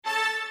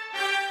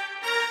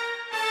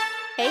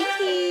Hey,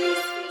 Keys.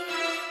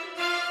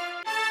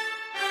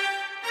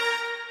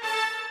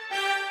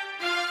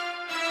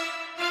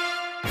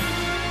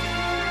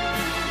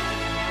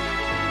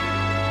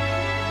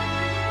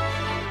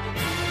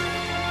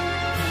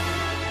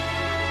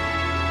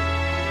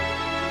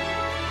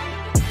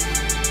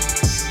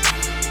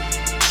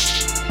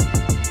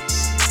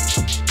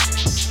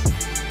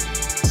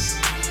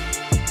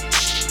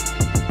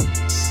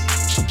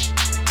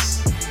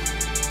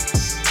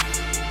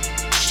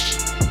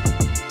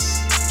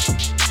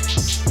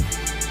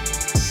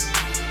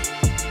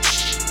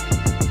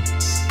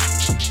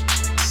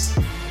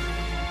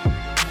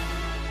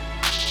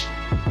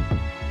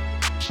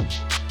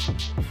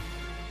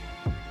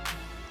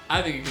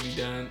 I think it could be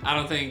done. I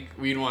don't think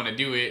we'd want to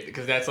do it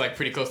because that's like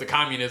pretty close to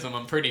communism.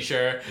 I'm pretty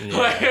sure. Yeah.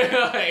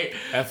 like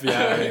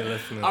FBI ain't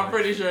listening. I'm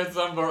pretty sure it's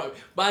some. But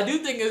I do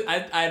think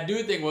I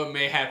do think what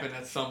may happen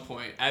at some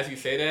point, as you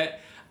say that,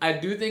 I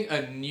do think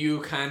a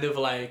new kind of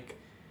like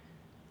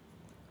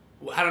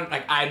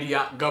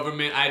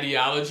government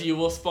ideology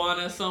will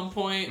spawn at some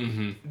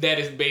point that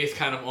is based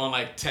kind of on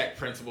like tech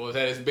principles.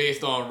 That is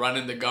based on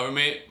running the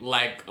government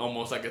like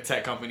almost like a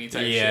tech company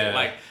type shit.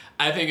 Like.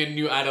 I think a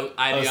new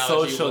ideology. A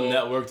social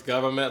networked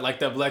government,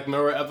 like that Black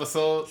Mirror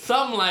episode.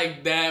 Something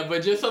like that,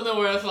 but just something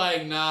where it's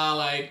like, nah,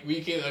 like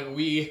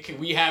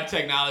we have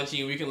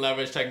technology and we can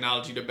leverage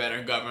technology to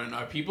better govern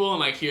our people, and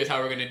like here's how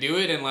we're gonna do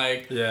it, and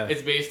like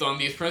it's based on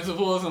these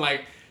principles, and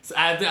like so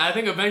I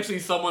think eventually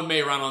someone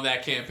may run on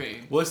that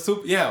campaign.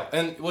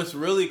 And what's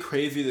really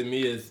crazy to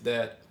me is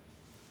that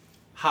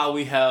how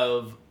we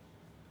have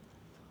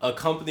a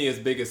company as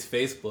big as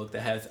Facebook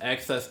that has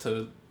access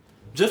to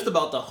just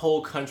about the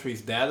whole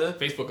country's data.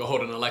 Facebook could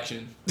hold an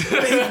election.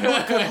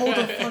 Facebook could hold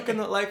a fucking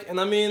election. And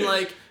I mean,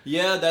 like,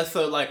 yeah, that's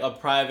a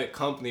private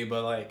company,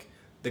 but, like,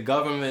 the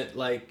government,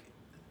 like,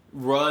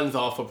 runs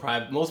off of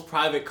private... Most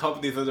private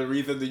companies are the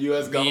reason the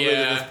U.S. government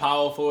is as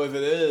powerful as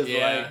it is.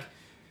 Yeah.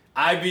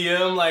 Like,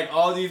 IBM, like,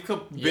 all these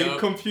big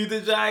computer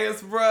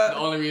giants, bruh. The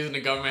only reason the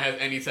government has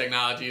any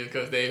technology is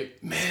because they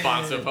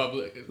sponsor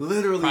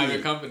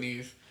private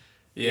companies.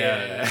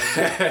 Yeah.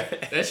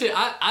 That shit,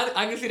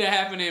 I can see that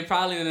happening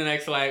probably in the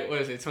next, like,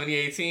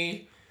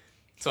 2018?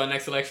 So our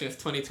next election is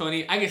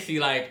 2020. I can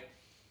see, like,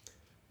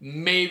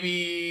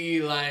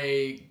 maybe,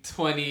 like,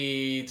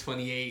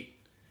 2028.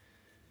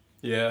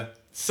 Yeah.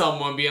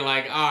 Someone being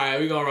like, all right,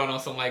 we're going to run on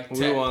some, like,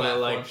 tech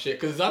platform shit.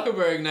 Because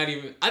Zuckerberg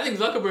I think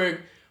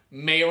Zuckerberg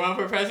may run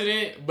for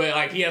president, but,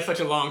 like, he has such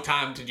a long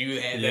time to do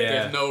that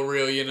there's no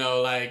real,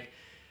 like,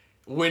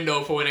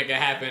 window for when it can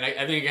happen.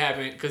 I think it can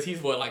happen because he's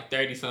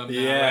 30-something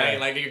now, right?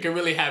 Like it could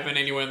really happen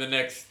anywhere in the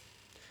next,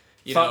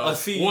 a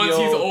CEO, once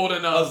he's old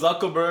enough. A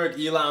Zuckerberg,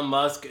 Elon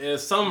Musk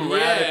is some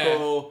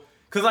radical.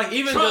 Because like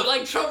even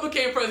Trump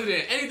became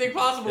president. Anything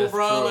possible,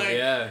 bro. True,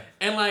 like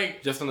and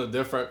like just on a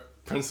different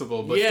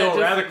principle, but still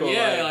radical.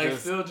 Yeah, like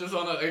still just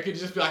on it could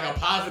just be like a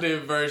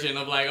positive version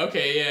of like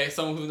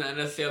someone who's not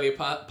necessarily a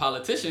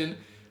politician,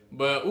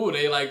 but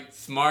they like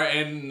smart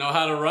and know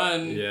how to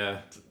run.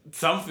 Yeah.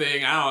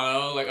 Something, I don't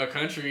know, like a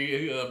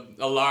country,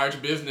 a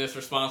large business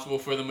responsible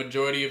for the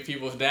majority of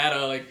people's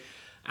data. Like,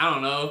 I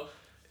don't know.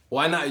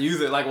 Why not use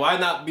it? Like, why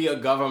not be a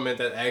government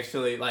that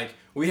actually, like,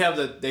 they have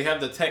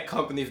the tech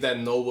companies that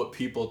know what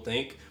people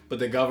think, but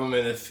the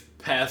government is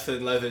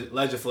passing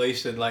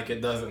legislation like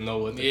it doesn't know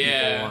what the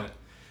people want.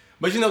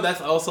 But,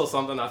 that's also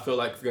something I feel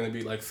like is going to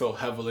be, like, so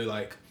heavily,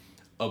 like,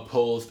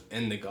 opposed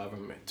in the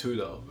government, too,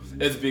 though.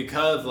 It's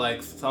because,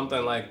 like,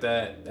 something like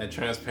that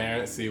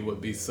transparency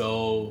would be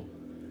so...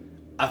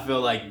 I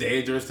feel like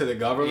dangerous to the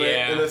government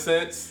in a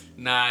sense.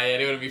 Nah,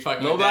 they wouldn't be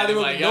fucking Nobody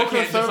with would, that. no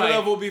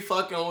conservative will be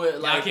fucking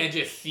with like. Y'all can't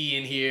just see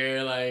in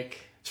here like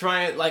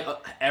trying like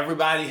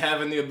everybody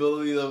having the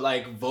ability to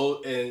like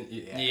vote and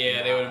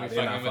they wouldn't be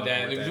fucking with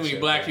that. There's too many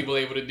black people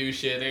able to do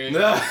shit.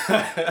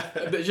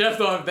 Just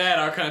off that,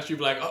 our country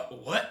be like, oh,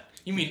 what?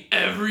 You mean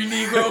every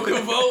Negro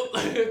can vote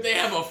if they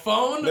have a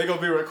phone? They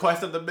gonna be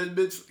requesting the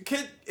amendments.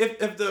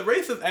 If the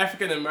race is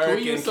African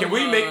American, can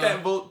we make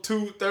that vote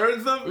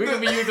 2/3 of? We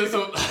can be using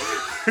some.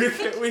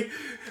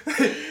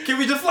 Can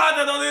we just slide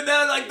that on in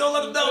there? Like, don't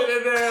let them know. Put it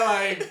in there,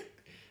 like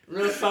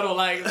real subtle,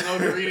 like no one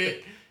can read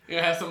it. You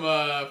have some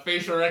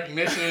facial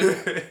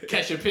recognition,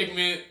 catch your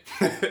pigment,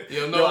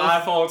 your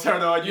iPhone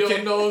turn on,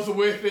 your nose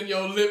width and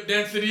your lip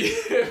density.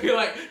 Be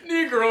like,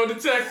 Negro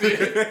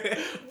detected.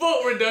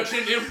 Vote reduction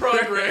in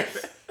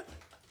progress.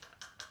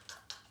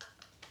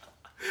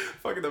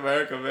 Fucking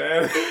America,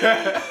 man.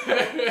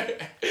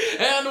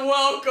 And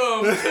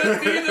welcome to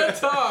Nina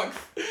Talks,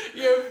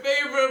 your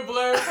favorite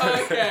Blur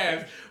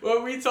podcast,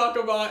 where we talk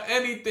about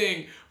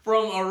anything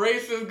from a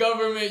racist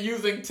government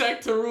using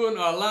tech to ruin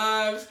our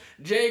lives,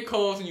 J.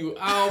 Cole's new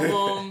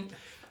album,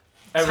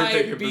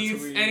 type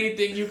beats,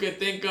 anything you could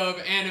think of,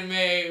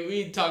 anime.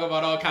 We talk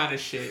about all kind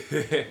of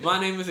shit. My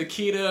name is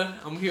Akita.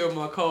 I'm here with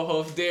my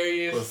co-host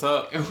Darius. What's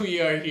up? And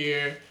we are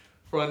here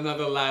for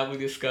another lively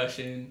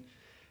discussion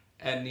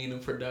at Nina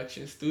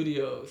Production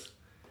Studios.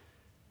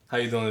 How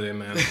you doing today,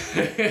 man?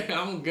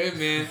 I'm good,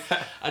 man.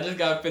 I just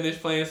got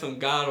finished playing some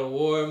God of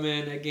War,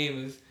 man. That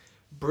game is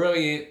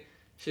brilliant.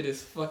 Shit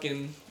is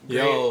fucking great.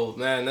 Yo,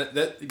 man,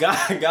 that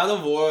God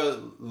of War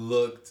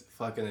looked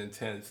fucking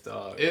intense,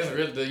 dog. It's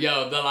really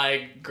the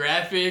like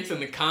graphics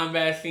and the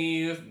combat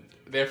scenes,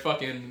 they're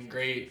fucking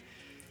great.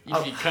 You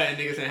be cutting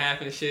niggas in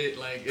half and shit.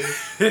 Like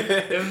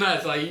it's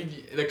nuts.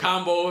 Like the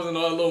combos and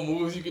all the little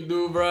moves you can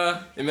do,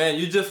 bruh. And man,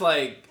 you just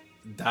like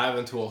dive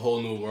into a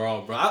whole new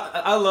world, bro.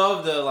 I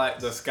love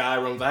the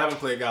Skyrims. I haven't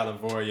played God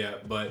of War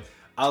yet, but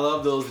I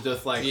love those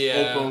just like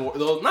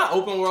those not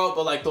open world,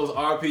 but like those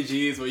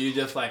RPGs where you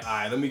just like, all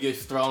right, let me get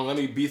strong, let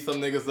me beat some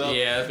niggas up.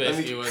 Yeah, that's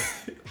basically what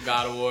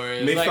God of War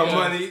is. Make like some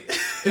money.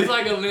 It's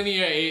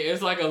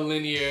like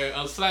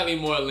a slightly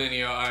more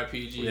linear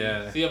RPG.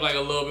 Yeah. So you have like a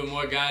little bit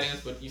more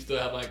guidance, but you still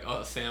have like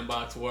a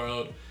sandbox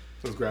world.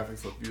 Those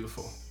graphics look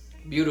beautiful.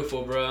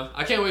 Beautiful, bro.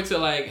 I can't wait to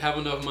like have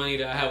enough money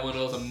to have one of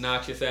those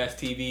obnoxious ass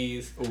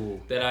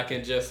TVs that I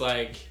can just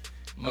like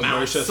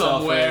mount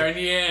somewhere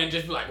and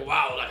just be like,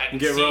 wow, like I can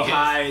get see real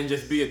high and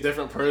just be a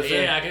different person.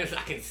 Yeah, I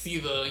can see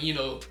the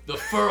the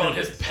fur on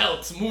his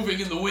pelts moving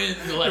in the wind.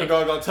 Like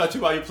gonna touch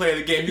you while you play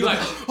the game. You're like,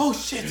 oh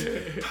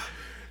shit.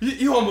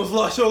 You almost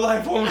lost your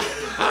life on me.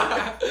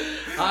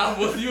 I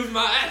almost used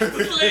my axe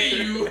to slay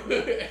you.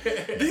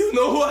 Do you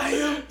know who I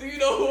am? Do you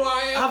know who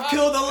I am? I've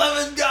killed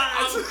 11 guys.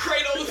 I'm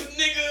Kratos,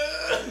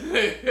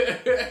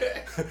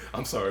 nigga.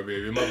 I'm sorry,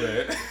 baby. My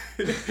bad.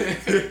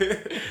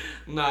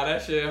 Nah,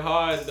 that shit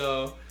hard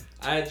though.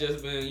 I had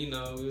just been, we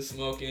was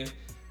smoking,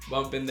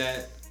 bumping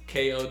that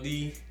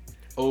KOD.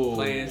 Oh.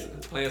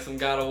 Playing some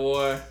God of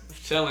War.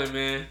 Chilling,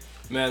 man.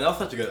 Man, that was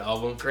such a good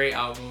album. Great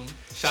album.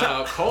 Shout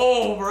out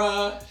Cole,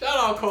 bruh.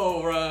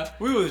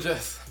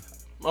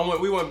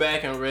 We went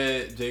back and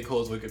read J.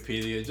 Cole's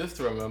Wikipedia just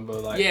to remember,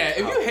 like. Yeah, if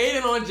you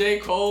hating on J.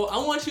 Cole, I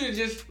want you to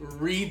just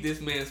read this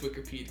man's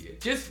Wikipedia.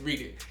 Just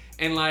read it.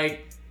 And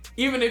like,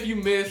 even if you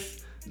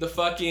miss the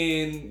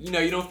fucking, you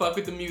don't fuck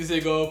with the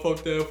music, oh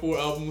fuck that 4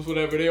 albums,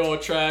 whatever, they all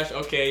trash.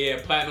 Okay,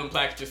 yeah, platinum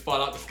plaques just fall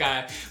out the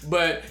sky.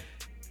 But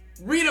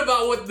read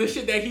about what the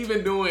shit that he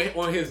been doing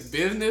on his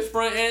business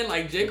front end.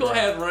 Like, J. Cole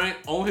has run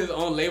on his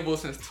own label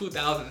since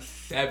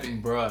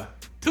 2007. Bruh.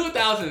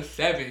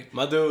 2007.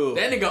 My dude.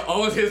 That nigga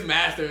owns his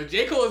masters.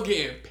 J. Cole is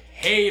getting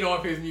paid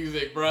off his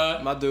music,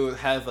 bruh. My dude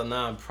has a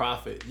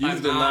non-profit.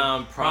 Used a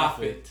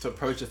non-profit to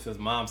purchase his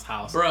mom's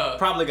house. Bruh.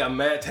 Probably got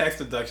mad tax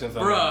deductions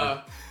on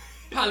Bruh.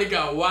 Probably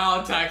got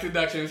wild tax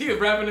deductions. He was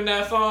rapping in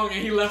that song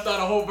and he left out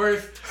a whole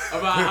verse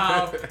about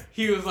how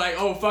he was like,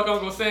 oh, fuck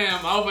Uncle Sam.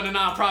 I opened a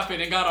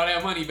non-profit and got all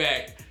that money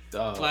back.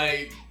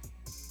 Like,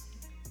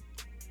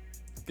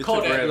 Get Cole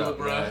your bread that dude, up,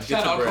 bro. man.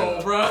 Shout out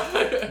Cole,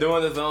 bro.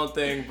 Doing his own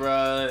thing,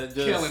 bro. Just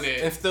killing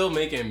it. And still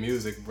making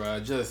music, bro.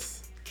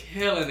 Just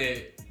killing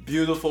it.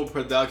 Beautiful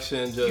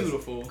production. Just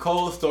beautiful.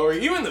 Cole's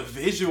story. Even the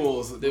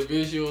visuals.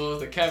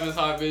 The Kevin's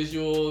Heart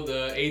visual,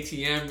 the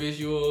ATM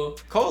visual.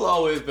 Cole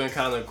always been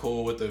kind of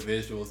cool with the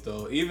visuals,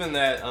 though. Even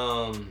that,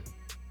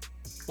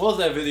 what was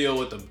that video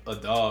with the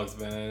dogs,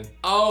 man?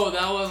 Oh,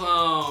 that was,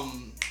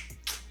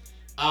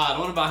 the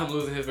one about him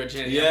losing his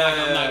virginity. Yeah.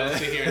 I'm not gonna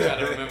sit here and try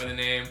to remember the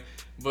name.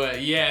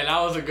 But yeah,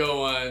 that was a good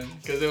one.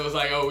 Because it was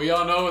like, oh, we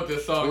all know what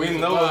this song is about.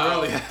 We know what's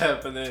really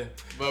happening.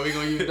 But we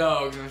gonna use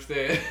dogs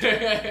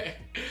instead.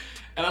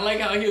 And I like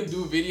how he'll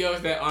do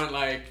videos that aren't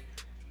like...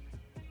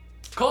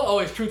 Cole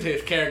always true to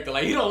his character.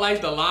 Like, he don't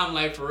like the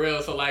limelight for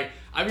real. So like,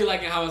 I be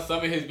liking how in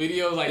some of his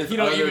videos, like, he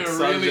don't even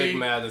really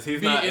matters.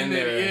 He's not in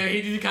there. Yeah,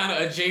 he's just kind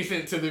of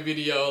adjacent to the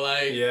video.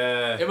 Like,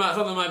 yeah.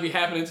 Something might be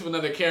happening to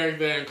another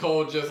character and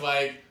Cole just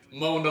like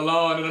mowing the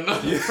lawn in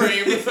another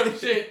frame or some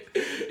shit.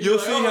 You'll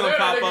see him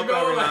pop up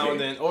every now and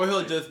then. Or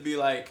he'll just be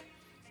like,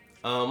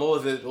 what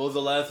was it? What was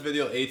the last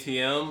video?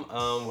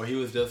 ATM, where he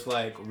was just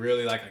like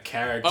really like a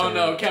character. Oh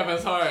no,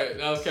 Kevin's Heart.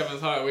 That was Kevin's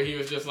Heart, where he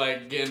was just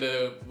like getting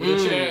the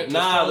wheelchair.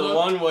 The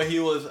one where he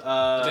was.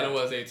 Then it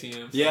was ATM.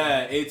 So.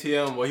 Yeah,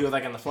 ATM, where he was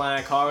like in the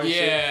flying car and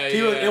shit.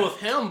 It was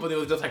him, but it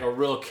was just like a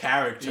real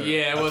character.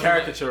 Yeah, it was a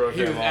caricature of him.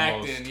 He was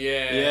almost. acting.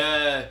 Yeah.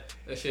 Yeah.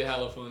 That shit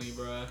hella funny,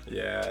 bro.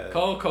 Yeah.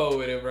 Cole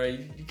with it, bro.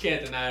 You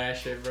can't deny that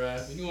shit, bro.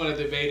 If you want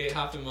to debate it,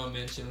 hop in my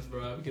mentions,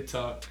 bro. We could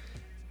talk.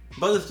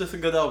 But it's just a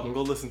good album.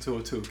 Go listen to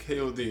it too.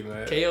 KOD,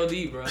 man.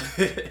 KOD, bro.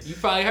 You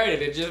probably heard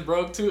it. It just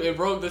broke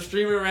the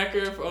streaming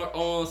record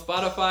on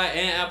Spotify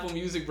and Apple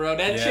Music, bro.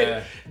 That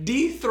shit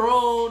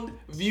dethroned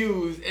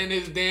views and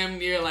is damn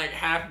near like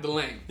half the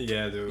length.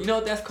 Yeah, dude. You know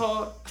what that's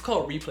called? It's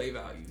called replay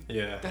value.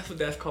 Yeah. That's what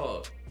that's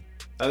called.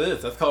 That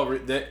is. That's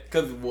called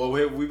because what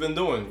we've been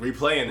doing,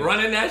 replaying it.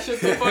 Running that shit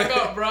the fuck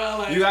up, bro.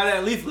 Like, you gotta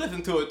at least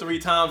listen to it 3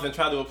 times and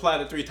try to apply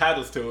the 3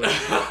 titles to it.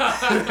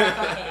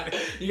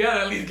 You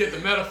gotta at least get the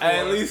metaphor.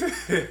 At least.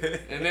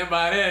 And then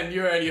by then,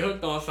 you're already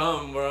hooked on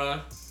something,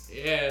 bro.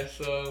 Yeah,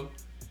 so,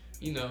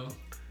 we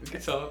can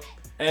talk.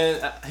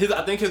 And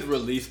I think his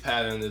release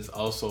pattern is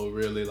also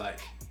really, like,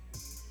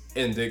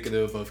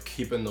 indicative of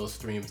keeping those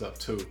streams up,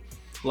 too.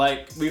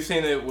 Like, we've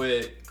seen it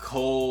with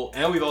Cole,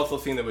 and we've also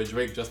seen it with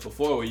Drake just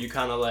before, where you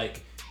kind of,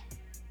 like,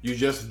 you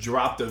just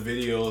drop the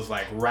videos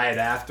like right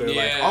after, like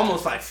Yeah.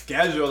 almost like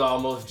scheduled,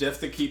 almost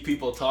just to keep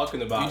people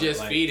talking about it. You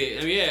just like, feed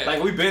it. I mean, yeah.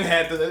 Like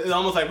it's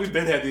almost like we've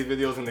been had these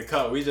videos in the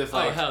cut. We just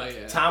like hell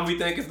yeah. time we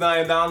think it's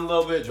dying down a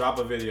little bit, drop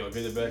a video,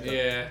 get it back up.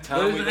 Yeah, Time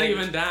but we it's not think-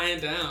 even dying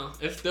down.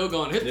 It's still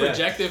going. His Yeah.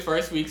 projected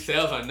first week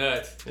sales are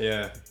nuts.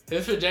 Yeah.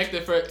 His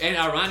projected first, and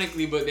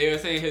ironically, but they were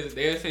saying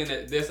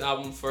that this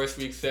album's first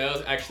week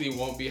sales actually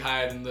won't be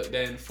higher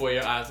than For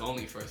Your Eyes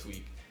Only first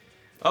week,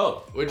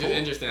 Oh. which cool. is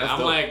interesting. That's I'm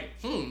dope. like,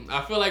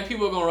 I feel like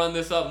people are gonna run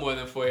this up more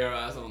than For Your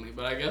Eyes Only,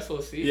 but I guess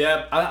we'll see.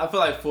 Yeah, I feel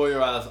like For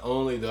Your Eyes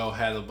Only though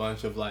had a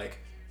bunch of like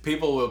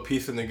people were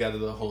piecing together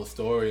the whole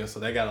story, and so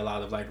they got a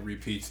lot of like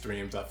repeat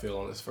streams. I feel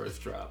on this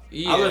first drop.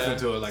 Yeah. I listened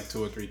to it like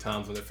 2 or 3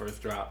 times when it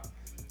first dropped,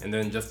 and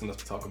then just enough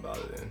to talk about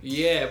it. In.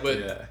 Yeah, but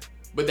Yeah.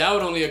 but that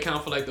would only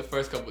account for like the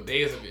first couple of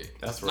days of it.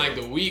 That's Like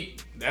right. the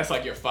week, that's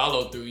like your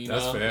follow through. You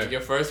That's know, fair. Like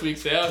your first week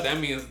sales. That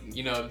means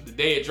the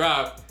day it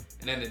dropped,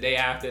 and then the day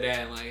after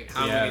that, like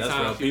how Yeah, many that's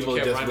times real. people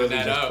kept just running really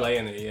that just up.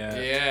 playing it.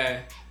 Yeah. Yeah.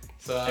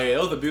 So Hey, it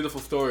was a beautiful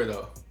story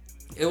though.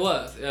 it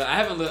was. I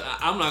haven't.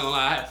 I'm not gonna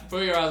lie.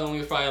 For Your Eyes Only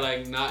was probably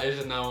like not. It's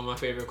just not one of my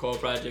favorite Cole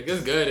projects.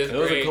 It's good. It's It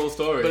was great. a cool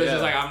story. But it's yeah.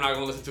 just like I'm not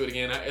gonna listen to it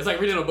again. It's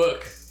like reading a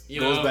book. You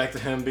know. Goes back to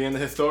him being the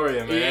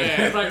historian, man.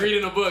 Yeah, it's like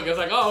reading a book. It's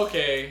like, oh,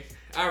 okay,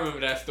 I remember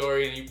that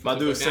story, and you. My put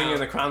dude it down. singing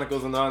the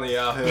Chronicles of Narnia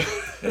out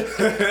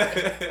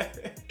here.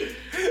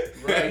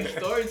 Right,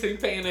 storytelling,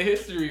 painting the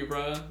history,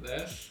 bro.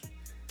 That's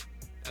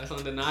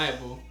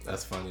undeniable.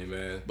 That's funny,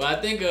 man. But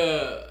I think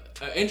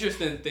an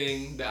interesting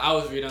thing that I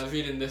was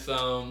reading this.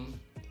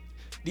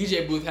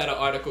 DJ Booth had an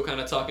article kind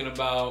of talking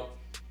about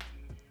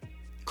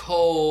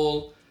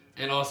Cole,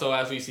 and also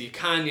as we see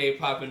Kanye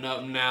popping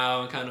up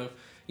now, and kind of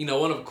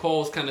one of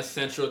Cole's kind of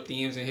central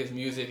themes in his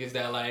music is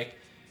that like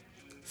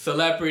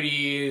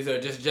celebrities or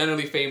just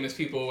generally famous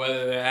people,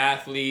 whether they're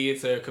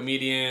athletes or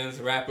comedians,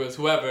 rappers,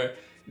 whoever,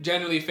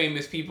 generally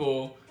famous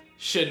people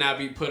should not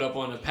be put up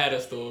on a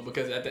pedestal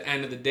because at the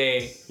end of the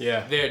day,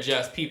 Yeah. they're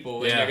just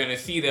people and Yeah. you're gonna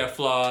see their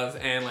flaws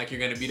and like you're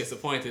gonna be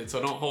disappointed.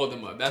 So don't hold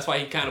them up. That's why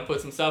he kind of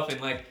puts himself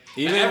in like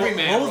Even an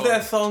everyman what was role.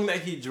 that song that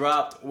he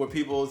dropped where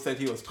people said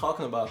he was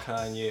talking about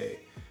Kanye?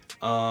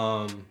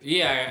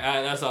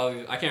 Yeah, that's all.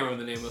 I can't remember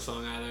the name of the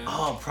song either.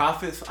 Oh,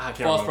 Prophets? I can't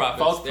False remember. Prophets.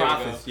 False There you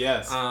Prophets, go.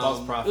 yes.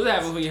 False Prophets. This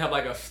happens when you have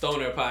like a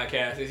stoner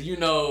podcast. Is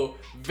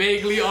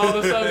vaguely all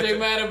the subject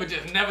matter, but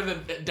just never the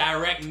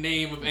direct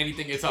name of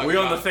anything you're talking We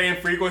on about. the same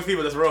frequency,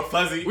 but it's real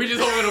fuzzy. We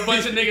just hoping a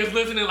bunch of niggas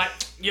listening like,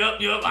 yup,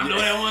 I know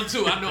that one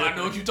too. I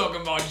know what you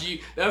talking about,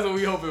 G. That's what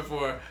we hoping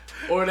for.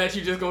 Or that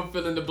you just gonna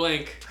fill in the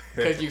blank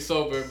because you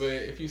sober. But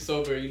if you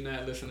sober, you're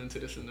not listening to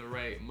this in the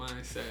right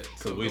mindset.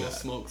 So we go not.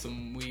 smoke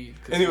some weed.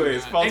 'cause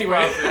Anyways, we're not. False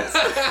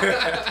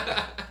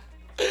Prophets.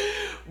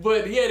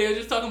 But yeah, they were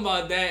just talking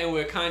about that, and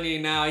with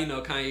Kanye now,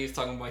 Kanye's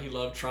talking about he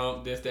loved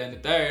Trump, this, that, and the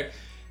third.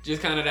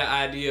 Just kind of that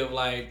idea of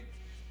like,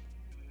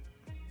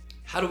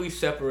 how do we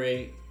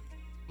separate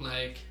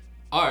like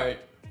art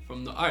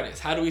from the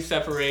artist? How do we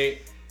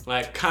separate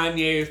like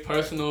Kanye's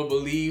personal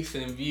beliefs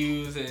and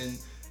views and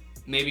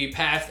maybe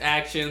past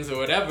actions or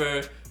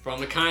whatever from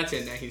the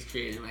content that he's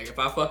creating? Like, if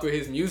I fuck with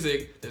his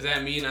music, does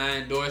that mean I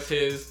endorse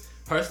his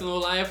personal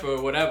life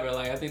or whatever?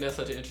 Like, I think that's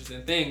such an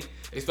interesting thing,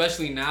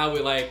 especially now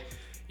with like,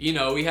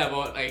 we have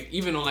all, like,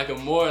 even on like a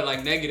more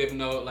like negative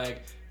note,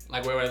 like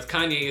whereas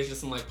Kanye is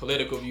just some like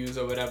political views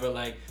or whatever,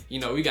 like, we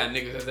got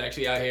niggas that's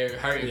actually out here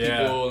hurting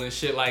people and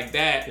shit like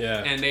that,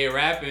 and they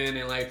rapping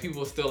and like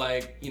people still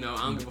like, I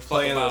don't give a fuck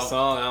Playing about the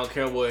song, I don't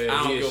care what. I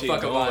don't give a shit fuck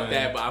about going.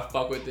 that, but I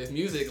fuck with this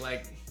music.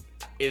 Like,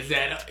 is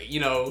that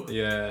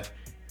Yeah.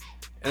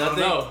 And I don't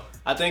know.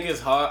 I think it's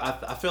hard.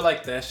 I feel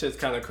like that shit's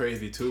kind of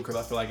crazy too, because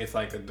I feel like it's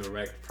like a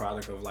direct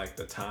product of like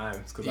the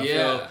times. Because I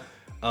feel,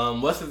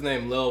 what's his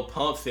name? Lil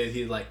Pump said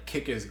he'd like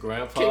kick his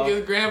grandpa. Kick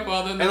his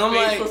grandfather in the And I'm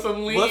face like, for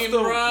some lean,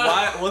 bro.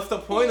 what's the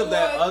point of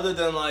that What? other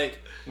than like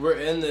we're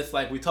in this,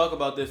 like we talk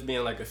about this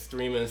being like a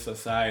streaming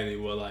society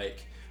where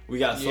like we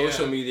got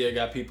social media,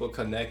 got people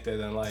connected,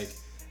 and like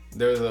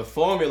there's a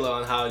formula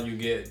on how you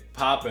get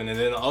popping, and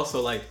then also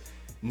like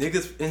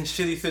niggas in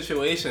shitty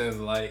situations,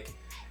 like,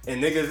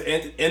 and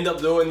niggas end up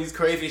doing these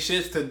crazy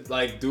shits to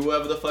like do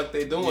whatever the fuck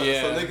they doing.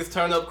 Yeah. So niggas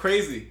turn up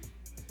crazy,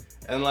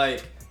 and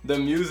like the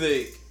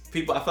music. I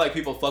feel like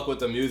people fuck with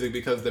the music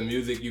because the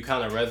music, you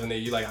kind of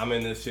resonate. You like, I'm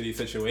in this shitty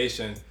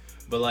situation,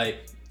 but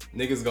like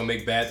niggas gonna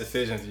make bad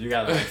decisions. You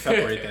gotta like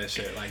separate that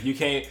shit. Like you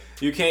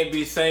can't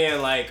be saying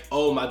like,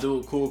 oh, my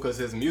dude cool because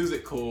his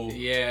music cool.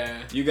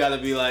 Yeah. You gotta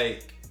be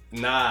like,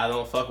 nah, I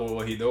don't fuck with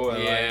what he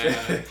doing.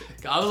 Yeah.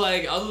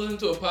 Like, I was listening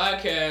to a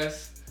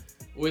podcast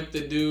with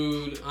the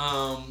dude.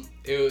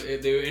 They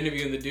were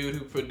interviewing the dude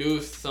who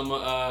produced some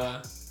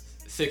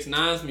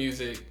 6ix9ine's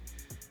music.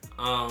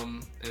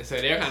 And so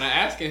they're kind of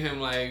asking him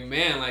like,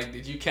 man, like,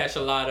 did you catch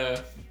a lot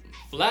of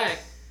flack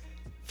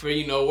for,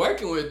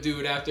 working with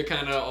dude after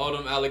kind of all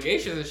them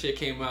allegations and shit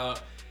came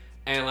out?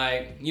 And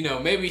like,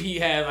 maybe he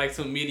had like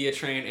some media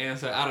trained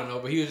answer, I don't know,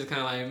 but he was just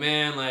kind of like,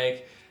 man,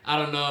 like, I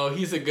don't know,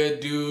 he's a good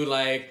dude,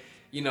 like,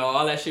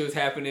 all that shit was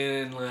happening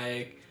and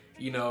like,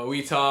 you know,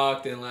 we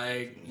talked and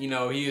like, you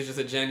know, he was just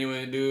a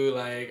genuine dude.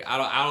 Like,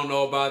 I don't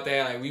know about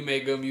that. Like, we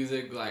make good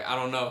music. Like, I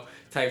don't know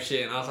type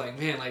shit. And I was like,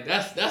 man, like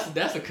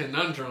that's a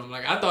conundrum.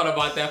 Like, I thought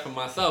about that for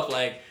myself.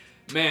 Like,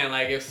 man,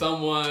 like if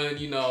someone,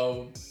 you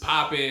know,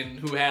 poppin'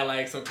 who had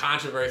like some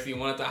controversy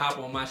wanted to hop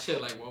on my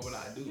shit, like what would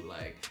I do?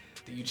 Like,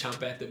 do you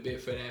chomp at the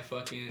bit for that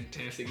fucking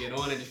chance to get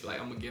on and just be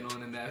like, I'm gonna get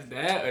on and that's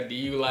that? Or do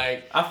you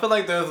like... I feel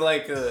like there's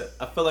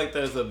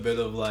a bit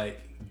of like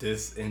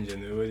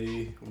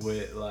disingenuity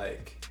with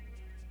like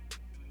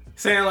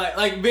saying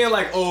like being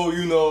like, oh,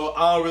 you know,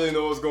 I don't really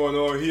know what's going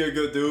on. He a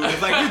good dude.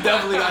 It's like you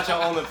definitely got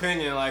your own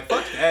opinion. Like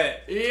fuck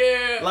that.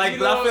 Yeah. Like,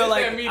 but I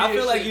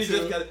feel like you too.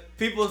 just got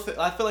people.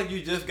 I feel like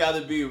you just got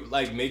to be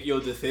like make your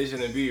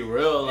decision and be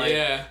real. Like,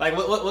 yeah. Like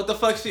what the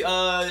fuck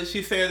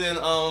she said in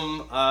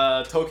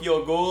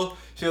Tokyo Ghoul.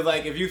 She was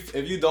like, if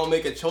you don't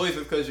make a choice,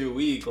 it's because you're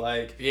weak.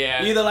 Like,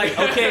 yeah. Either like,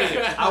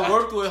 okay, I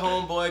worked with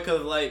homeboy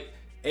because like,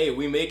 hey,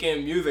 we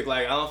making music.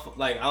 Like, I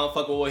don't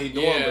fuck with what he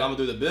doing, but I'm gonna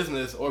do the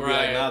business. Or be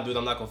like, nah, dude,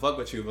 I'm not gonna fuck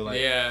with you. But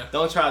like,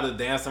 don't try to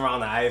dance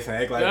around the ice and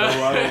act like,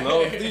 oh, I don't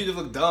know. Dude, you just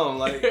look dumb.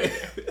 Like,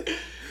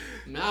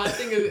 nah, I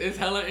think it's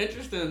hella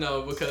interesting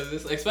though, because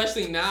it's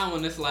especially now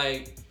when it's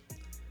like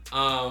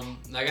I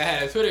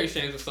had a Twitter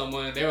exchange with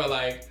someone and they were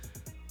like,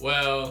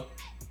 well,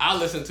 I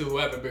listen to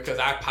whoever because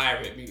I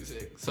pirate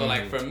music. So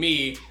like for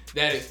me,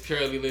 that is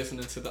purely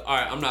listening to the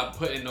art. I'm not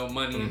putting no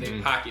money in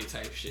their pocket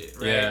type shit,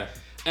 right? Yeah.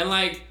 And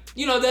like,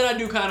 you know, that I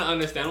do kind of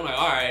understand. I'm like,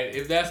 all right,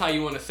 if that's how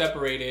you want to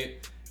separate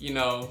it, you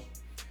know,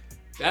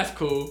 that's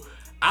cool.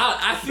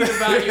 I see the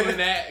value in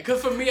that.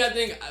 Because for me, I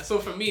think, so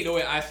for me, the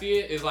way I see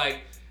it is like,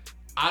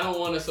 I don't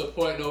want to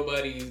support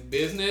nobody's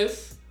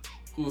business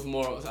whose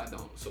morals I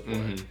don't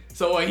support.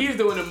 So what he's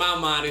doing in my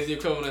mind is the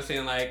equivalent of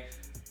saying like,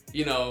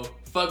 you know,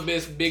 fuck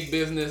this big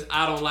business,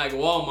 I don't like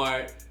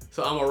Walmart,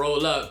 so I'm gonna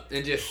roll up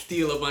and just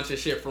steal a bunch of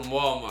shit from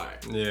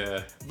Walmart.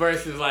 Yeah.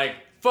 Versus like,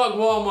 fuck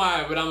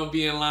Walmart, but I'm gonna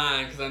be in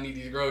line because I need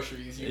these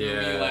groceries. You know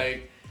what I mean?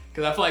 Like,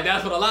 because I feel like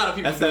that's what a lot of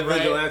people do, that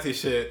vigilante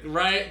shit.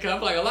 Right? Because I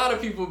feel like a lot of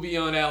people be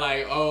on that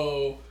like,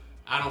 oh,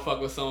 I don't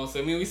fuck with so-and-so.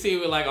 I mean, we see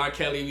it with like R.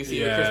 Kelly, we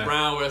see it with Chris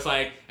Brown, where it's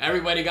like,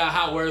 everybody got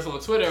hot words on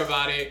Twitter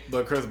about it.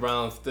 But Chris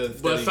Brown's still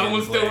but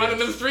someone's still running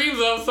them streams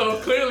up, so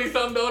clearly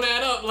something don't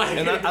add up. Like,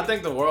 and I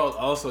think the world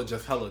also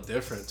just hella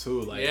different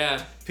too. Like,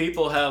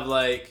 people have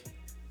like,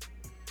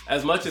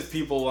 as much as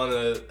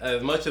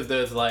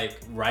there's like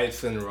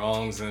rights and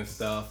wrongs and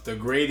stuff, the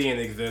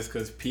gradient exists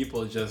because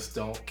people just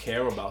don't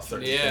care about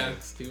certain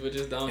things. People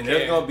just don't care. And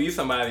there's gonna be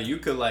somebody, you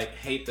could like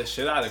hate the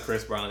shit out of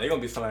Chris Brown. They're gonna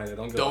be somebody that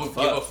don't give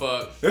a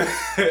fuck.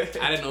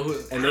 I didn't know who.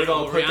 And they're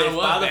gonna put their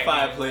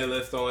Spotify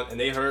playlist on, and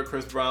they heard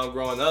Chris Brown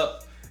growing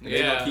up. And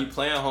they gonna keep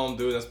playing Home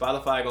Dude, and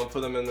Spotify gonna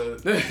put them in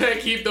the...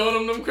 keep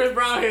throwing them Chris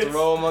Brown hits.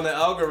 Throw them on the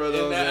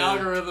algorithm. In that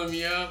algorithm,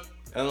 yeah.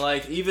 And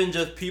like, even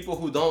just people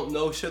who don't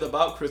know shit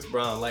about Chris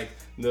Brown, like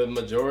the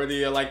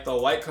majority of like the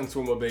white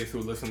consumer base who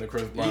listen to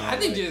Chris Brown. Yeah, I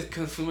think like, just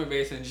consumer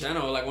base in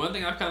general. Like, one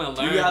thing I've kind of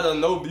learned... You gotta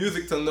know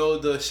music to know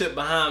the shit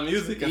behind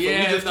music. And so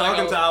we just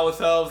talking to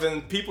ourselves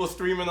and people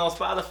streaming on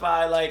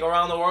Spotify like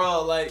around the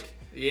world, like...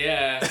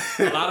 Yeah.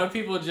 A lot of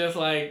people just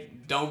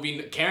like don't be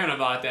caring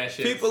about that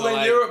shit. People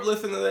in Europe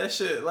listen to that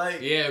shit, like...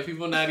 Yeah,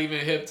 people not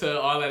even hip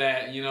to all of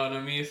that, you know what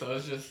I mean? So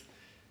it's just...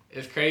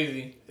 It's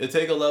crazy. It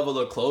take a level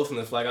of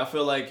closeness. Like, I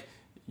feel like...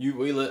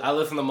 I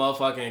listen to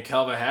motherfucking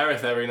Calvin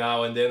Harris every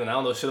now and then, and I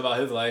don't know shit about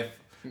his life.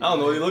 I don't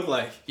know what he look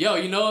like. Yo,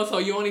 you know, so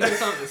you only hear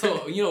something.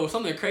 So, you know,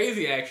 something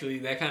crazy actually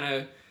that kind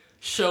of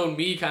showed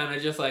me kind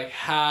of just like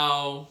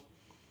how,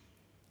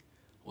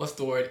 what's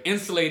the word,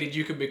 insulated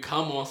you could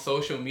become on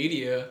social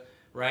media,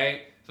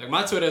 right? Like,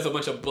 my Twitter is a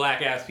bunch of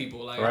black ass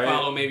people. Like, I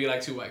follow maybe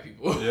like 2 white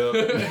people.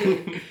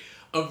 Yep.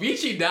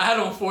 Avicii died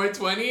on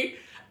 420.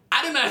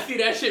 I did not see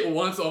that shit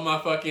once on my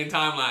fucking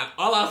timeline.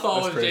 All I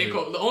saw was J.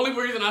 Cole. The only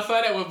reason I saw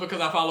that was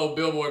because I follow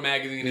Billboard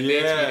magazine and they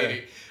tweeted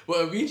it.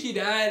 Well, Avicii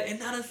died and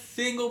not a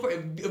single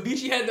person.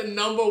 Avicii had the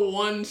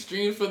 #1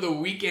 streams for the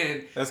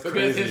weekend. That's because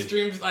crazy. His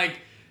streams like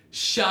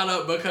shot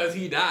up because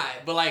he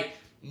died. But like,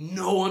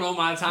 no one on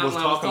my timeline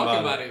was talking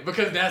about it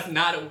because that's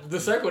not the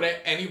circle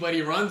that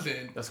anybody runs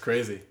in. That's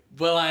crazy.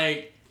 But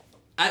like,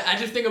 I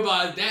just think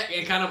about that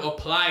and kind of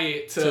apply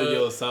it to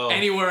yourself.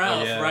 Anywhere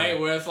else, right?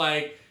 Where it's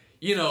like,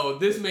 you know,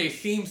 this may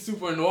seem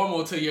super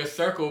normal to your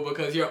circle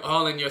because you're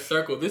all in your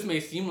circle. This may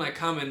seem like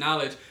common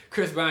knowledge.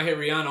 Chris Brown hit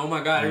Rihanna. Oh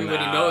my God,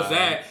 everybody knows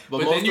that.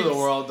 But most of the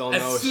world don't know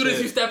shit. As soon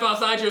as you step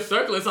outside your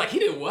circle, it's like, he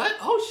did what?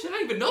 Oh shit, I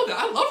didn't even know that.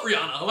 I love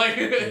Rihanna. Like,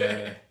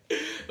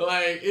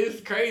 like,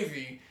 it's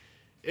crazy.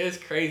 It's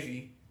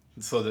crazy.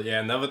 So,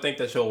 never think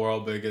that your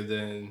world bigger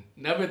than...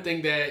 Never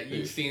think that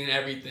you've seen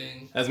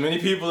everything. As many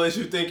people as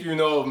you think you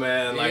know,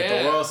 man. Like,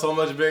 the world's so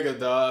much bigger,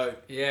 dog.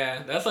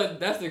 Yeah, that's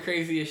the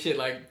craziest shit.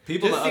 Like,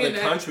 people in other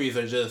countries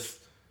are just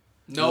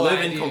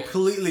living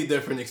completely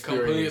different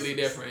experiences. Completely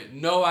different.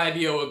 No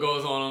idea what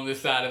goes on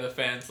this side of the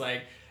fence.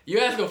 Like, you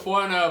ask a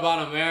foreigner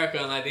about America,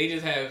 and like, they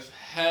just have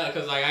hell...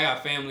 Because, like, I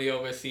got family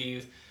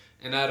overseas,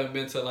 and I've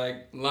been to,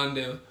 like,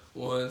 London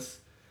once,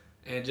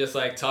 and just,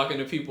 like, talking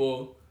to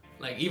people...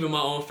 like even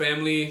my own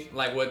family,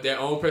 like what their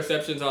own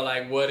perceptions are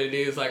like what it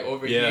is like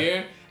over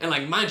here. And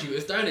like mind you,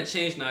 it's starting to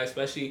change now,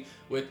 especially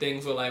with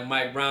things with like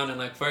Mike Brown and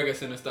like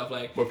Ferguson and stuff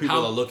like where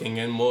people are looking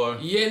in more.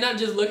 Yeah, not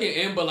just looking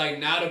in, but like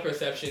now the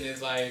perception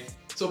is like,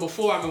 so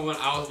before, I remember when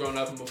I was growing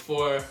up and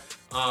before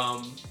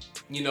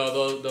you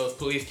know, those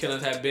police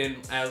killings have been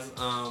as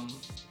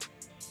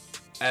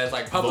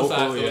like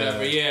publicized or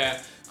whatever.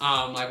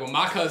 Like with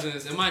my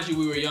cousins, and mind you,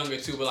 we were younger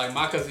too, but like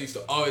my cousins used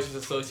to always just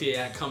associate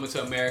like coming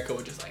to America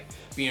with just like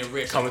being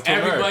rich. Like,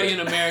 everybody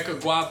in America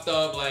guapped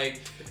up,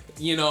 like,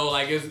 you know,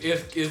 like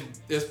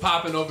it's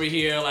popping over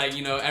here, like,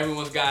 you know,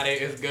 everyone's got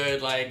it, it's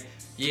good, like,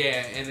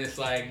 yeah. And it's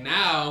like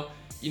now,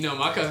 you know,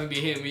 my cousin be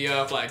hitting me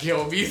up like,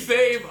 yo, be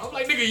safe. I'm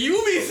like, nigga,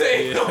 you be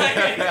safe. Like,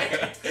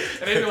 and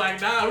they be like,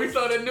 nah, we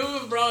saw the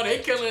news, bro. They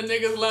killing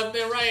niggas left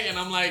and right. And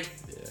I'm like,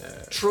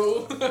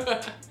 true.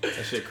 That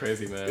shit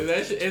crazy, man.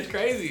 That shit, it's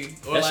crazy.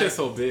 Or that like, shit's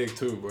so big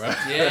too, bro.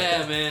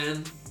 Yeah,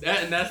 man.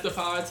 And that's the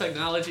power of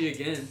technology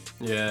again.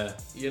 Yeah.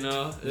 You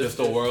know? Just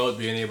the world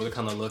being able to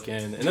kind of look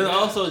in. And then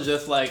also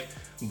just like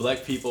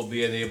black people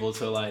being able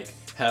to like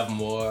have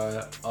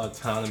more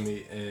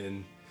autonomy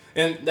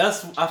and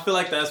that's, I feel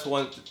like that's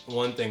one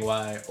thing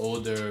why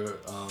older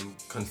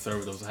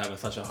conservatives are having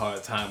such a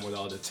hard time with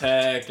all the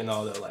tech and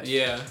all that. Like,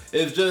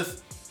 it's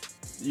just,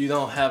 you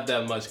don't have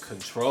that much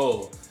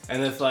control.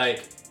 And it's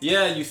like,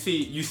 yeah, you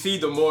see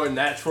the more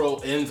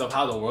natural ends of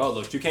how the world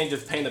looks. You can't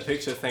just paint a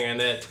picture saying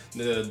that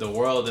the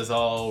world is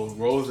all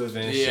roses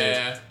and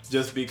shit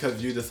just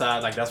because you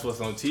decide like that's what's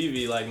on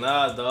TV. Like,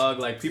 nah, dog.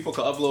 Like, people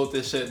can upload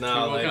this shit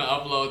now. People like, can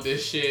upload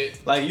this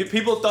shit. Like,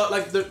 people thought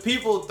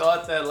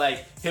that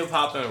like hip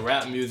hop and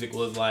rap music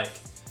was like.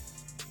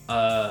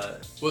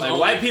 Like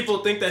white people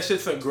think that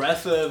shit's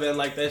aggressive and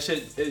like that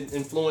shit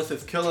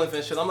influences killings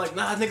and shit. I'm like,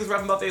 nah, niggas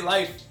rapping about their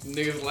life.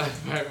 Niggas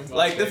rapping about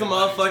like, this a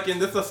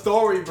motherfucking, this a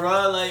story,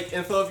 bro. Like,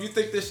 and so if you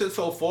think this shit's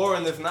so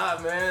foreign, it's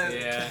not, man.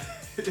 Yeah.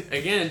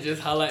 Again,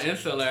 just hella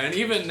insular. And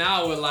even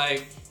now with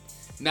like,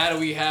 now that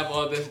we have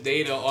all this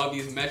data, all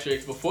these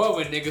metrics, before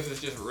when niggas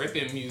was just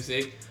ripping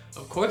music,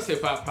 of course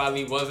hip hop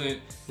probably wasn't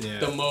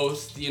the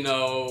most, you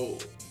know,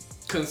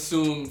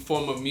 consumed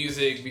form of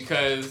music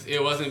because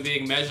it wasn't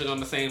being measured on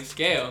the same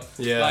scale.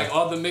 Like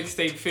all the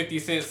mixtape 50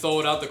 Cent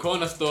sold out the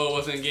corner store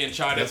wasn't getting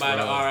charted by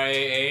the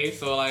RIAA,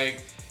 so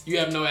like you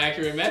have no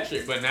accurate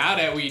metric. But now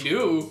that we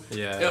do,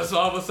 it's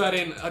all of a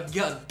sudden,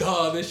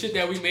 this shit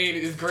that we made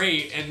is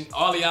great and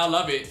all of y'all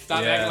love it.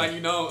 Stop acting like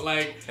you don't.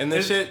 Like, and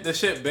the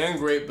shit been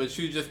great, but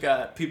you just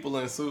got people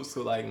in suits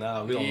who like,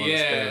 nah, we don't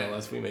understand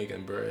unless we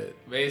making bread.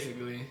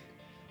 Basically.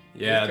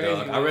 Yeah,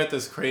 dog. I read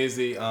this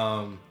crazy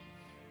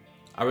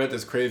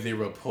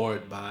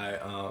report by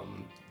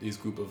these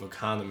group of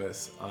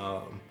economists,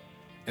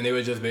 and they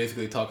were just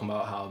basically talking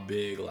about how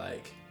big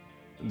like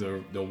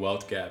the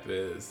wealth gap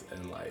is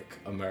in like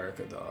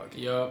America, dog.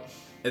 Yup.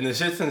 And the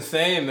shit's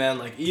insane, man.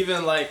 Like,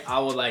 even like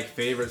our like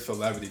favorite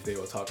celebrities they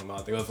were talking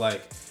about, they was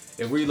like,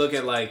 if we look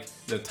at like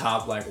the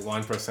top like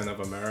 1%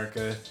 of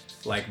America,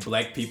 like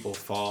black people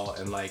fall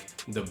in like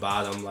the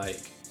bottom like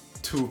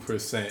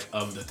 2%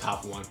 of the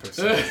top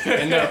 1%,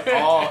 and they're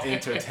all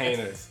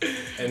entertainers,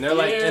 and they're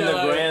like, in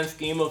the grand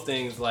scheme of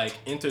things, like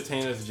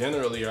entertainers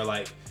generally are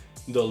like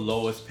the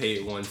lowest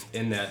paid ones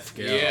in that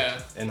scale.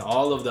 And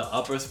all of the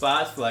upper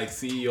spots, like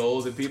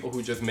CEOs and people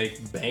who just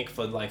make bank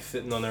for like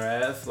sitting on their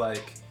ass,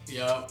 like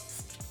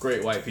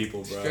great white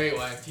people, bro. Straight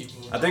white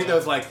people. I think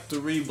there's like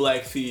 3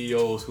 black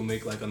CEOs who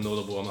make like a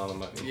notable amount of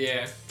money.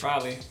 Yeah,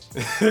 probably.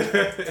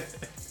 Probably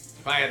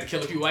had to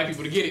kill a few white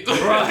people to get it.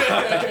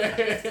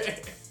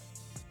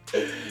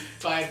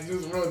 If I had to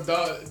do some real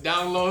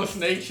down low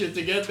snake shit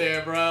to get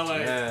there, bro.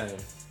 Like, man,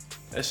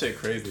 that shit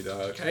crazy,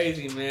 dog.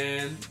 Crazy,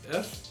 man.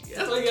 That's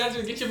what you gotta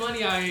do. Get your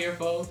money out here,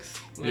 folks.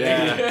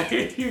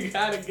 Like, you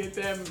gotta get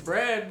that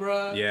bread,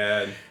 bro.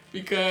 Yeah.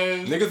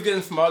 Because niggas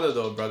getting smarter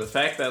though, bro. The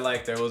fact that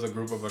like there was a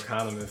group of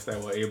economists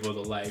that were able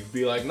to like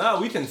be like,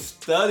 nah, we can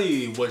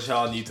study what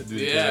y'all need to do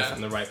to get us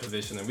in the right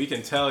position, and we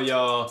can tell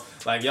y'all,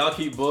 like, y'all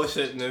keep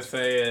bullshitting and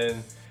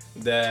saying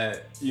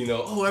that, you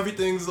know, oh,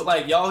 everything's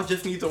like, y'all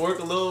just need to work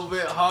a little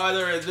bit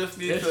harder and just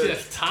need it's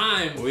just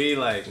time. We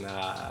like,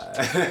 nah.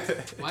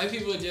 White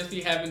people just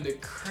be having the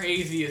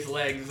craziest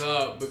legs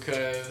up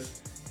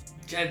because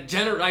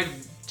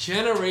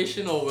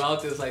generational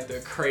wealth is like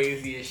the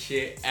craziest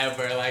shit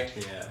ever. Like,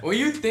 when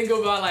you think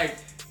about like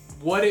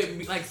what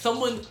it like,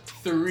 someone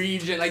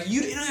like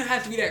you don't even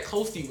have to be that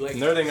close to you. Like,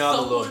 nerding out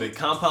a little bit,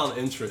 compound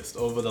interest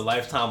over the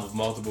lifetime of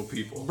multiple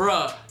people.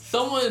 Bruh,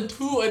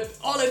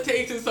 all it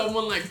takes is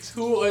someone like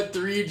 2 or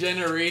 3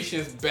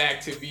 generations back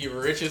to be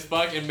rich as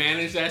fuck and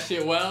manage that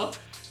shit well,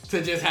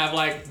 to just have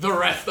like the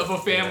rest of a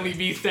family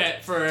be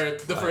set for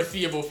the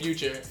foreseeable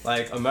future.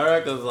 Like,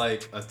 America's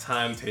like a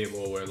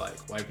timetable where like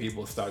white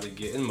people started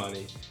getting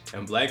money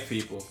and black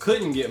people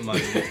couldn't get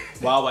money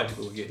while white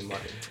people were getting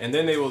money. And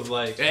then they was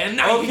like,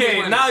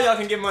 okay, now y'all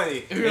can get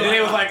money. And then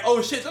they was like,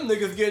 oh shit, them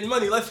niggas getting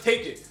money, let's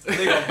take it. And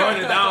they gonna burn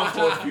it down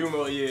for a few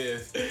more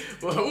years.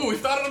 Well, we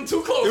started them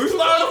too close. They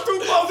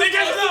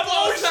catching up.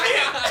 Oh shit.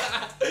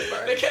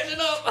 They catching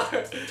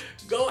up.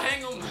 Go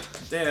hang them.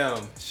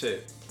 Damn,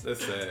 shit.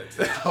 That's sad.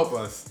 Help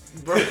us.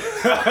 Bro.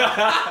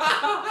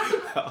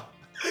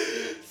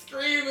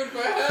 Screaming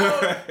for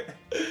help.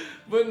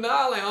 But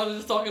nah, like I was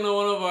just talking to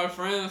one of our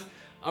friends,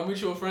 our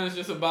mutual friends,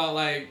 just about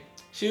like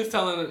she was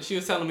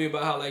telling me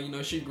about how like, you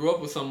know, she grew up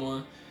with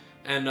someone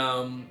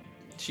and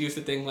she used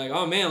to think like,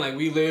 oh man, like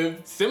we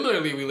live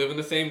similarly. We live in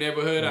the same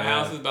neighborhood. Our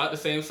house is about the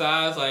same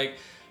size. Like,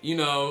 you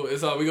know,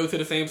 it's all we go to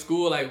the same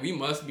school. Like we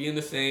must be in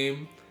the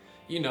same,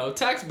 you know,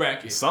 tax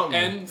bracket.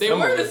 And they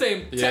were in the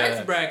same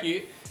tax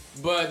bracket,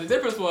 but the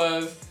difference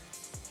was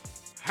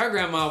her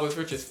grandma was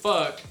rich as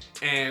fuck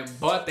and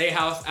bought their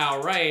house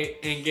outright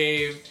and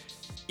gave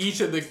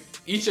each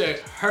of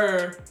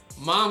her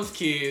mom's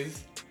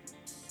kids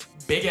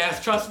big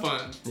ass trust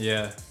funds.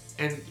 Yeah.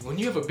 And when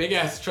you have a big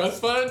ass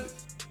trust fund,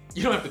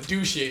 you don't have to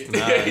do shit.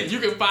 Nah. You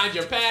can find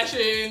your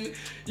passion.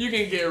 You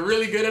can get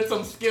really good at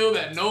some skill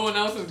that no one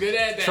else is good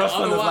at. That trust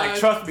fund is like,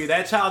 trust me,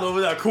 that child over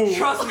there cool.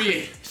 Trust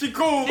me. She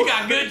cool. He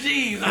got good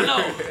genes, I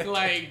know.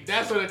 Like,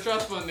 that's what a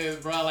trust fund is,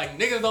 bro. Like,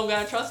 niggas don't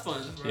got trust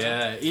funds, bro.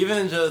 Yeah,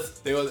 even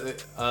just, there was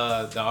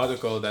the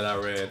article that I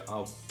read,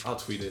 I'll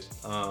tweet it.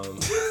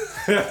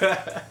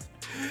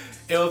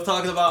 It was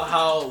talking about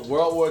how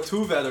World War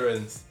II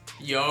veterans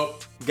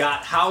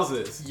got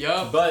houses.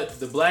 But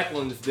the black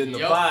ones didn't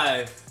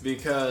apply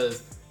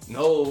because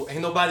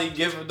ain't nobody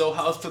giving no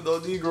house to no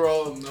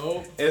Negro.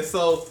 Nope. And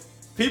so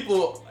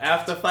people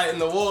after fighting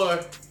the war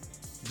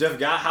just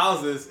got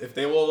houses if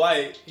they were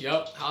white.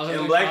 Houses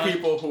and black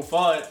people who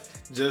fought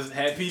just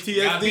had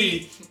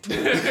PTSD.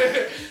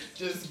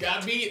 Just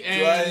got beat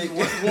and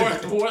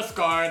war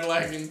scarred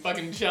like in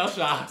fucking shell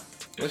shock.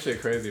 That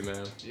shit crazy,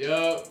 man.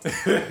 Yup.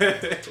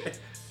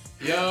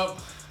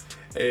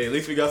 Hey, at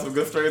least we got some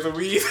good strains of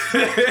weed.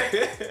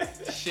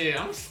 Shit,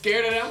 I'm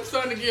scared of that. I'm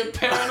starting to get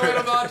paranoid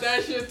about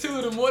that shit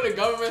too. The more the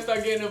government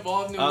start getting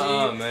involved in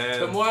weed, man.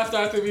 the more I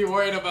start to be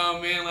worried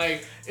about, man.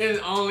 Like, it's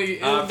I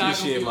not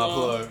appreciate gonna be my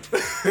long.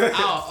 plug.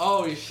 I'll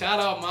always shout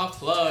out my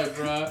plug,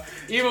 bro.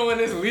 Even when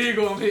it's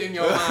legal, I'm hitting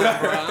your mind,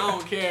 bro. I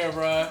don't care,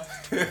 bro.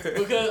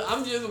 Because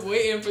I'm just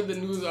waiting for the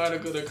news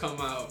article to come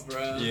out,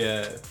 bro.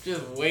 Yeah.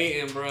 Just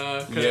waiting,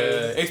 bro.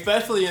 Yeah,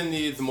 especially in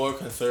these more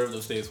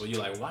conservative states where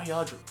you're like, why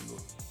y'all drinking?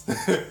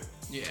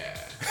 Yeah.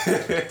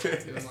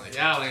 It's like,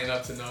 y'all ain't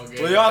up to no good.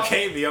 Well, y'all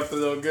can't be up to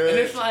no good. And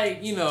it's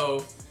like, you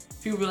know,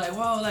 people be like,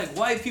 well, like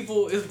white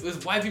people,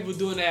 it's white people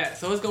doing that,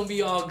 so it's gonna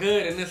be all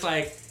good. And it's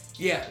like,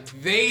 yeah,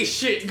 they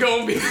shit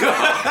gonna be all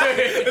good.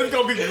 It's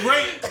gonna be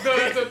great.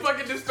 The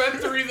fucking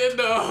dispensaries in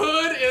the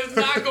hood is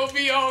not gonna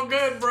be all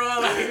good, bro.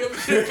 Like, them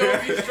shit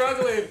gonna be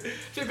struggling.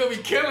 Shit gonna be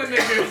killing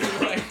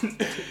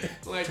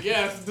niggas. Like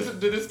yes, the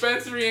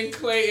dispensary in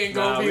Clayton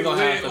gonna be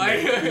lit.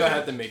 Like, we gonna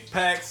have to make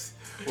packs.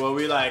 Well,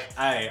 we like,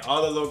 alright,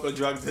 all the local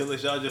drug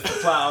dealers, y'all just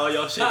supply all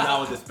your shit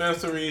now with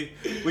dispensary.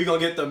 We gonna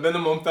get the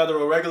minimum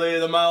federal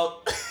regulated amount.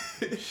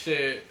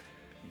 Shit.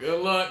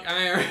 Good luck. I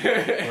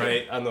ain't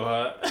right, I know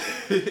how.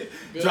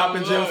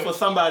 Dropping gems for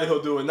somebody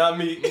who'll do it, not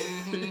me.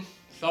 Mm-hmm.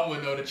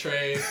 Someone know the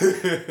trade.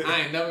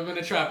 I ain't never been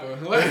a trapper.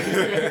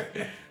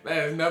 That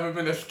has never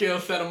been a skill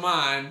set of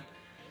mine.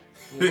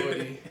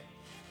 Lordy.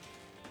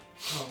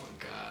 Oh my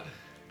god.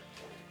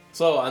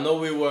 So, I know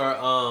we were,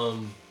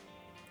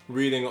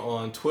 reading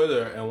on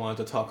Twitter and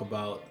wanted to talk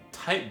about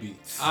type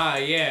beats.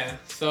 Yeah.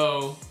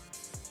 So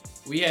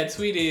we had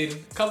tweeted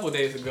a couple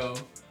days ago,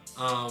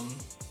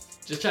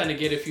 just trying to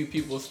get a few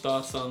people's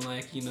thoughts on,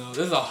 like, you know,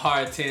 this is a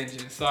hard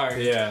tangent.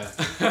 Sorry. Yeah.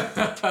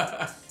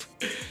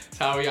 It's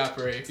how we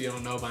operate. If you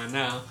don't know by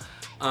now,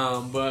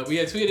 but we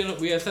had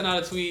sent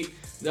out a tweet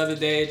the other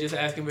day just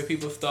asking for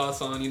people's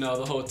thoughts on, you know,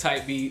 the whole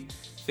type beat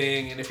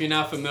thing. And if you're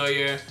not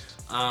familiar,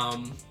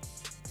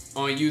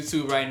 on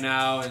YouTube right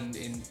now and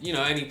you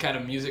know, any kind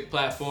of music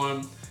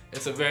platform,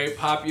 it's a very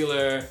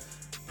popular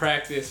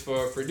practice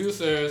for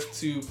producers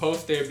to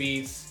post their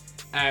beats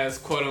as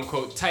quote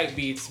unquote type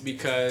beats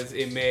because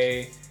it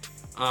may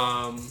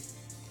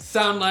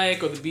sound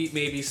like, or the beat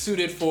may be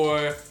suited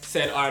for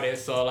said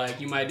artist. So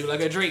like you might do like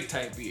a Drake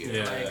type beat,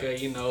 or like a,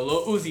 you know,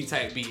 Lil Uzi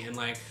type beat, and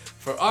like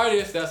for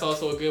artists that's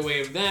also a good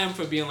way of them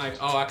for being like,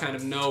 oh, I kind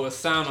of know what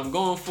sound I'm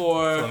going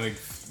for.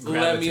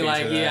 Let me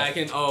like, I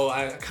can,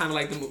 I kind of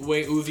like the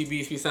way Uzi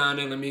beats be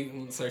sounding. Let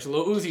me search a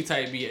Lil Uzi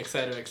type beat,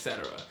 etc.,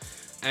 etc.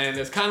 And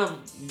it's kind of,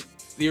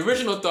 the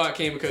original thought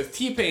came because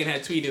T-Pain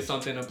had tweeted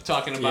something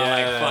talking about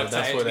like fuck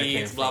type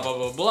beats, blah, blah,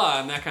 blah, blah.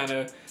 And that kind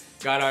of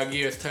got our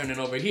gears turning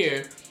over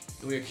here.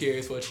 And we were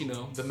curious what, you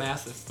know, the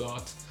masses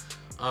thought.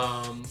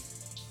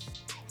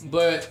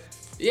 But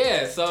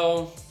yeah,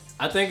 so.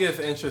 I think it's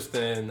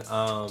interesting,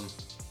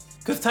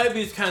 because type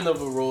beats kind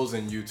of arose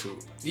in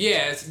YouTube.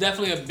 Yeah, it's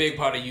definitely a big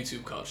part of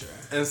YouTube culture.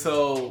 And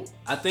so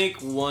I think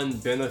one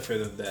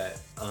benefit of that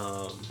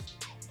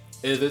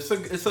is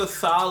it's a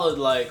solid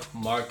like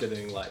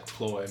marketing like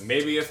ploy.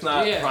 Maybe it's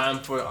not prime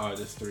for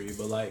artistry,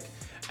 but like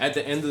at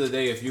the end of the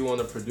day, if you want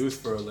to produce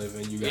for a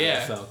living, you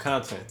gotta sell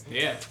content.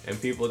 Yeah.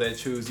 And people that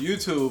choose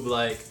YouTube,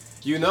 like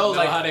You know,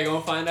 like how they gonna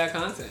find that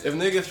content. If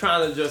niggas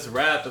trying to just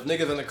rap, if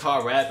niggas in the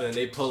car rapping and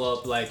they pull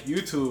up like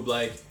YouTube,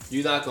 like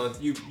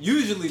you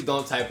usually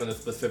don't type in a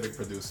specific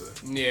producer.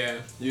 Yeah.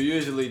 You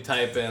usually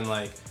type in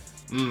like,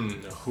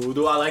 who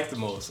do I like the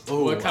most?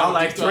 Oh, I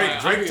like Drake.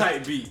 Drake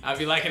type beat. I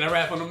be liking to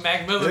rap on the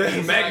Mac Miller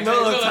beat. Mac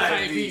Miller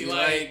type beat.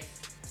 Like,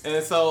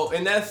 and so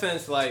in that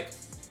sense,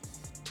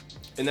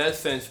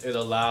 it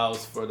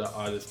allows for the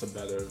artist to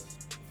better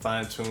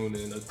fine tune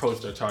and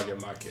approach their target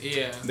market.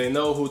 Yeah. They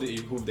know who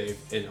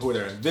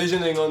they're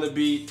envisioning on the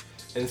beat,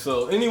 and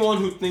so anyone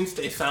who thinks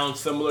they sound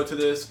similar to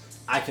this,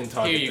 I can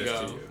target this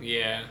to you.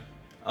 Yeah.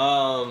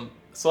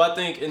 So I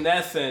think in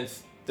that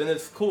sense, then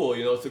it's cool.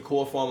 You know, it's a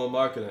cool form of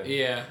marketing.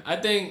 Yeah, I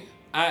think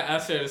I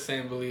share the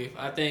same belief.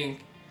 I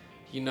think,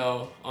 you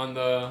know, on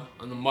the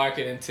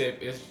marketing tip,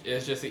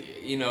 it's just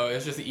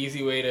it's just an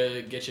easy way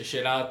to get your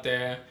shit out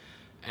there.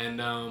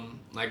 And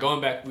like going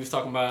back, we was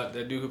talking about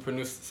the dude who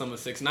produced some of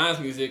 6ix9ine's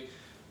music.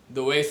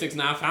 The way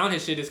 6ix9ine found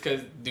his shit is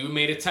because dude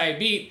made a tight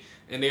beat,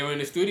 and they were in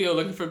the studio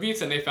looking for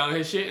beats, and they found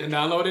his shit and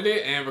downloaded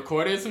it and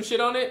recorded some shit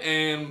on it,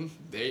 and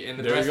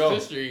the rest is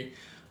history.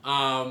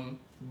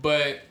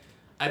 But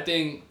I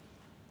think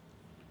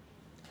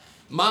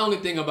my only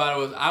thing about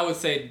it was I would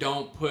say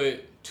don't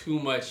put too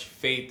much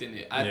faith in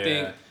it.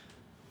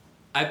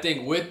 I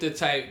think with the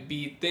type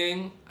beat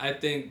thing, I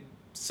think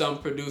some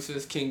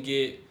producers can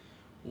get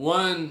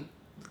one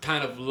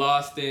kind of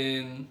lost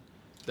in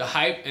the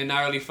hype and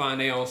not really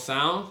find their own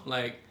sound.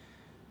 Like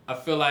I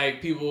feel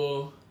like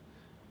a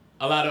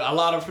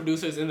lot of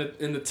producers in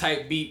the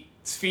type beat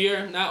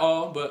sphere, not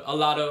all, but a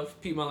lot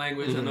of people in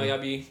language. Mm-hmm. I know y'all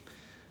be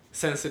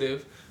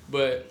sensitive,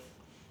 but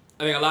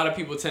I think a lot of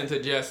people tend to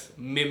just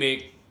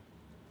mimic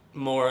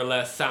more or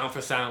less sound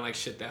for sound like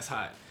shit that's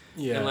hot.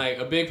 Yeah. And like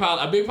a big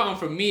problem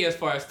for me as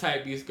far as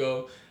type beats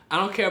go, I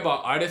don't care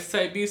about artist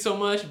type beats so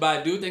much, but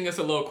I do think it's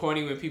a little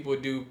corny when people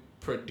do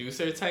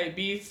producer type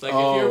beats. Like if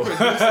you're a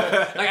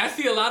producer, like I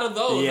see a lot of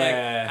those.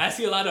 Yeah. Like I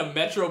see a lot of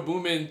Metro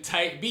Boomin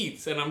type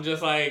beats, and I'm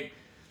just like,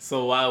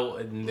 so why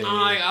wouldn't they? I'm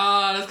like,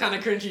 that's kind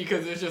of cringy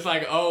because it's just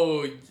like,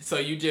 so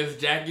you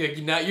just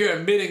you're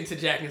admitting to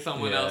jacking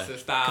someone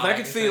else's style. Because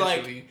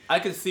I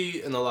could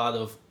see in a lot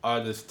of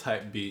artist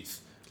type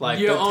beats, like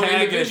your own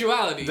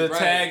individuality. The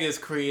tag is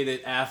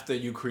created after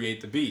you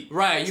create the beat.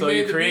 Right. So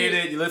you create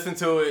it, you listen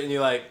to it, and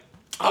you're like,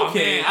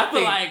 okay, I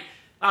feel like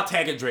I'll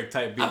tag a Drake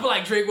type beat. I feel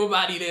like Drake will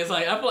body this.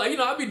 Like I feel like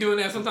I'll be doing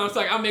that sometimes.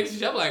 Like I'll make some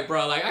shit. I'm like,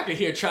 bro, like I could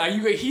hear Try.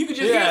 He could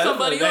just hear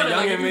somebody on it.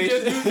 Like if you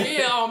just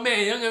Young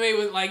M.A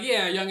was like,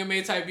 Young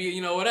M.A type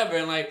beat, whatever.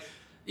 And like,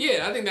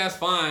 I think that's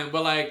fine.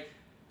 But like,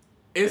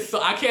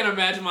 I can't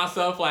imagine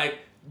myself like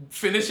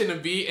finishing the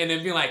beat and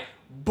then being like,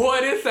 boy,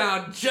 this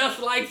sounds just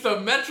like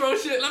some Metro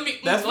shit.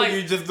 That's when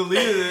you just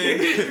deleted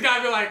it. You just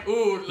gotta be like,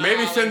 ooh.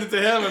 Maybe send it to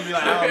him and be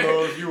like, I don't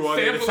know if you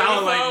want it. It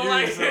sounds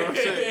like you. So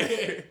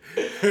shit.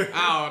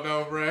 I don't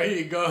know, bro. Here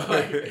you go.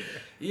 Like,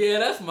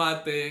 that's my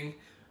thing.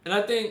 And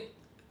I think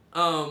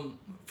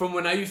from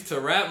when I used to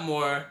rap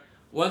more,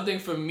 one thing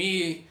for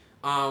me,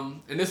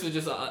 and this was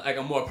just like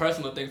a more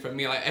personal thing for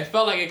me, like I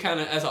felt like it kind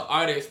of, as an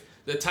artist,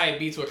 the type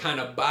beats would kind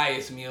of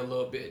bias me a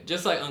little bit,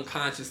 just like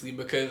unconsciously,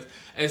 because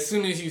as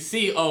soon as you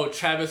see,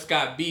 Travis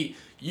Scott beat,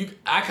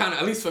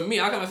 at least for me,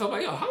 I kind of felt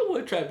like, how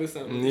would Travis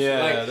sound?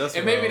 That's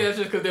and maybe that's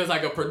just because there's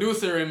like a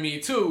producer in me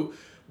too,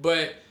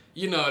 but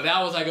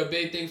that was like a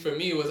big thing for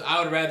me, was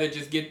I would rather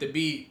just get the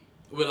beat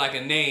with like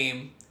a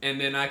name, and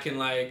then I can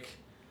like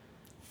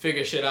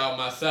figure shit out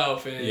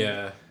myself.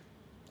 And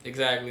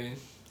exactly.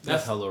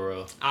 That's hella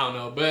real. I don't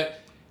know, but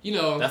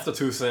that's the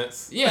 2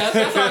 cents. Yeah,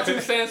 that's our 2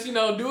 cents.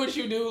 Do what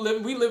you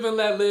do. We live and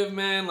let live,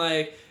 man.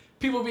 Like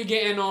people be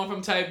getting on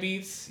from type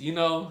beats,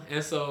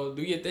 and so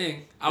do your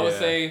thing. I would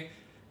say,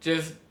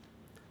 just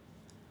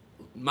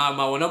my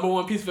number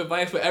one piece of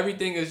advice for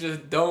everything is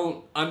just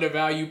don't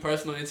undervalue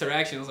personal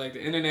interactions. Like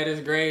the internet is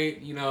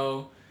great,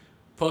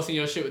 posting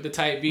your shit with the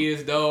type beat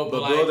is dope.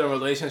 But building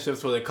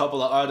relationships with a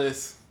couple of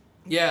artists.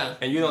 Yeah.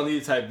 And you don't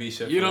need type beat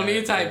shit. You don't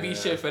need type beat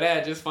shit for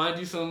that. Just find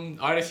you some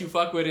artists you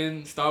fuck with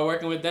and start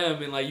working with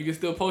them. And like you can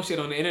still post shit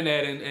on the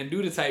internet and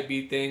do the type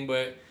beat thing,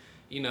 but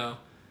Nina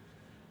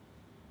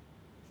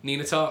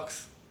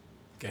talks.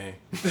 Gang.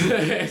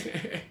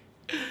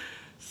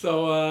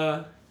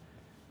 So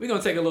we're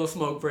gonna take a little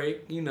smoke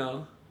break,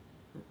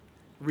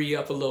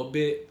 re-up a little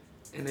bit,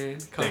 and then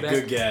come back.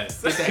 Good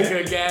gas. Get that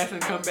good gas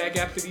and come back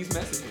after these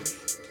messages.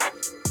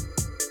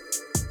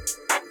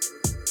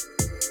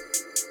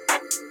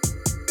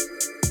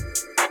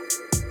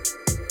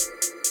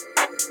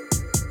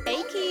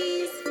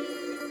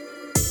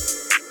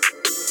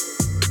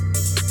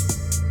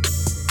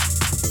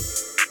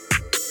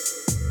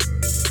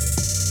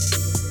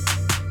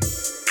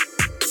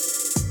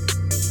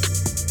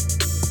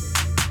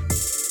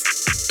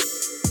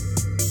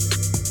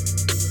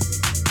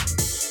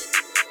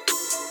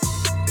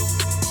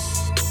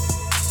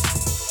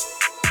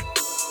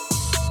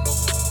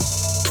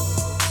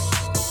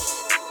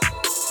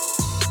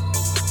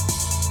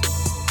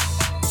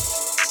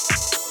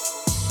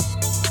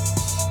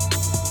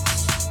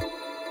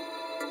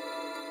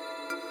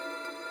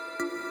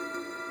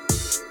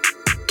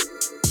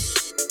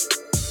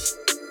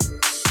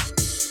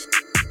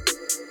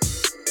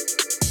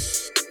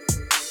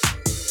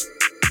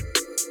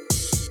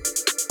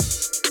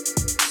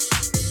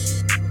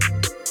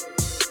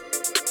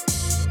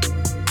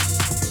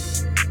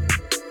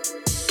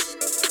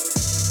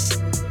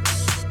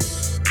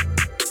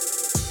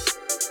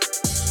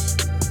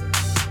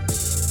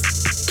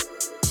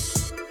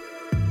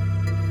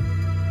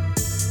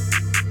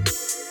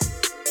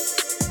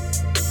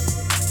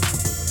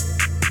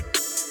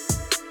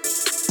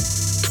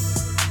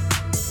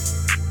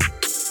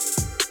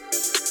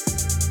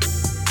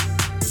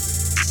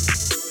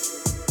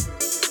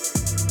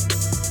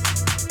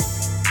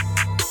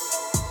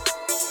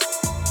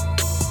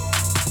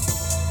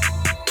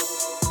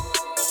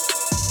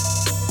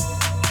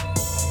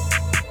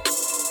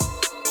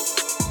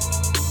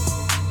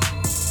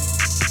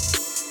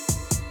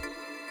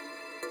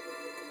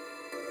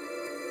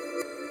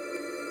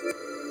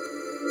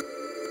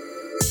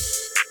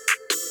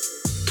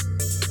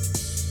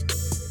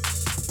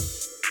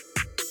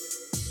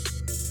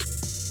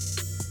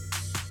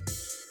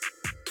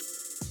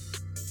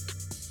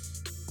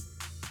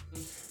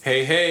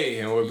 Hey,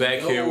 and we're back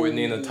here with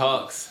Yo. Nina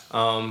Talks.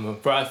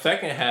 For our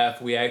second half,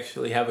 we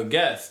actually have a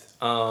guest.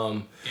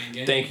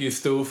 Thank you,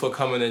 Stu, for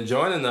coming and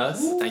joining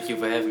us. Thank you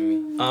for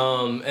having me.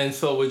 And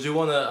so would you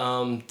want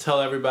to tell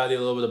everybody a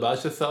little bit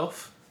about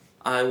yourself?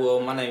 My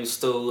name is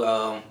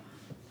Stu.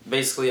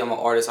 Basically, I'm an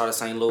artist out of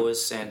St.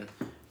 Louis, and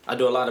I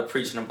do a lot of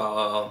preaching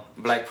about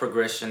black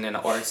progression and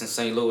the arts in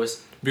St.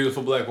 Louis.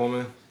 Beautiful black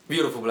woman.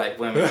 Beautiful black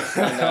women.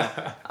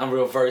 I'm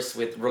real versed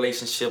with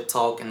relationship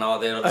talk and all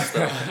that other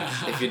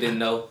stuff. If you didn't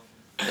know,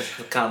 that's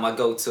kind of my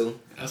go-to.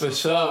 That's For what's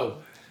sure.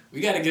 up.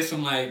 We gotta get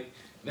some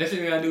next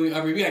thing we gotta do.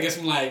 I mean, we gotta get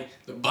some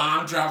the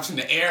bomb drops and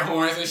the air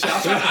horns and shit.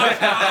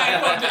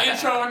 I put the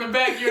intro in the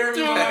back. You heard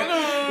me? We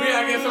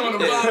gotta get some of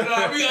the bomb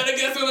drops. We gotta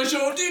get some of the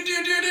show. Do.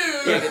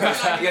 You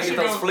gotta get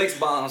those flex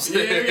bombs.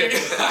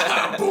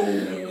 Yeah,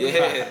 boom.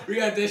 Yeah. We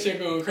got this shit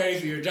going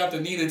crazy. Or drop the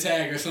Nina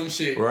tag or some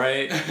shit.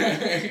 Right.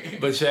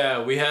 But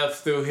yeah, we have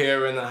Stu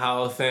here in the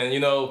house, and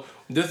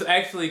this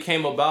actually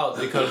came about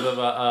because of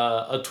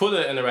a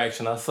Twitter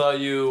interaction. I saw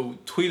you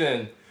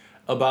tweeting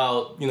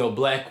about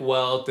black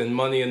wealth and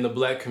money in the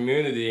black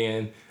community,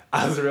 and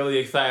I was really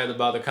excited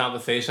about the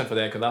conversation for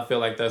that because I feel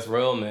like that's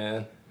real,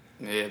 man.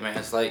 Yeah,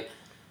 man.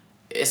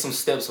 It's some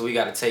steps that we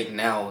got to take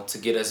now to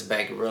get us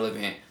back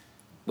relevant.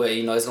 But,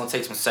 it's going to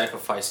take some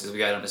sacrifices. We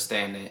got to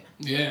understand that.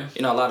 Yeah.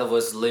 A lot of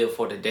us live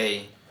for the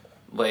day.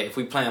 But if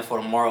we plan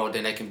for tomorrow,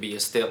 then that can be a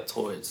step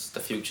towards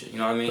the future. You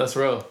know what I mean? That's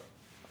real.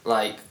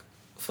 Like,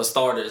 for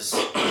starters,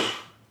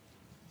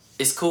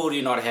 it's cool,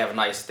 to have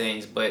nice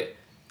things, but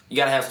you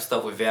got to have some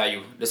stuff with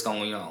value that's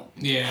going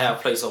to, have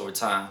a place over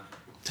time.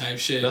 Type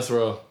shit. That's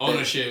real.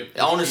 Ownership.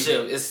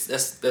 Ownership.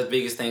 That's the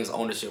biggest thing is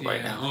ownership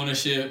right now.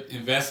 Ownership,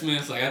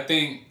 investments. I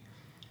think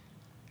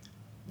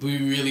we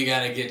really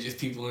gotta get just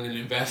people in an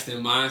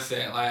investing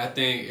mindset. I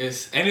think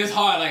it's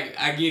hard.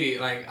 I get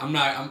it.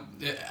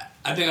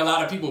 I think a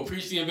lot of people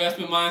preach the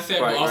investment mindset,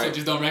 but also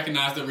just don't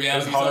recognize the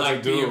realities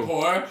of being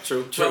poor.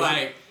 True.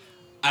 But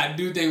I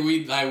do think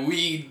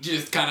we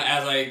just kind of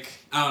as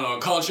I don't know,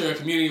 a culture, a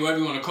community, whatever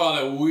you want to call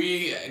it,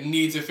 we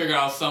need to figure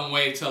out some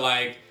way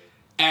to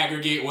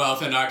aggregate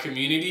wealth in our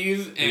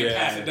communities and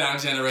pass it down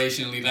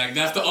generationally.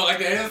 That's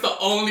the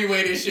only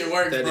way this shit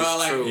works, that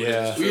bro. Is true.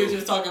 Yeah. We were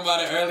just talking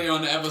about it earlier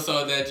on the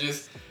episode that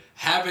just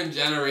having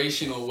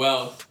generational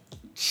wealth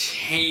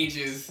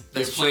changes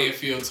the playing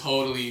field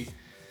totally.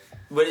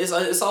 But it's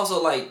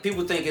also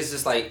people think it's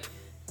just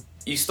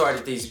you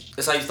started these.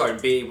 It's how you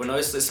start big, but no,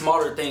 it's the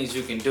smaller things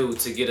you can do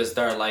to get us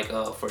there.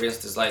 For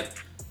instance,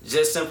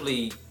 just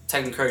simply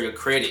taking care of your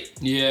credit.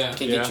 Yeah.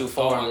 Can get you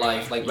far in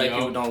life. Black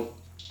people don't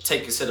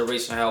take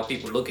consideration how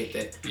people look at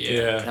that. Yeah.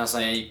 You know what I'm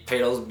saying? You pay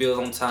those bills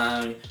on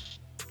time.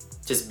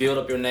 Just build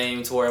up your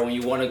name to where when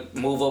you want to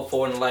move up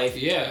forward in life,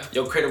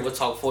 your credit will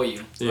talk for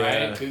you. Yeah.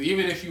 Right? Because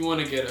even if you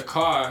want to get a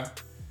car,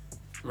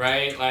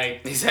 right?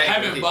 Exactly.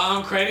 Having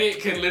bomb credit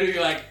can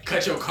literally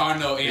cut your car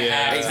note in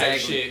half. Exactly.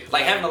 Shit.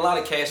 Having a lot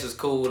of cash is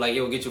cool. It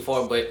will get you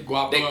far, but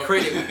that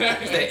credit is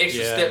that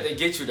extra step that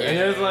gets you there.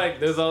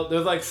 And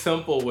there's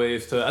simple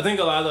ways to. I think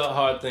a lot of the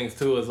hard things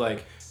too is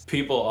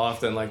people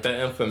often that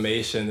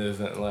information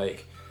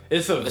isn't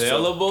it's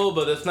available,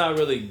 but it's not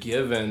really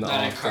given.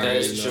 That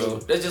is true.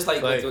 That's just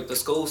with the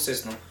school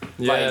system.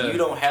 Yeah. You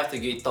don't have to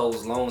get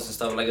those loans and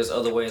stuff. There's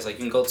other ways. You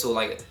can go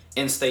to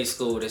in-state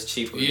school that's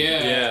cheaper.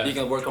 Yeah. You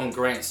can work on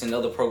grants and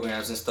other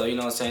programs and stuff. You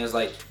know what I'm saying?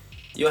 It's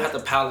you don't have to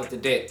pile up the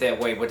debt that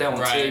way, but that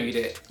won't tell you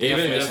that.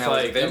 Even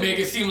just they make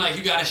it seem like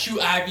you gotta shoot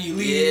Ivy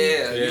League.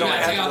 Yeah. You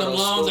gotta take out them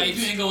loans. If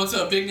you ain't going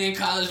to a big name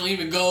college, don't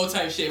even go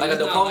type shit. A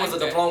diploma's a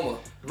diploma.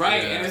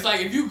 Right. Yeah. And it's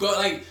if you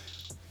go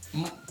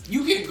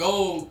you can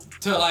go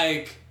to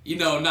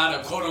not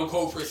a quote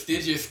unquote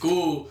prestigious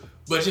school,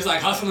 but just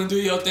hustle and do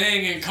your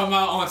thing and come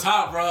out on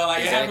top, bro.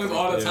 It happens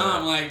all the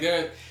time.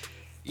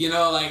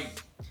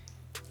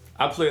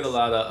 I played a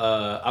lot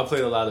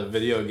of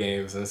video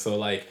games, and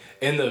so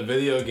in the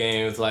video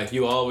games,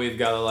 you always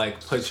gotta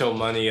put your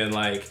money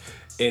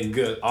in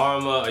good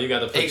armor, or you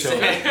gotta put some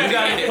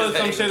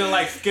shit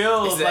in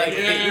skills.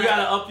 You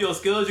gotta up your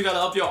skills, you gotta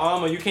up your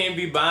armor. You can't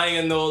be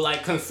buying no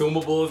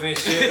consumables and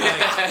shit.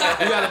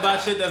 You gotta buy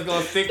shit that's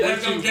gonna stick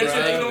with you, get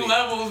you to them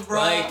levels,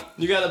 bro.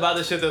 You gotta buy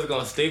the shit that's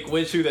gonna stick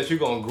with you, that you're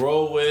gonna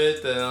grow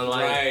with,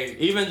 and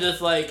even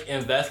just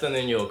investing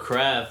in your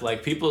craft.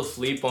 People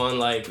sleep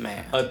on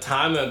a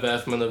time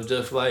investment of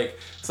just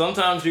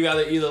sometimes you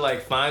gotta either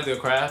find a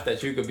craft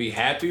that you could be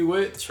happy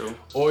with. True.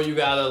 Or you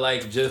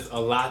gotta just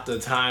allot the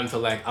time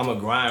to I'm a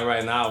grind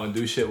right now and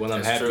do shit when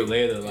I'm happy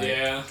later.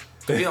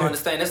 You don't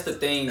understand. That's the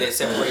thing that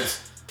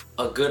separates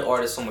a good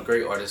artist from a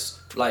great artist.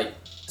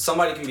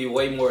 Somebody can be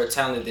way more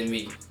talented than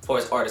me for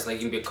as artist. You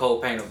can be a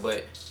cold painter,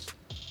 but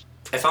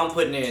if I'm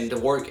putting in the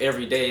work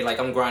every day,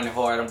 I'm grinding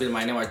hard, I'm building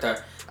my name right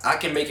there, I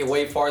can make it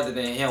way farther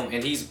than him,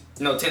 and he's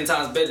 10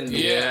 times better than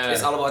me. Yeah.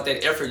 It's all about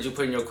that effort you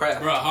put in your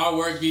craft. Bro, hard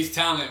work beats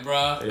talent,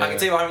 bro. Yeah. I can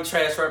tell you how many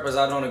trash rappers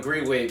I don't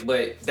agree with,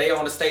 but they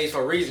on the stage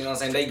for a reason, you know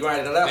what I'm saying? They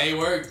grinded it out. They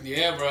work,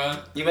 yeah, bro.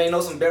 You may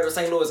know some better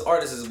St. Louis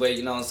artists, but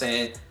you know what I'm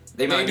saying?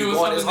 They might be doing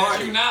going something as hard.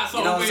 that you're not, so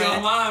You know what I'm open your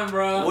saying? mind,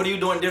 bro. What are you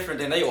doing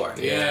different than they are?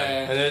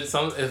 Yeah. And it's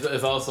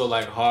also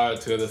like hard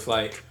to. It's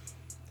like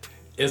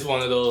it's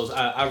one of those.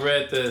 I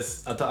read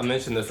this. I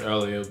mentioned this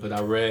earlier, but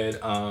I read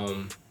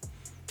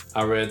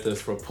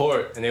this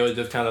report, and they were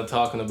just kind of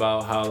talking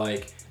about how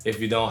like if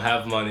you don't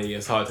have money,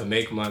 it's hard to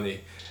make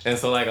money. And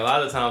so like a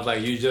lot of times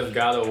like you just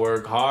gotta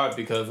work hard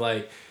because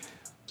like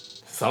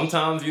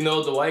sometimes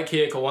the white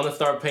kid could want to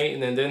start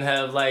painting and then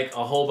have like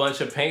a whole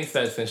bunch of paint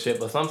sets and shit,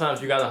 but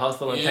sometimes you gotta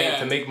hustle and paint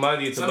to make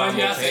money to sometimes buy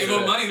more you gotta paint save up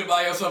sets. money to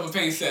buy yourself a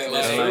paint set.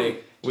 And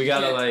like we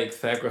gotta like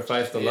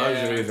sacrifice the Yeah.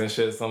 luxuries and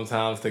shit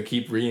sometimes to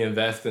keep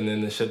reinvesting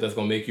in the shit that's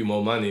gonna make you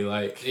more money.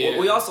 Like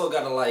We also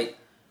gotta like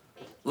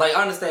I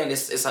understand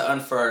it's an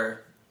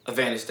unfair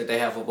advantage that they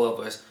have above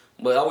us,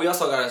 but we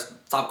also gotta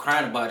stop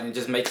crying about it and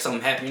just make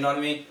something happen. You know what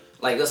I mean?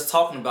 Like us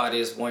talking about it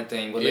is one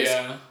thing, but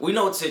we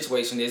know what the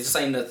situation is. This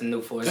ain't nothing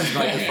new for us. It's been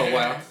like this for a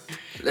while.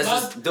 Let's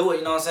just do it.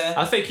 You know what I'm saying?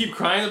 I say keep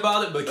crying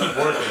about it, but keep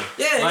working.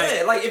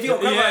 Like if you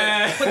don't cry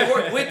about it, put the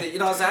work with it. You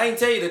know what I'm saying? I ain't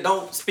tell you to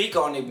don't speak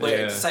on it, but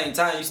at the same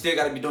time, you still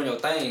gotta be doing your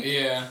thing.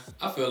 Yeah,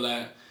 I feel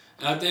that.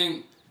 And I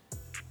think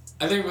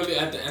really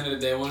at the end of the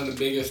day, one of the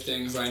biggest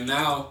things right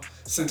now,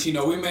 since we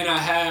may not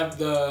have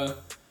the,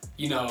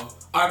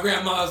 our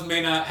grandmas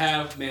may not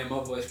have. Man, my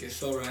voice gets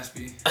so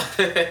raspy.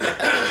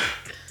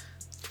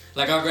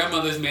 Like our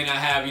grandmothers may not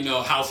have,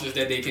 houses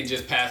that they can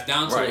just pass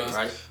down to us.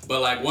 Right. But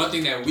like one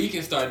thing that we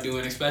can start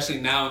doing, especially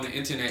now in the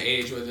internet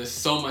age where there's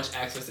so much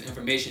access to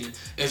information,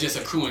 is just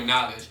accruing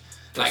knowledge.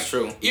 That's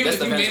true. Even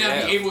if you may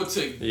not be able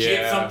to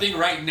get something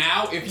right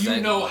now, if you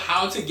know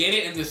how to get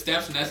it and the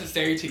steps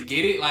necessary to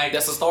get it, like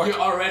that's a start. You're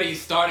already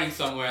starting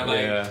somewhere.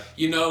 Like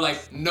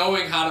like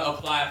knowing how to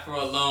apply for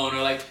a loan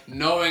or like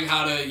knowing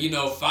how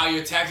to, file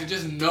your taxes,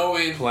 just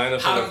knowing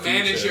how to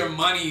manage your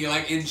money,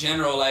 like in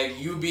general, like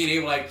you being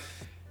able like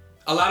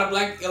a lot of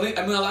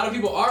a lot of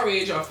people our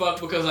age are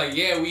fucked because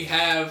we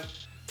have,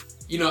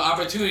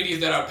 opportunities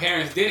that our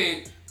parents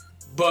didn't.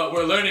 But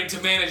we're learning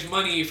to manage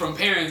money from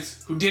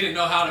parents who didn't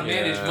know how to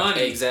manage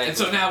money. Exactly. And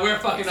so now we're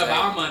fucking up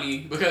our money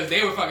because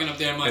they were fucking up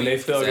their money. And they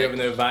still giving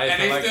advice.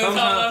 And they like, still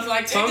telling us,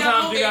 like, take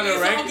that loan, baby,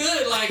 it's all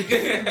good. Like,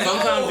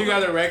 sometimes you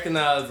gotta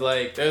recognize,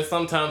 like, there's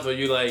sometimes where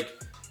you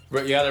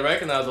gotta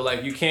recognize that,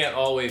 like, you can't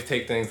always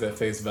take things at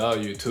face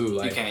value, too.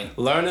 Like, you can't.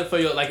 Learn it for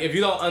your, like, if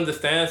you don't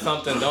understand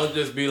something, don't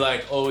just be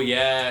like, oh,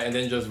 yeah, and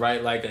then just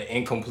write, like, an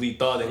incomplete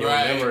thought in your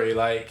memory.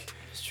 Like,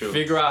 it's true.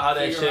 Figure out how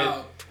that shit,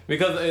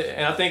 because,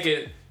 and I think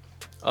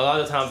a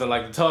lot of times in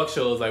like the talk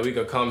shows, like we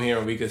could come here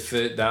and we could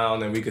sit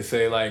down and we could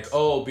say like,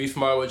 oh, be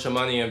smart with your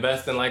money,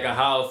 invest in like a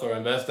house or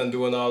invest in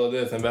doing all of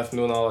this, invest in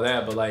doing all of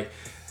that. But like,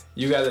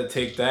 you gotta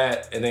take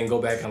that and then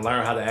go back and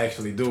learn how to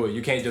actually do it.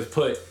 You can't just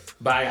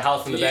buy a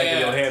house in the back of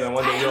your head and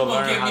one day you'll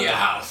learn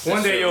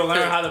you'll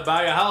learn how to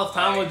buy a house.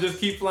 Time will just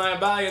keep flying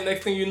by and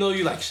next thing you know,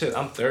 you're like, shit,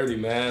 I'm 30,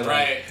 man.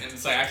 Right, and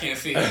it's like, I can't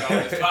sit here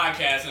on this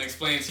podcast and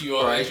explain to you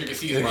all the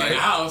intricacies of getting a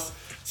house.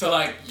 So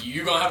like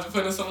you're gonna have to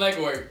put in some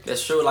legwork.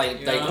 That's true.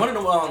 Like one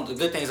of the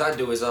good things I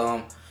do is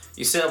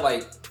you set up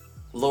like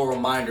little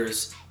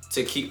reminders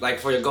to keep like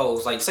for your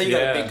goals. Like say you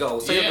got a big goal.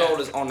 Say your goal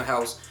is on the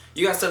house.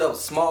 You gotta set up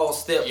small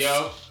steps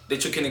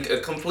that you can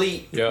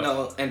complete. You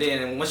know, and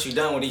then once you're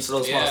done with each of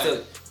those small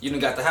steps, you done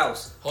got the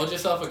house. Hold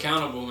yourself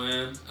accountable,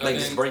 man. Like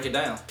just break it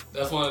down.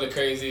 That's one of the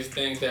craziest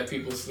things that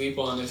people sleep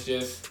on is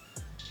just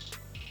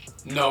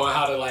knowing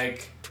how to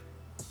like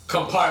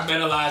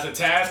compartmentalize a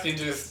task and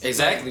just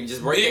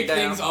just break it down.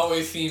 Big things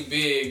always seem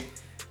big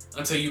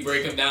until you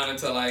break them down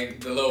into like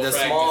the little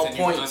fragments small and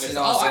points. You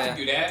know I can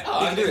do that. Oh,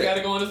 I just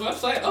gotta go on this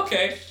website.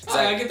 Okay,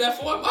 I gotta get that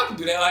form. I can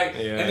do that. Like,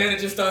 and then it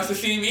just starts to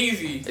seem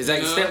easy.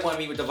 Exactly. Step 1,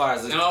 meet with the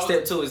advisor.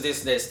 Step 2 is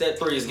this. That step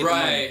 3 is get the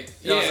money.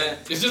 You know what I'm saying?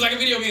 It's just like a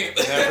video game.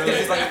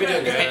 It's like a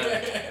video game.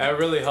 It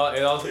really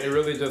helps. It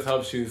really just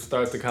helps you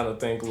start to kind of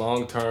think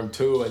long term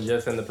too, and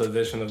just in the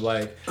position of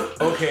like,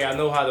 okay, I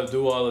know how to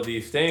do all of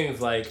these things.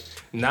 Like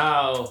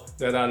now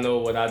that I know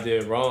what I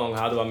did wrong,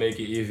 how do I make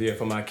it easier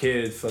for my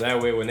kids? So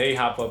that way, when they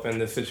hop up in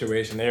this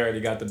situation, they already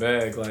got the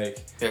bag. Like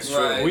that's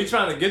true. We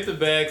trying to get the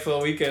bag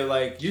so we can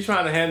like you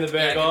trying to hand the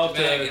bag off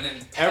to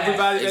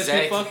everybody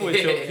that you fuck with,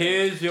 your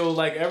kids,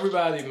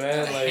 everybody,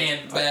 man. Like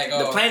hand the bag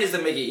off. The plan is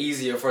to make it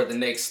easier for the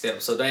next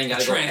step, so they ain't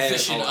gotta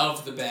transition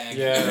of the bag.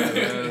 Yeah,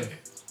 man.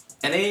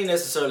 And they ain't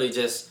necessarily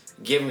just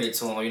giving it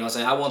to them, you know what I'm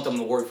saying? I want them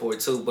to work for it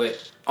too,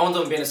 but I want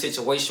them to be in a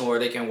situation where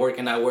they can work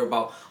and not worry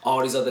about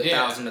all these other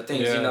thousands of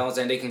things, you know what I'm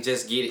saying? They can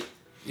just get it.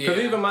 Because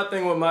even my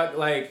thing with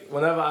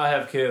whenever I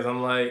have kids,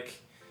 I'm like,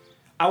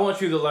 I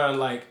want you to learn,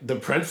 like, the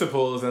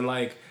principles and,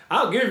 like,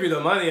 I'll give you the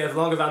money as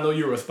long as I know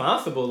you're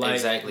responsible. Like,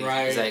 exactly.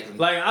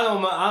 Like, I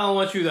don't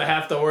want you to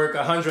have to work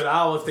 100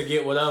 hours to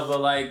get whatever,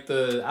 like,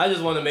 I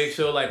just want to make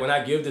sure, like, when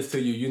I give this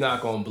to you, you're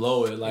not going to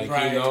blow it. Like,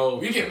 you know.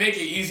 We can make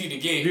it easy to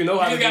get. You know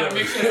how to just got to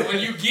make sure that when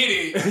you get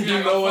it,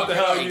 you know what the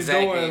hell you're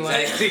doing.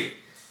 Exactly.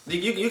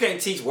 You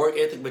can't teach work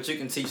ethic, but you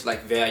can teach,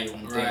 like, value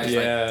on things.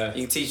 Yeah. Like,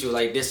 you can teach you,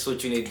 like, this is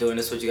what you need to do, and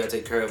this is what you got to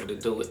take care of to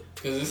do it.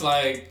 Because it's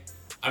like,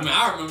 I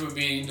remember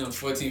being,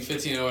 14,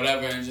 15 or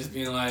whatever, and just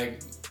being like,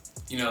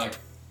 like,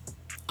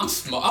 I'm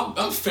smart.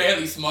 I'm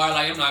fairly smart.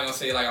 Like I'm not gonna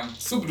say like I'm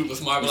super duper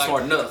smart, but You're like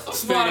smart enough. I'm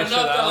smart Figure enough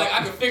shit that out. like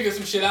I can figure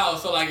some shit out.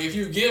 So like if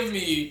you give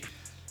me,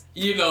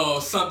 you know,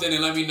 something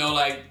and let me know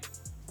like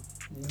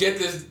get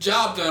this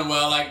job done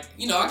well, like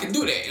you know I can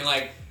do that, and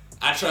like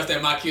I trust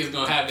that my kid's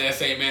gonna have that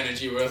same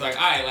energy where it's like,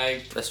 all right,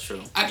 like That's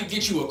true. I can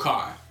get you a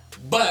car.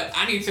 But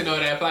I need to know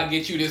that if I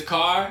get you this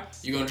car,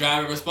 you're gonna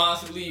drive it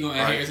responsibly, you're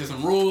gonna adhere to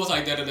some rules,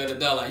 like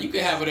da-da-da-da-da. Like, you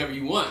can have whatever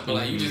you want, but,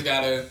 like, you just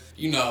gotta,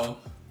 you know,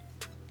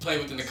 play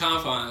within the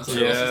confines. So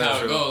that's just how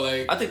true. it goes.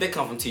 Like, I think they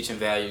come from teaching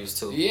values,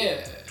 too.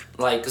 yeah.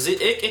 Like, because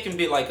it can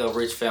be like a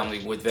rich family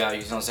with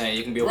values, you know what I'm saying?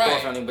 You can be a poor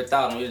Right. family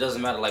without them. It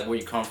doesn't matter, like, where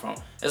you come from.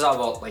 It's all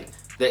about, like,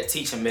 that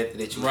teaching method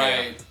that you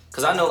have. Right.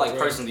 Because I know, like, Right.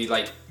 personally,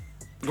 like,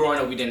 growing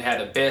up, we didn't have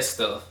the best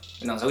stuff.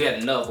 You know, so we had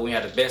enough, but we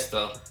had the best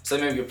stuff. So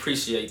it made me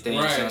appreciate things, you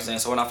know what I'm Right. saying?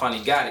 So when I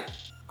finally got it,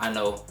 I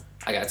know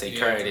I gotta take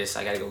care of this.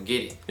 I gotta go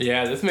get it.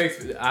 Yeah, this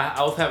makes.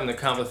 I was having a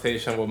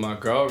conversation with my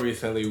girl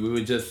recently.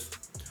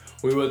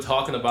 We were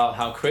talking about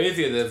how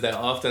crazy it is that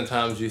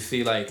oftentimes you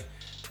see like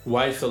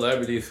white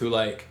celebrities who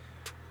like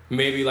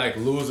maybe like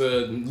lose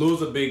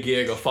a big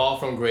gig or fall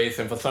from grace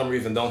and for some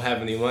reason don't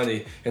have any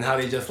money, and how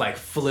they just like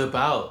flip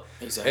out.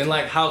 Exactly. And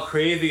like how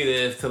crazy it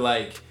is to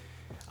like.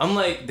 I'm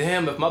like,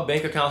 damn, if my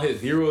bank account hit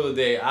zero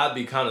today, I'd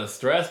be kind of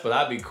stressed, but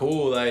I'd be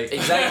cool. Like,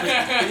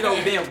 Exactly. You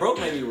know, being broke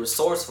made me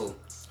resourceful.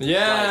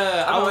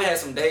 yeah, Like, I know I had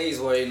some days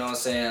where, you know what I'm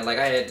saying, like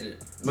I had to,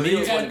 But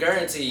meals you wasn't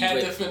guaranteed, Had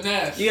but the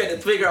finesse. you had to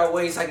figure out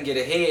ways I can get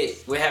ahead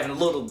with having a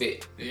little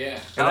bit. Yeah.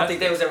 I don't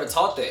think they was ever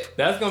taught that.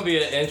 That's gonna be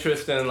an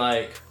interesting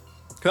like,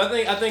 cause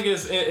I think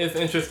it's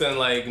interesting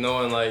like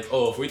knowing like,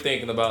 oh, if we're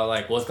thinking about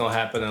like what's gonna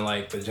happen in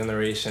like the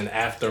generation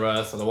after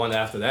us or the one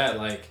after that,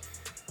 like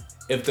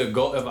if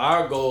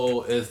our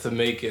goal is to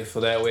make it so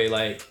that way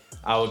like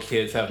our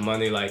kids have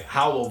money, like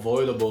how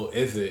avoidable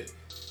is it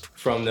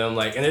from them,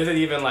 like, and is it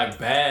even like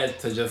bad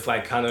to just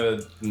like kind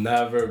of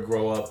never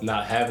grow up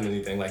not having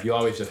anything, like you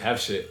always just have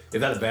shit?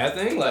 Is that a bad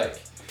thing? Like,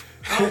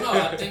 I don't know.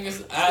 I think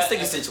it's. I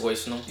think it's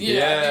situational.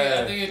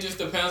 Yeah. I think it just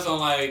depends on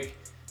like,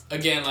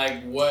 again,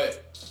 like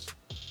what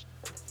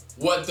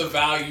the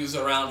values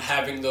around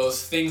having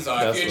those things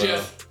are. That's if you're real.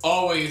 just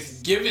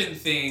always given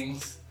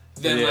things,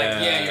 then like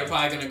Yeah. you're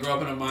probably gonna grow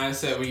up in a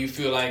mindset where you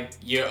feel like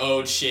you're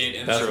owed shit,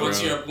 and That's so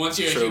once real.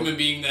 you're a True. human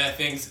being that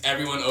thinks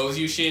everyone owes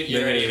you shit,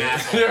 you're already an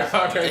asshole.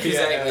 Exactly.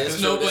 Because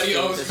It's true, nobody it's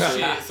true, owes it's you true.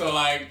 shit. So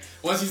like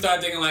once you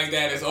start thinking like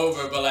that, it's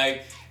over. But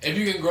like if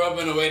you can grow up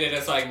in a way that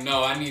it's like,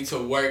 no, I need to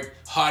work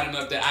hard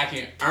enough that I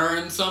can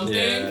earn something,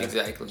 Yeah.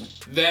 Exactly.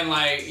 then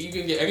like you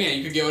can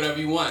get whatever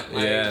you want.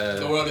 Like Yeah.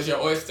 the world is your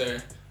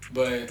oyster.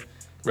 But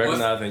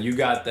recognizing you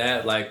got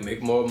that, like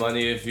make more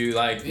money if you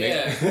like.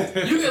 yeah,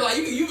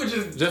 you could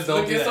just don't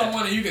look do at that.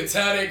 someone and you can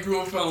tell they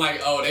grew up feeling like,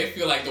 oh, they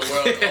feel like the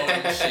world owes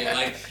them shit.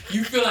 Like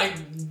you feel like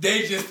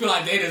they just feel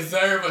like they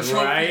deserve a trophy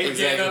Right? for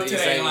getting up Exactly,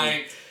 today. exactly.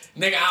 Like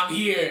nigga, I'm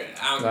here.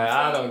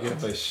 I don't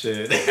give a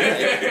shit.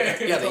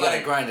 You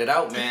gotta grind it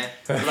out, man.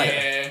 Like,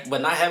 Yeah.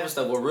 but not having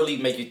stuff will really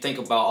make you think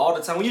about all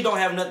the time. When you don't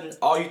have nothing,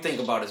 all you think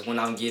about is when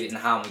I'm get it and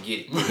how I'm gonna get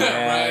it.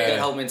 That Right.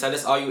 whole mentality.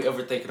 That's all you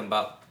ever thinking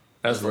about.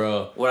 That's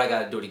real. What I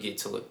gotta do to get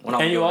to it. When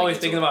I'm And you when I always get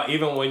to thinking it. about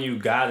even when you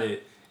got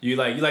it. You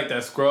like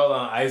that scroll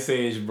on Ice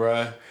Age,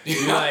 bruh.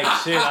 You like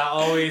shit. I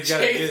always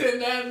gotta get. Chasing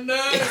that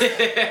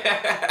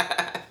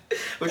nut.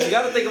 But you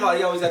gotta think about.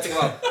 You always gotta think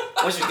about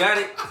once you got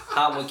it,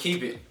 how I'm gonna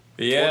keep it.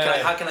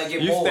 Yeah. How can I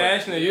get you more?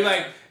 stashing it. You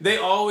like they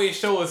always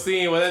show a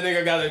scene where that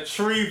nigga got a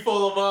tree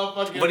full of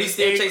motherfucking. But he's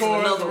still chasing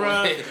acorns, another one.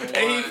 bruh,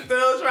 and he's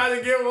still trying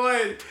to get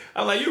one.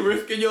 I'm like, you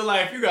risking your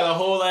life. You got a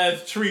whole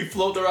ass tree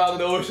floating around in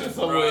the ocean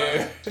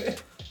somewhere.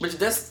 But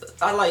that's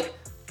I like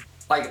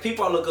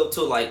people I look up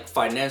to like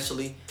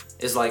financially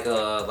is like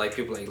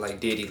people like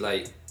Diddy,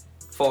 like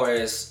far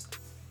as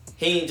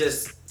he ain't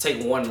just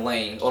take one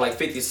lane, or like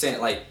 50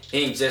 Cent, like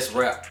he ain't just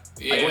rap.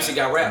 Like Yeah. once he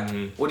got rap,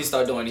 Mhm. what he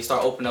start doing? He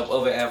start opening up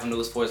other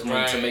avenues for his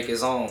money to Right. make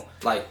his own.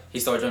 Like he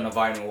started doing the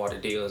vitamin water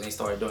deals, and he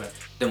started doing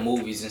the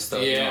movies and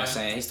stuff. You know what I'm Yeah.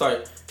 saying? He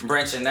started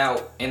branching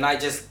out, and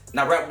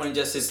not rap wasn't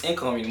just his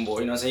income anymore.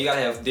 You know what I'm saying? You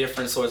gotta have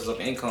different sources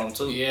of income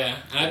too. Yeah,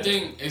 and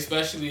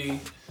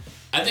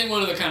I think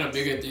one of the kind of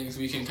bigger things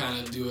we can kind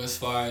of do as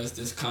far as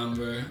this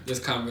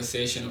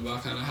conversation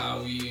about kind of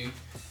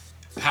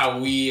how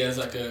we as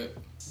like a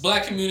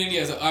black community,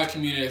 as an art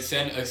community, et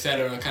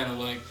cetera, kind of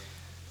like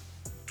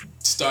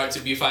start to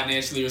be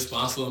financially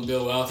responsible and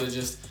build wealth, and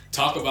just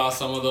talk about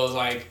some of those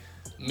like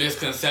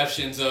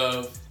misconceptions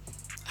of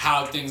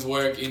how things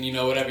work in, you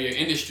know, whatever your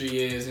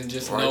industry is, and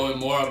just Right. knowing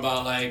more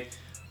about like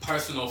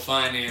personal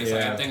finance. Like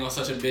Yeah. I think on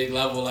such a big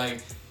level, like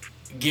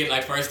get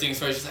like first things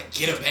first, just like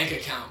get a bank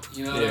account.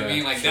 You know what I Yeah,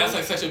 mean? Like true, that's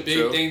like such a big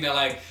true. thing that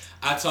like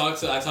I talk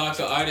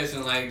to artists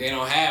and like they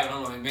don't have, and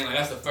I'm like, man, like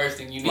that's the first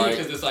thing you need, Right.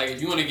 because it's like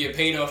if you want to get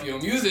paid off your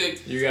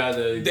music, You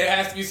gotta. there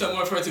has to be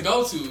somewhere for it to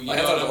go to. You Like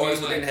I know thought what the I mean?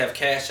 artists Like, didn't have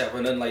Cash App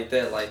or nothing like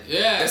that. Like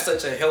yeah. that's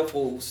such a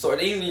helpful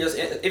source. Even just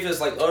if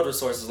it's like other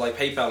sources like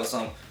PayPal or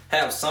something,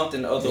 have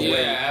something the other way.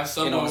 yeah, have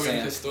somewhere you know what where I'm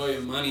you can saying? store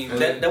your money.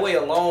 That way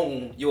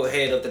alone, you're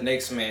ahead of the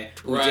next man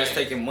who's Right. just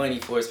taking money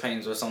for his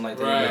paintings or something like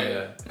that. Right. You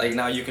know? Like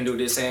now you can do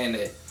this and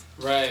that.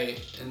 Right,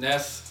 and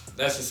that's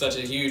that's just such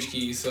a huge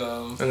key.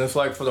 So And it's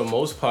like for the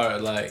most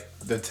part, like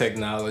the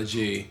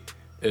technology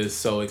is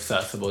so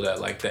accessible that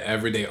like the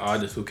everyday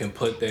artist who can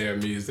put their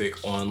music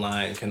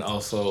online can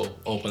also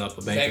open up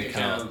a bank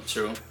account.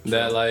 True.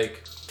 That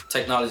like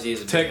Technology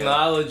is a big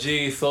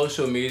technology,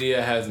 social media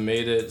has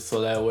made it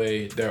so that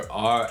way there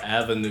are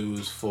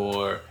avenues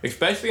for,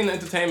 especially in the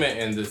entertainment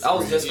industry. I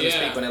was just gonna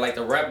Yeah. speak on it, like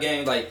the rap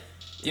game, like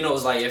you know,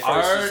 it's like at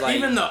first it's Art,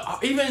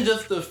 like even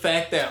just the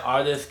fact that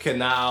artists can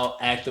now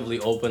actively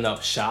open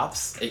up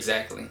shops.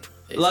 exactly.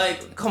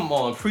 Like, come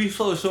on,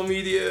 pre-social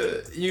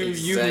media, you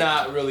Exactly.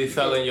 not really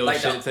selling your like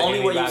shit the to only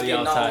way you was anybody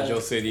getting outside known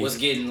your city. was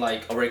getting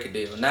like a record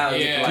deal. Now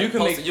Yeah. You can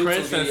post make a YouTube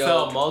prints and video.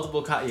 sell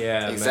multiple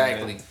yeah,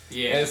 Exactly. man.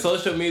 yeah, And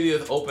social media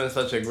has opened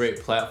such a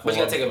great platform. But you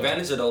gotta take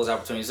advantage of those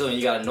opportunities too, and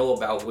you gotta know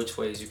about which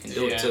ways you can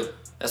do Yeah. it too.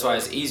 That's why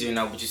it's easier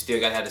now, but you still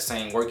gotta have the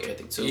same work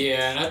ethic too.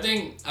 yeah, and I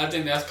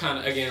think that's kind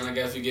of, again, I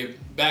guess we get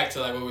back to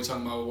like what we're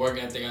talking about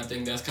work ethic. I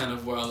think that's kind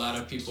of where a lot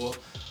of people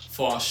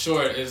fall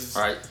short. Is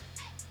Right.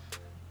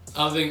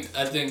 I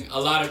think a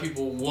lot of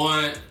people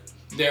want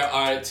their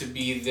art to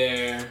be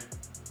their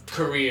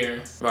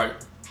career Right.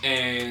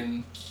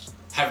 and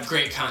have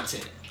great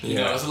content. You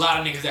Yeah. know, there's a lot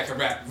of niggas that can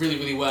rap really,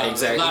 really well.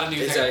 Exactly. A lot of niggas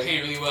that Exactly. can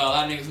paint really well. A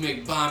lot of niggas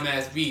make bomb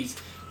ass beats.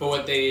 But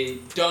what they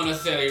don't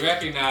necessarily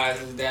recognize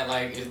is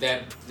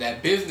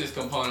that business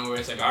component where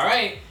it's like, all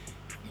right,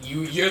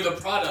 you're the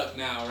product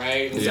now,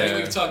 right? And so I think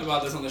Yeah. we've talked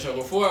about this on the show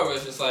before, where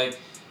it's just like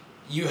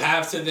you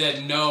have to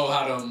then know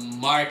how to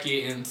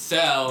market and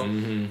sell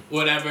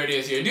whatever it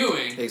is you're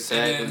doing.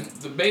 Exactly. And then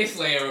the base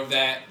layer of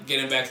that,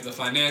 getting back to the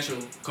financial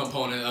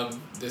component of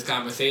this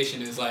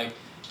conversation, is like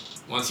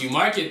once you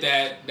market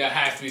that, there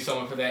has to be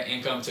someone for that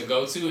income to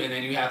go to, and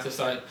then you have to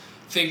start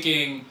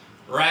thinking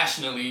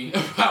rationally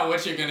about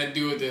what you're gonna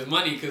do with this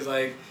money, because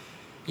like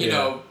you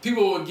know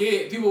people will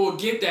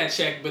get that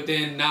check but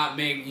then not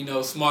make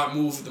smart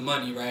moves with the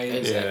money, right?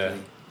 Exactly.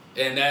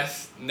 And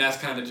that's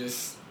kind of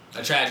just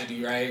a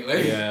tragedy, right?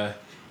 Like, Yeah.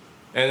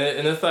 And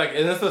it's like,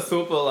 and it's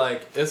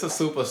a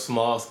super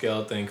small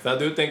scale thing. 'Cause I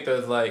do think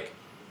there's like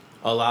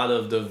a lot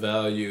of the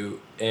value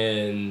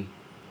in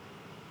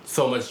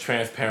so much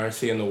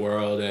transparency in the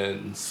world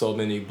and so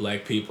many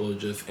black people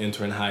just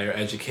entering higher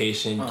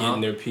education,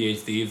 getting their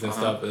PhDs and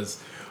stuff, is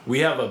we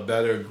have a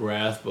better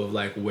grasp of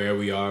like where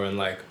we are in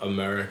like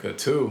America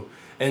too.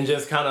 And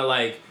just kind of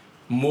like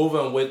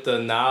moving with the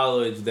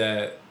knowledge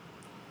that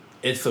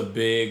it's a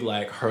big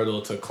like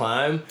hurdle to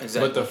climb.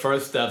 Exactly. But the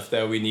first steps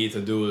that we need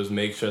to do is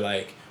make sure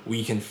like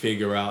we can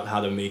figure out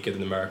how to make it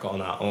in America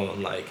on our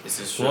own. Like This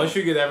is true. once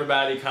you get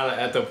everybody kind of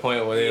at the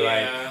point where they're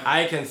like, Yeah.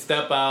 I can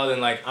step out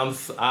and like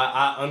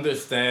I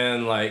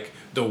understand like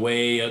the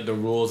way the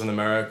rules in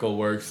America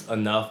works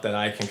enough that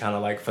I can kind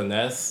of like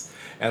finesse.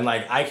 And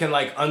like I can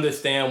like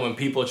understand when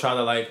people try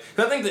to like,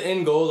 cause I think the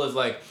end goal is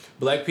like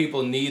black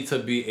people need to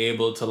be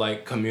able to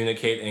like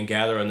communicate and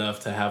gather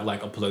enough to have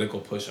like a political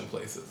push in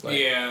places. Like,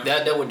 yeah.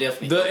 That would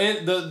definitely.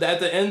 at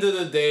the end of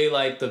the day,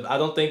 like I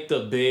don't think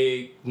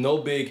no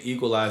big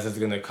equalizer is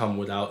gonna come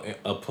without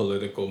a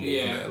political movement.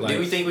 Yeah. Like, Do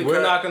we think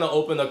we're not gonna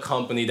open a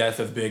company that's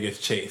as big as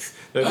Chase.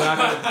 There's not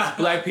gonna,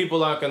 black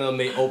people aren't gonna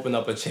open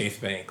up a Chase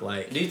bank.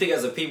 Like, Do you think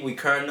as a people we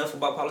care enough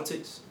about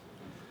politics?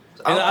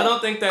 and I don't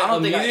think that I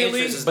don't think our immediately,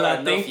 interest is but not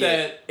I think enough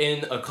yet. that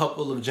in a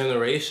couple of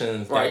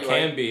generations Right, that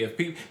can right. be. If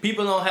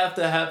people don't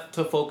have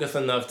to focus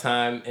enough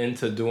time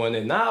into doing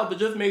it now, but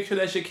just make sure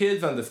that your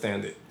kids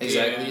understand it.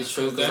 Exactly, Yeah, it's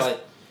true. Cause that's- like,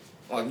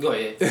 well, go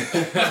ahead.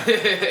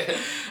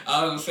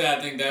 I was gonna say, I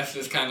think that's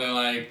just kind of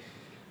like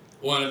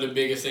one of the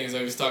biggest things that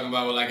we was talking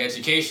about with like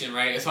education,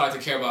 right? It's hard to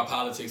care about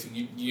politics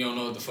when you don't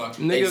know what the fuck.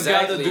 Niggas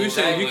Exactly, gotta do shit.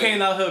 exactly. You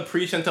can't out here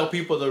preach and tell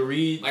people to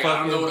read. Like, I don't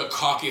fucking- know what a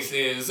caucus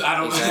is. I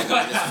don't Exactly.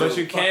 know. But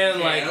you can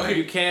Yeah, like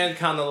you can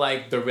kind of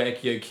like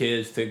direct your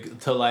kids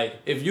to like,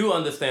 if you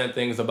understand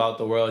things about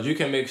the world, you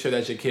can make sure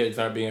that your kids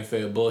aren't being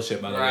fed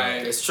bullshit by the Right.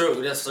 world. It's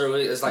true. That's true.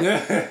 It's like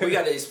we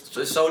gotta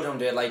show them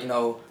that, like,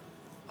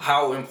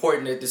 how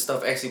important that this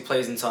stuff actually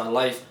plays into our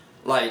life.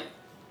 Like,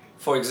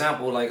 for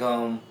example, like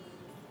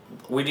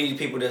we need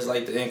people that's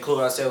like to include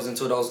ourselves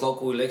into those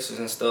local elections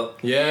and stuff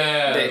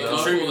Yeah. that the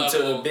contribute local to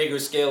the level. bigger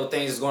scale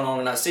things that's going on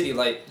in our city.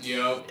 Like,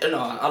 Yep.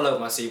 I love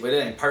my city, but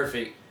it ain't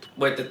perfect.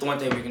 But the one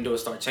thing we can do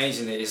is start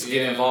changing it. Is get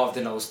Yeah. involved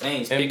in those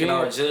things, And picking being-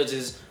 our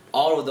judges,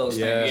 all of those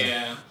Yeah. things.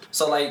 Yeah.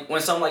 So like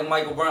when something like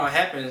Michael Brown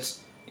happens,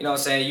 you know what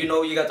I'm saying,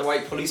 you got the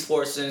right police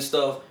force and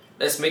stuff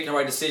that's making the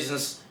right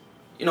decisions,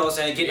 you know what I'm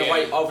saying, getting Yeah.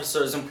 the right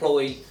officers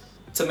employed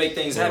to make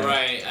things happen.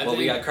 Right. But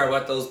we gotta care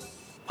about those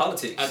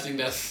politics. I think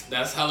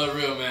that's hella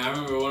real, man. I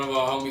remember one of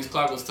our homies,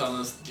 Clark, was telling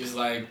us just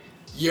like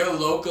your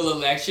local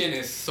election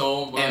is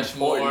so much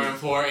more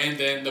important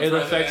than the It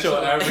affects your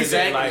presidential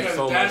everyday election, life because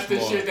so that's much the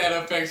more. shit that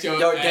affects your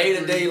Your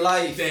day-to-day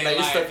life. everyday Like,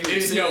 it's life. stuff you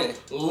It's see. your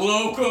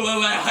local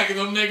election. Like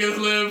them niggas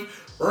live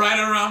right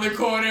around the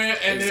corner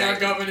and they're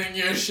Exactly. governing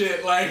your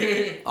shit.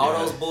 Like All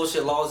those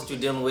bullshit laws that you're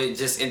dealing with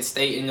just in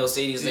state, in your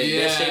cities, that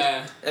Yeah.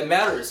 shit, it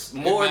matters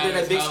more than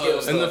matters a big hella. scale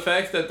And stuff. And the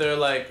fact that they're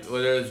like,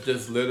 where there's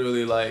just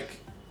literally like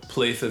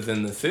places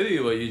in the city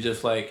where you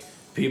just like,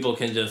 people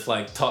can just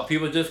like talk.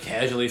 People just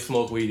casually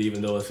smoke weed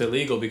even though it's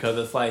illegal because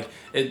it's like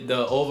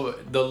the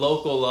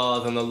local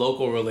laws and the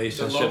local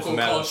relationships local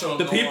matter. cultural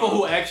The people norm.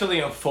 who actually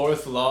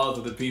enforce laws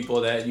are the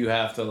people that you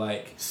have to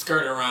like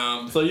skirt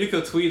around. So you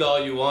could tweet all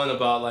you want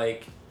about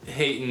like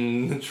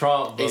hating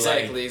Trump, but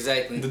Exactly.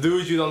 the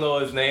dude you don't know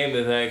his name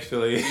is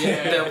actually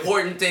The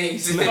important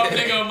things. Some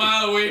nigga a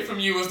mile away from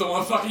you was the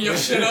one fucking your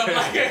shit up.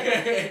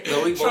 Like,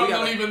 No, we Trump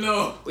gotta- don't even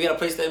know. We gotta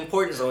place the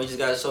importance on. We just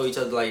gotta show each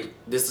other like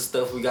this is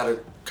stuff we gotta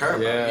care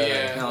about. Yeah.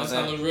 Yeah, You know what that's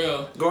I'm not saying?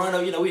 real. Growing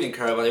up, we didn't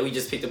care about it. We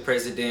just picked the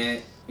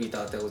president. We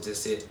thought that was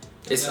just it.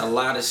 It's a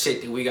lot of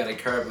shit that we gotta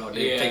care about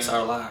that Yeah. affects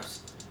our lives.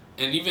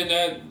 And even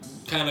that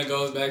kind of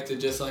goes back to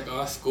just like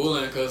our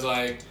schooling, cause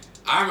like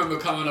I remember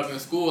coming up in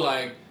school,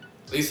 like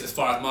at least as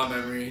far as my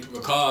memory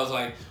recalls,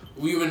 like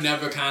we were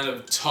never kind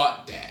of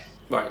taught that.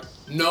 Right.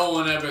 No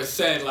one ever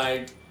said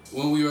like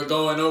when we were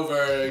going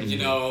over, you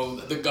know,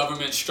 the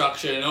government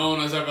structure. No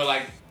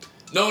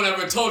one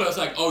ever told us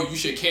like, oh, you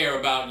should care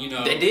about, you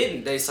know. They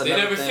didn't. They said They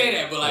never say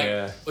that, but like,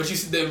 Yeah. what you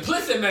the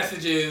implicit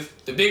message is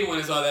the big one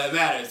is all that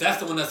matters. That's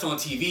the one that's on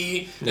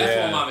TV. That's the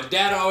Yeah. one mom and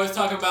dad are always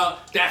talking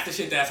about. That's the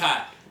shit that's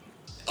hot.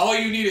 All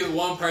you need is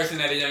one person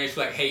at a young age,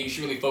 like, hey, you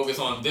should really focus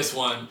on this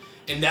one,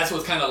 and that's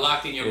what's kind of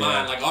locked in your Yeah.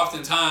 mind. Like,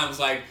 oftentimes,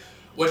 like,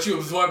 what you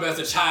absorb as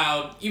a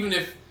child, even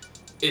if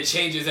it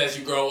changes as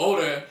you grow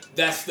older,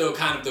 that's still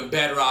kind of the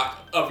bedrock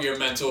of your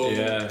mental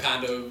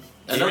kind of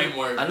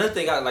framework. Another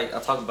thing I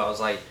talk about is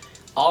like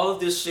all of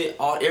this shit,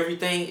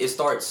 everything. It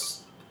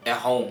starts at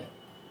home.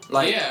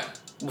 Like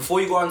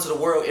before you go out into the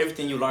world,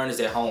 everything you learn is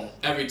at home.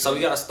 Everything. So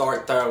you gotta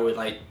start there with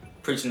like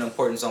preaching the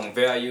importance on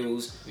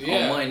values,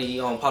 on money,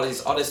 on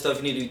politics, all that stuff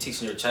you need to be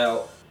teaching your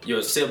child,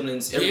 your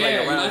siblings, everybody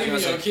around. not you know even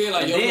what I'm your saying? kid,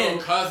 like And your then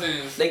little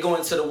cousins. they go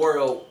into the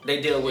world,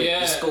 they deal with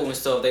the school and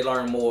stuff, they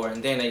learn more,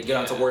 and then they get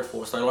out to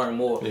workforce, they learn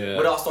more. Yeah.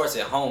 But it all starts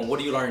at home. What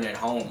do you learn at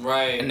home?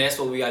 Right. And that's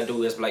what we gotta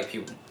do as black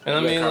people. And I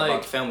We gotta mean, care like-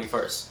 about the family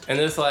first. And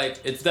it's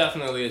like it's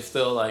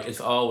still like it's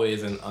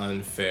always an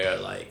unfair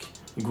like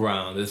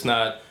ground.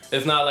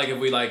 It's not like if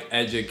we like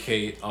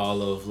educate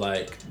all of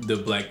like the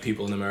black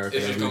people in America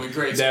It's just gonna be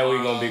great that we're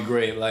tomorrow. gonna be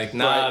great. Like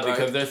nah, Right.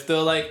 because there's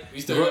still like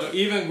You still gotta-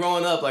 even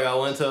growing up, like I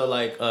went to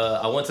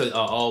an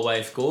all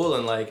white school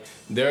and like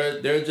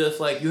they're just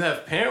like you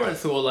have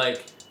parents who are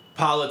like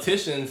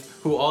politicians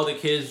who all the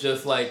kids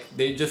just like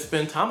they just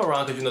spend time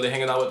around because you know they're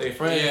hanging out with their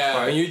friends.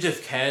 Yeah. And you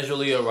just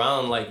casually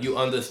around like you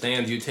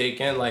understand, you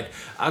take in like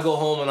I go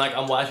home and like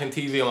I'm watching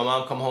TV and my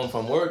mom come home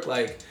from work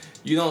like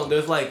you don't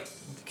there's like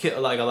a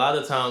lot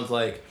of times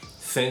like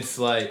since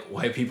like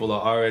white people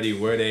are already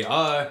where they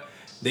are,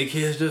 they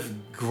kids just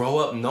grow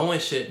up knowing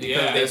shit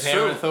because Yeah, their it's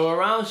parents true. are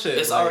around shit.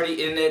 It's like,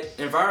 already in that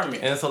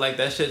environment. and so like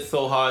that shit's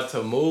so hard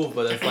to move,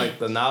 but it's like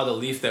the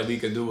least that we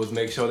could do is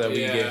make sure that we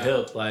get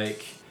hip,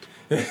 like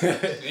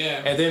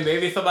and then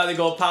maybe somebody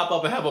go pop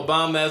up and have a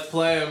bomb ass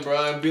plan,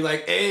 bro, and be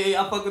like, hey,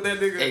 I fuck with that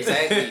nigga.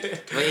 Exactly.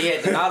 But he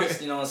had the knowledge,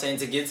 you know what I'm saying,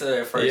 to get to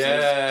that first.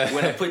 Yeah.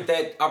 When I put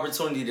that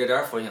opportunity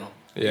there for him.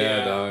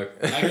 Yeah, dog.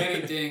 Like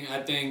anything,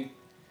 I think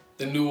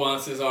the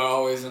nuances are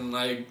always in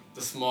like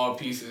the small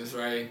pieces,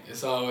 right?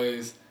 It's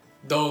always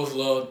those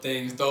little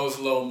things, those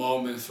little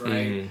moments,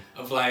 right?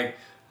 Of like,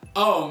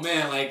 oh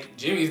man, like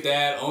Jimmy's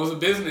dad owns a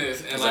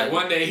business, and like Exactly.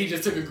 one day he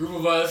just took a group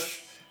of us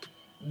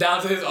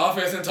down to his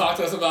office and talked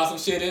to us about some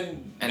shit,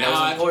 and And now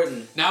that was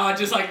important. Now I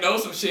just like know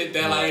some shit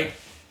that like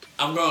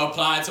I'm gonna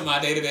apply to my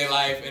day-to-day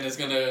life, and it's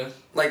gonna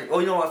Like,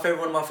 you know one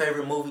of my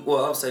favorite movies,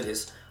 well, I'll say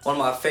this. One of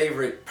my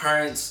favorite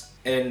parents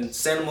in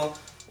cinema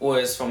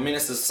was from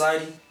Menace to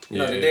Society. You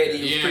know, the daddy,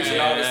 he was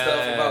preaching all this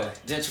stuff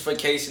about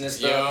gentrification and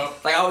stuff. Yeah.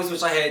 Like, I always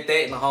wish I had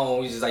that in the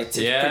home. We just like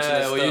preaching that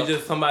stuff. well,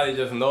 somebody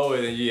just know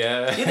it, and You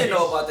didn't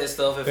know about that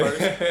stuff at first.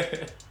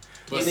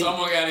 But You think-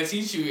 someone gotta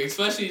teach you,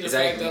 especially the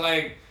fact Exactly. that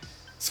like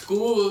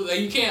school, like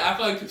you can't. I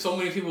feel like so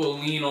many people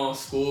lean on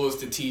schools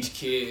to teach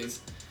kids,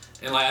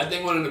 and like I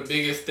think one of the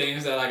biggest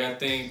things that like I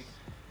think,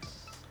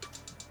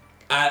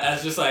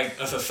 as just like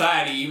a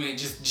society, even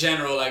just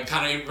general, like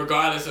kind of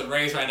regardless of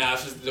race right now,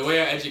 it's just the way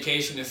our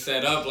education is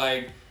set up.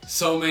 Like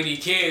so many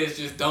kids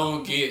just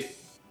don't get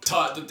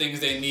taught the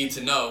things they need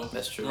to know.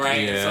 That's true.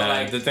 Right. Yeah, And so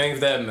like the things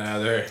that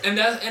matter. and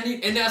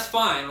that's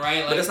fine, right?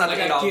 Like, But that's not like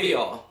the end I all get be it.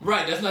 all.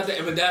 Right, that's not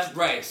the but that's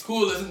right.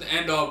 School isn't the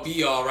end all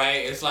be all,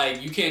 right? It's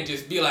like you can't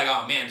just be like,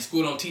 oh man,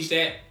 school don't teach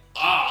that.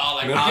 Oh,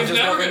 like my I'll kid's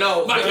just never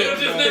know. My kid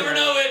will just never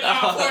know it.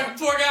 Oh,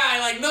 poor guy.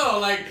 Like no,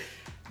 like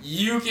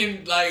you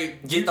can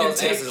like Get you can those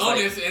take answers, like-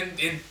 onus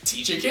and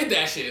teach your kid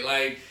that shit.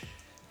 Like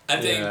I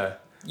think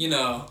you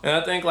know. And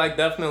I think like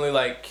definitely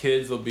like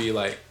kids will be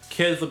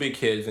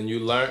kids, and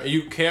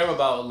you care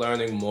about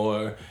learning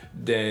more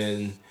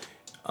than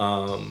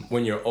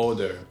when you're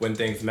older, when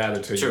things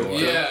matter to True. you more.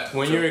 Yeah.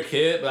 When True. you're a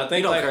kid, but I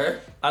think You don't like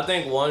care. I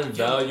think one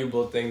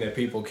valuable thing that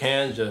people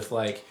can just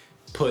like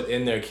put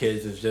in their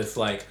kids is just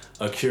like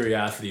a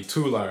curiosity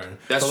to learn.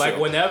 That's so like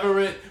true.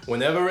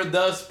 whenever it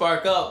does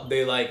spark up,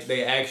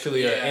 they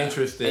actually are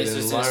interested It's in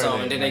just learning.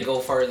 something, and then they go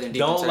further and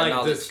deeper Don't into like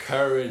knowledge.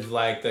 discourage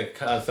the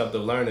concept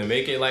of learning.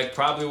 Make it like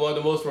probably one of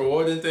the most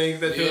rewarding things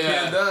that your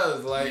Yeah. kid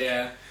does. Like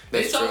Yeah.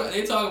 They That's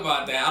true. talk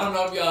about that. I don't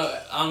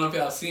know if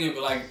y'all seen it,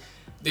 but like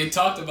they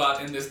talked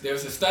about in this. There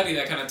was a study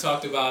that kind of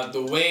talked about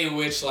the way in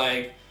which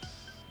like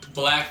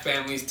black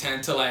families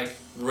tend to like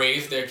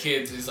raise their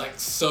kids is like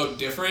so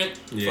different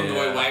from the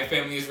way Yeah. white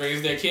families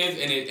raise their kids,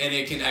 and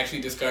it can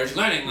actually discourage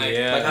learning. Like,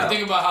 Yeah. Like how?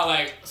 think about how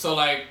like so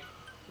like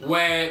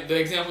when the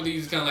example they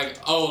use is kind of like,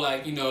 oh,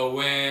 like, you know,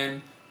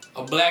 when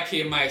a black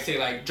kid might say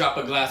like drop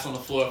a glass on the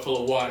floor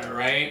full of water,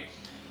 right?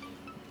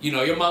 You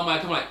know, your mom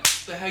might come like,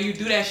 what the hell you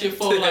do that shit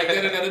for? Like,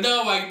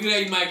 da-da-da-da-da. Why you do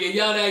that? You might get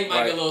yelled at, you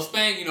might get a little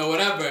spanked, you know,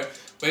 whatever.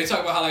 But they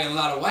talk about how like in a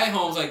lot of white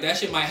homes, like that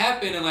shit might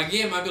happen, and like,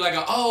 yeah, it might be like,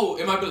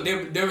 it might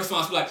be their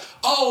response will be like,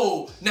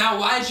 oh, now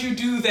why'd you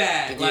do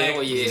that? Yeah, Like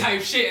well, yeah.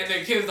 type shit, and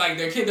their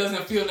kid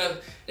doesn't feel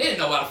that. They didn't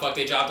know why the fuck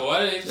they dropped the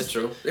water. They just, That's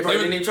true. They probably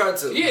didn't even try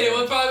to. yeah, they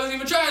probably wasn't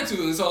even trying to,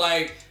 and so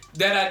like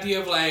that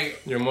idea of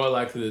like. You're more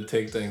likely to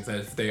take things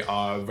as they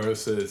are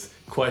versus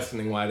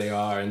questioning why they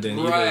are, and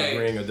then Right. either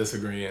agreeing or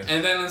disagreeing.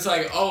 And then it's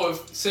like, oh,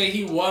 if say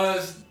he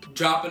was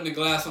dropping the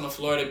glass on the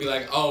floor, they'd be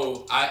like,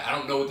 oh, I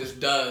don't know what this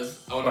does.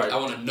 I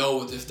want to know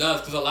what this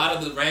does, because a lot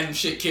of the random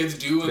shit kids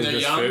do when they're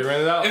just young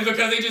figuring it out. is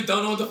because they just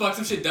don't know what the fuck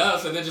some shit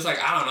does. So they're just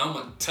like, I don't know, I'm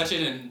gonna touch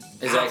it and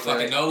I don't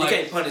fucking know. You Like,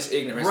 can't punish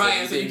ignorance. right,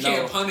 and so you didn't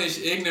can't know. punish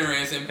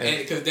ignorance, and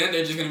because then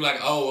they're just gonna be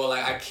like, oh, well,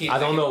 like I can't. I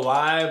don't know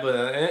why,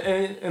 but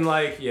and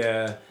like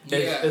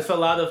it's a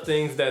lot of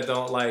things that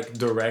don't like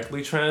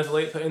directly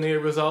translate to any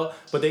result,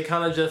 but they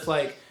kind of just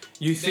like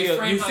you see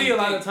a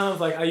lot of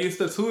times. Like I used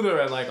to tutor,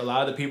 and like a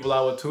lot of the people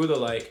I would tutor,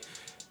 like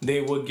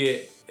they would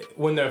get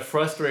when they're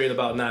frustrated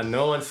about not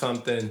knowing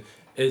something.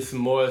 It's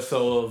more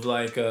so of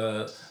like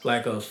a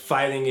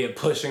fighting it,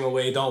 pushing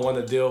away, don't want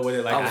to deal with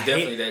it. Like I was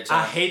definitely that I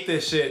child. hate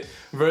this shit.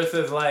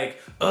 Versus like,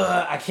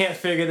 I can't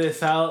figure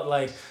this out.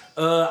 Like,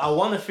 I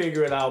want to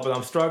figure it out, but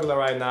I'm struggling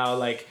right now.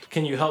 Like,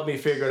 can you help me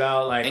figure it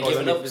out? Like, And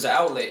giving up is an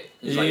outlet.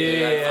 It's like,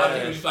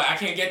 Yeah. I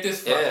can't get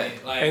this from Yeah.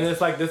 it. Like, and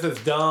it's like, this is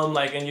dumb.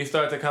 Like, and you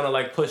start to kind of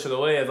like push it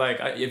away. It's like,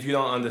 if you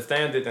don't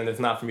understand it, then it's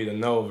not for me to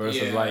know.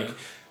 Versus like,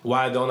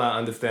 why don't I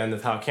understand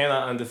this? How can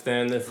I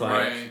understand this? Like,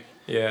 right.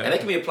 yeah. And that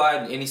can be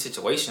applied in any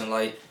situation.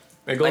 Like,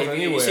 It goes if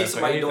anywhere. you see for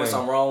somebody doing anything.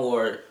 something wrong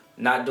or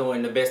not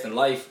doing the best in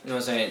life, you know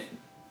what I'm saying?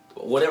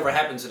 Whatever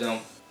happened to them,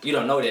 you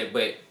don't know that,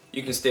 but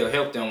you can still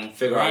help them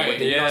figure out what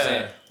they, you know what I'm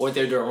saying, what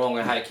they're doing wrong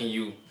and how can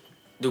you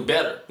do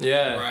better.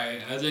 Yeah.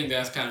 Right. I think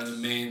that's kind of the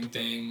main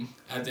thing.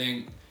 I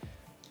think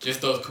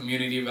just those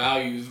community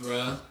values,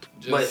 bruh.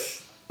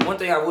 Just, But one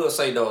thing I will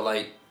say though,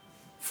 like,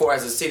 for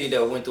as a city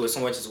that went through as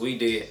much as we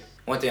did,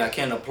 one thing I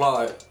can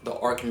applaud the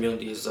art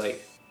community is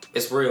like,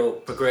 it's real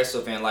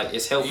progressive and like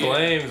it's helpful.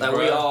 Flames, like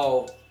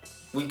bro.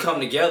 we come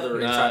together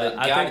and try to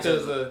I guide think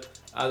each other.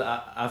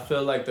 I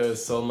feel like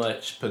there's so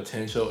much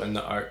potential in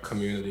the art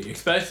community,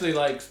 especially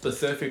like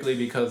specifically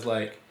because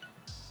like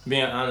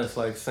being honest,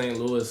 like St.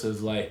 Louis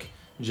is like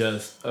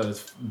just a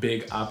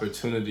big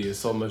opportunity. There's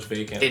so much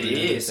vacant. It land and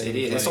is. things,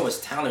 There's like- so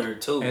much talent here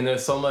too. And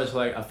there's so much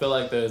like I feel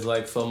like there's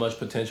like so much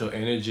potential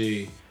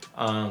energy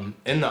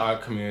in the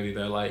art community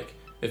that like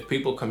if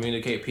people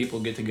communicate, people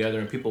get together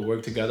and people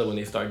work together when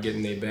they start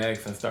getting their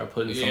bags and start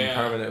putting some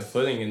permanent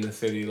footing in the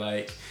city.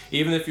 Like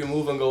even if you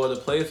move and go other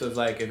places,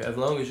 like if as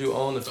long as you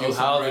own a few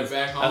houses,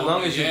 back home, as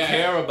long as you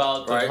care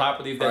about the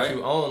properties that right.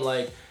 you own,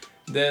 like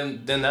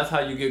then that's how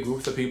you get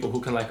groups of people who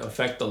can like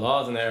affect the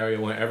laws in the area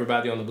when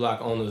everybody on the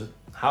block owns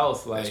a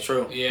house. Like That's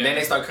true. Yeah. Then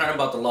they start caring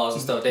about the laws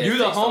and stuff. you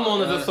the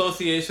homeowners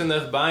association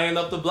that's buying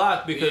up the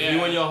block because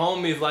you and your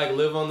homies like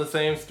live on the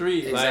same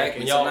street. Exactly. Like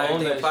and So y'all now own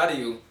everything that. apply to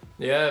you.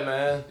 Yeah,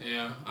 man.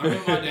 Yeah, I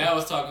remember my dad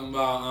was talking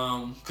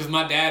about because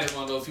my dad is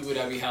one of those people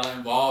that be hella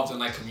involved in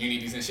like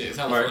communities and shit. It's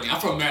hella funny. I'm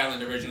from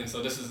Maryland originally, so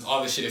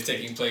all this shit is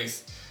taking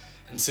place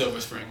in Silver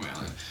Spring,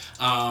 Maryland.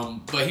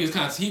 But he was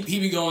kind of he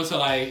be going to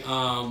like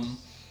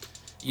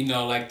you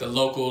know, like the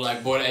local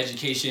like board of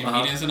education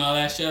meetings and all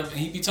that stuff, and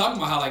he be talking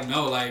about how like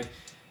no, like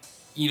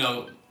you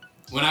know,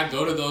 when I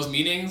go to those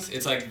meetings,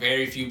 it's like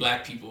very few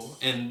black people,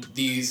 and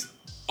these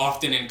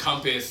often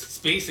encompass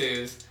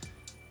spaces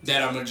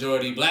that are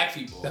majority black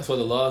people. That's what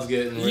the law's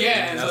getting. Written.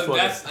 Yeah, and that's so what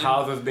that's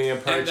houses being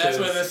purchased. and that's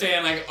what they're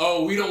saying, like,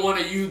 oh, we don't want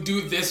to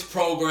do this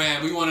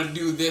program. We want to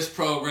do this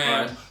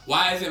program. Right.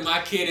 Why isn't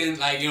my kid in,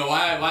 like, you know,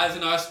 why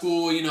isn't our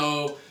school, you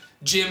know,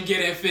 gym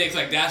getting fixed?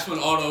 Like, that's when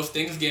all those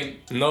things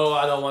get... No,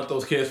 I don't want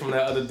those kids from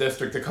that other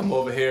district to come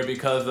over here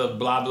because of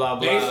blah, blah,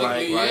 blah.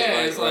 Basically,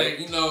 Right, it's like,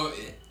 you know,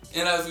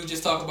 and as we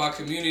just talk about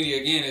community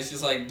again, it's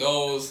just like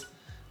those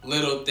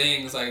little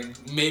things, like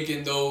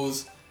making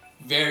those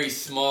very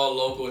small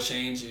local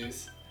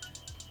changes.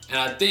 And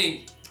I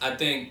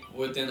think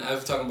within, I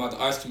was talking about the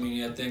arts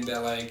community, I think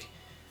that like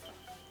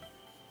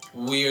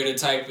we are the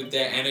type with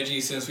that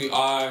energy since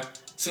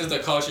the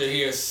culture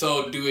here is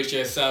so do it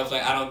yourself,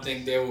 like I don't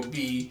think there will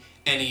be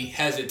any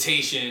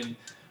hesitation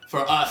for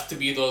us to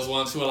be those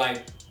ones who are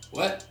like,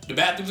 what? The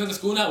bathrooms in the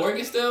school not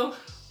working still?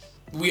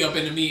 We up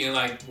in the meeting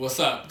like, what's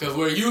up? Because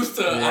we're used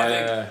to,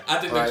 I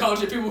think the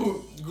culture, people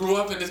who grew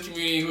up in this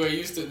community who are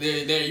used to,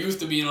 they're used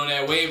to being on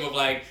that wave of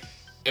like,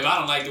 if I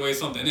don't like the way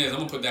something is, I'm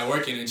gonna put that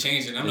work in and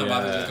change it. I'm not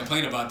about to just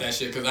complain about that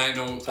shit because I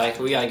know. Like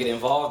we gotta get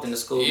involved in the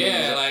school. Yeah,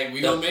 meetings, like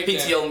we the gonna make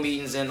PTO that.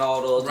 meetings and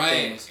all those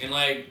things. And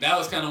like that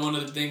was kind of one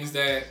of the things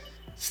that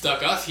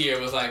stuck us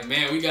here was like,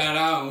 man, we got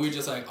out and we were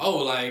just like, oh,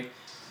 like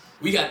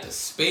we got the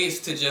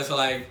space to just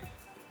like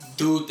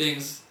do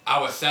things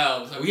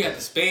ourselves. Like we got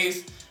the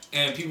space.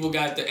 And people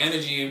got the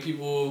energy, and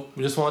people.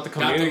 We just want to got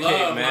the communicate,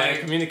 love, man. like-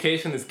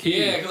 Communication is key.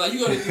 Yeah, because like you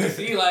go to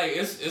DC, like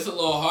it's a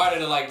little harder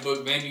to like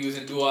book venues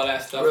and do all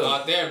that stuff Really?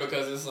 out there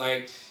because it's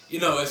like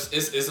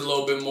it's a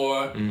little bit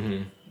more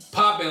Mm-hmm.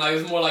 popping, like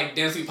it's more like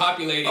densely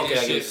populated Okay, I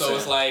and get shit. what So you're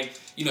it's like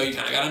you kind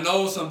of gotta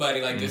know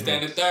somebody like this,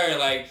 that, and the third.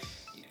 Like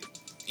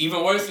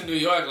even worse in New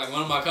York, like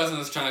one of my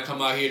cousins trying to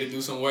come out here to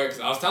do some work.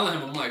 So I was telling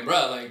him, I'm like,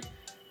 bro, like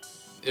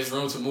there's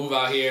room to move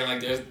out here.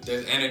 Like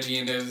there's energy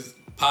and there's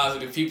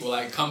positive people.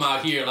 Like come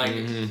out here. Like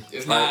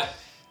it's not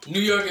New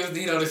York is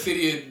the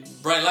city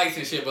of bright lights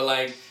and shit, but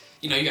like.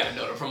 You gotta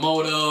know the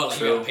promoter, like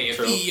you gotta pay a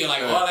fee, or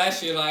like all that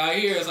shit. Like out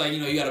here, it's like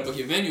you gotta book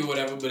your venue or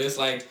whatever. But it's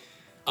like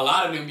a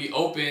lot of them be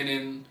open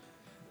and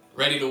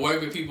ready to work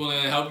with people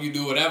and help you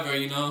do whatever.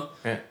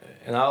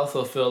 And I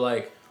also feel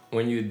like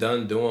when you're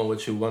done doing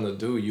what you want to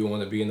do, you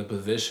want to be in a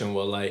position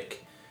where like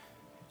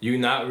you're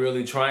not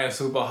really trying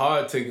super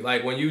hard to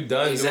like when you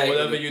done Exactly. doing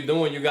whatever you're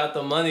doing, you got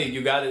the money,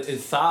 you got it.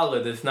 It's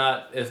solid. It's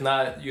not.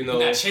 You're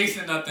not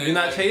chasing nothing. You're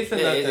not like, chasing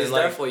Yeah, nothing. it's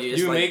like, there for you. It's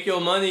you like- make your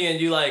money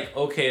and you like,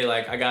 okay,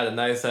 like I got a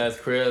nice ass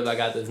crib, I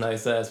got this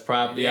nice ass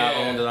property I Yeah.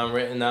 own that I'm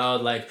renting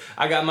out. Like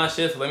I got my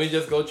shit, so let me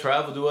just go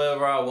travel, do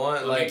whatever I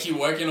want. Like Like keep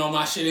working on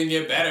my shit and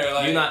get better.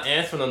 Like you're not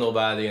answering to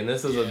nobody, and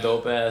this is a Yeah.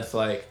 dope ass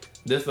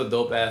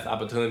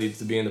opportunity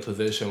to be in a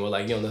position where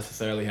like you don't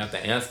necessarily have to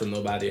answer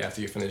nobody after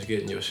you finish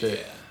getting your shit.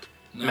 Yeah.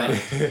 No. Man,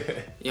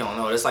 you don't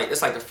know. It's like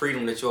the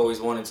freedom that you always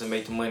wanted to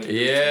make the money.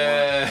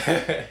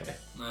 Yeah.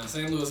 Nah,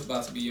 St. Louis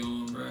about to be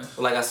on, bro.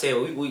 But like I said,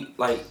 we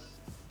like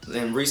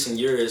in recent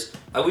years,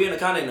 like we in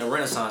kind of in a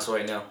renaissance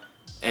right now,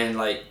 and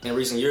like in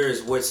recent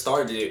years, what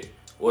started it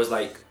was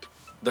like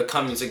the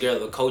coming together,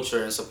 the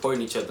culture, and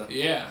supporting each other.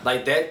 Yeah.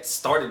 Like that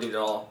started it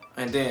all,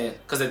 and then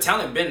cause the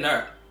talent been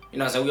there. You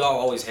know what I'm saying? We all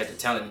always had the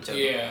talent in each other.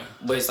 Yeah.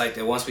 But it's like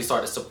that once we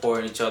started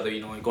supporting each other,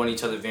 and going to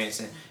each other's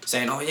events and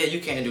saying, oh yeah, you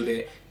can't do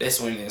that.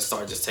 That's when it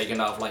started just taking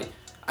off. Like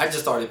I just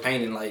started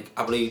painting like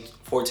I believe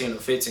 14 or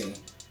 15,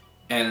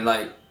 and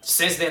like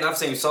since then I've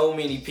seen so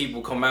many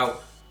people come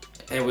out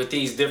and with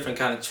these different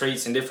kind of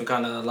traits and different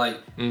kind of like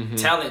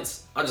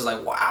talents. I'm just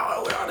like,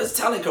 wow, where all this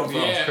talent come from?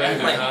 Yeah.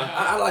 Crazy, Like huh?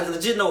 I like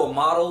legit know a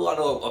model, I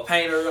know a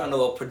painter, I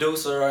know a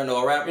producer, I know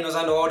a rapper.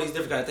 I know all these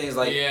different kind of things.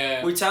 Like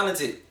Yeah. we're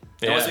talented.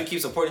 And Yeah. once we keep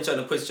supporting each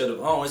other and push each other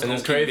on, it's And gonna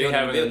it's keep crazy building and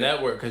having a building.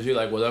 network because you're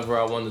like, whatever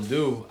I want to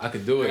do, I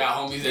could do I it. got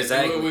homies that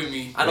Exactly. do it with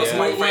me. I know Do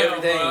somebody it for well,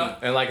 everything. bruh.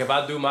 And like if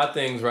I do my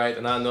things right,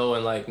 then I know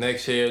in like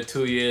next year,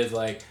 2 years,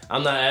 like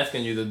I'm not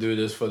asking you to do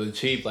this for the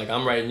cheap. Like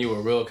I'm writing you a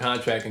real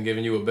contract and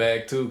giving you a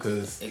bag too,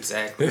 cause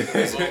Exactly.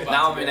 It's all about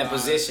now I'm to in be that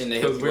position to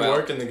help because you we're out.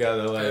 working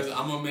together. Like Cause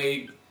I'm gonna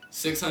make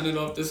 600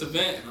 off this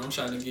event, and I'm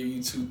trying to give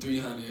you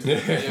 200-300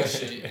 for your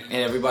shit. And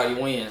everybody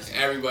wins.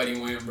 Everybody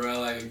win,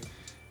 bro. Like,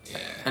 yeah.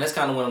 And that's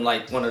kind of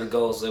one of the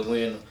goals that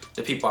when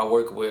the people I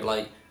work with,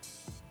 like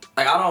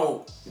I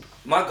don't.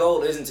 My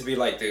goal isn't to be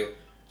like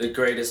the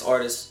greatest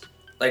artist.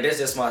 Like that's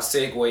just my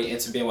segue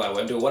into being what I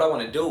want to do. What I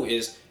want to do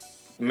is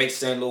make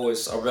St.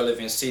 Louis a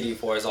relevant city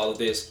for us all of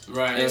this.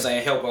 Right. And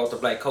saying help out the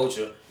black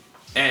culture.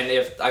 And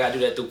if I gotta do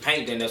that through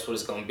paint, then that's what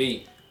it's gonna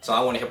be. So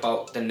I want to help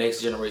out the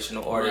next generation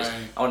of artists.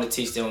 Right. I want to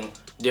teach them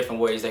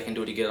different ways they can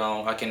do to get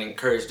on. I can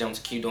encourage them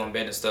to keep doing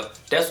better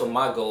stuff. That's what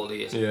my goal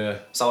is. yeah,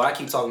 So I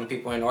keep talking to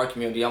people in our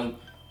community.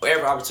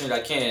 Whatever opportunity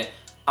I can,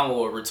 I'm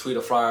gonna retweet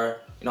a flyer.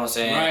 You know what I'm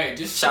saying? Right,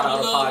 just shout show out a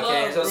a little podcast. love,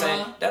 You know what I'm saying?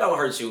 bruh. That don't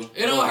hurt you.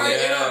 It don't hurt. Yeah,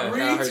 It don't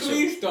that'll hurt you.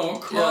 retweets don't You know what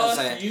I'm cost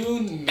saying? you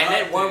nothing. And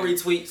that one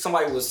retweet,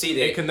 somebody will see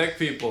they that. connect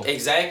people.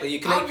 Exactly. You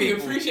I connect be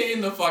people.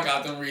 appreciating the fuck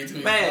out them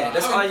retweets. Man, bro.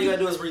 that's I all be- you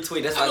gotta do is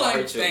retweet. That's I'm not gonna like,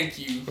 hurt you. thank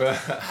you.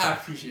 I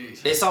appreciate you.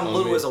 There's something Oh,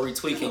 little man. as a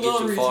retweet can A get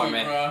little you far, retweet,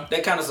 man. bruh.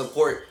 That kind of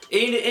support.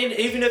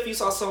 Even if you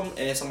saw something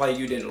and somebody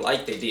you didn't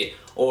like they did,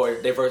 or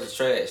they versus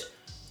trash,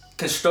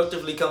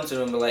 constructively come to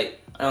them and be like,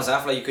 I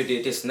feel like you could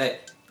do this and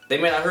that. They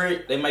may not hear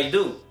it, they may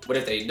do, but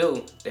if they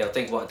do, they'll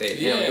think about that.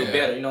 They'll do Yeah.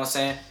 better. You know what I'm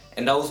saying?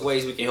 And those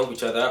ways we can help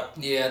each other out.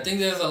 Yeah, I think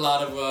there's a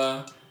lot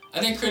of I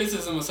think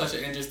criticism is such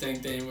an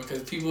interesting thing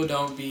because people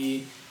don't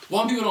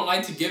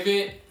like to give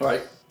it.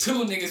 Right.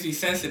 2, niggas be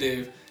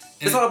sensitive.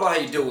 It's all about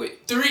how you do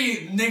it.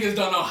 3, niggas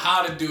don't know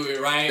how to do it,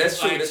 right? That's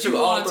true, Like, that's true,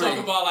 people all want to talk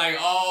three. about like,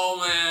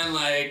 oh man,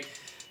 like,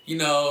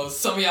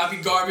 some of y'all be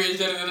garbage,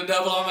 the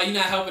devil. I'm like, you're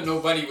not helping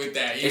nobody with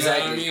that. You know what I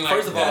Exactly. mean? Like,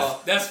 First of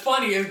all- that's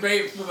funny. It's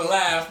great for the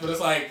laugh, but it's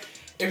like,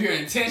 if your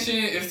intention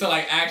is to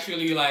like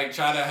actually like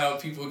try to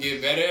help people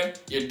get better,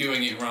 you're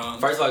doing it wrong.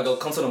 First of all, go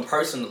come to them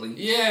personally.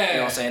 Yeah. You know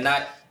what I'm saying?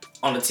 Not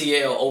on the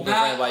TL open for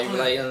Not everybody. on Be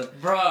the-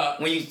 like, Bruh.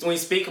 when you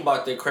speak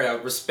about their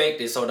craft,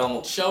 respect it. So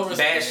don't Show respect.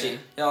 bash it. You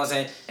know what I'm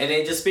saying? And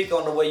then just speak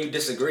on the way you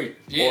disagree,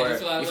 Yeah, or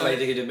just you like- feel like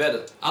they could do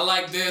better. I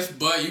like this,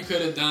 but you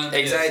could have done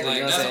Exactly, this. Like,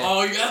 you know what I'm that's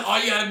saying? all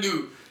you gotta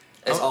do.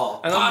 That's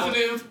all. And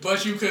Positive,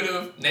 but you could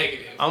have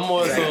negative. I'm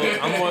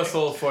more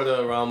so for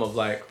the realm of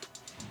like,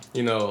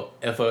 you know,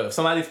 if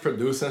somebody's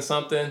producing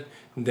something,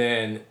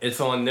 then it's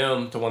on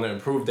them to want to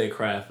improve their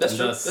craft. That's and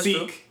true. just That's seek.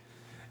 true.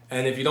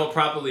 And if you don't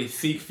properly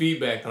seek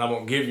feedback, then I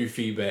won't give you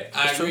feedback.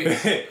 I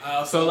agree.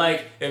 So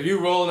like, if you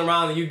rolling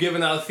around and you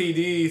giving out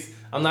CDs,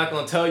 I'm not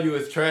gonna tell you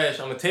it's trash.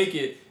 I'm gonna take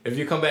it. If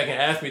you come back and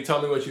ask me, tell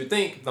me what you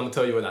think, I'm gonna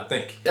tell you what I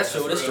think. That's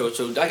true. That's real.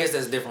 true. I guess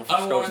that's different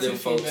from Unwarranted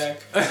folks.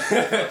 feedback.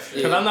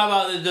 Because I'm not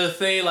about to just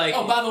say like,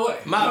 Oh, by the way,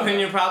 my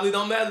opinion probably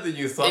don't matter to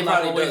you, so I'm It not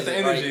probably gonna waste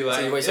doesn't, the energy. right? Like,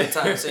 So you waste your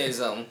time saying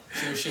something.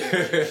 True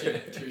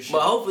shit.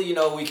 But hopefully, you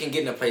know, we can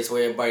get in a place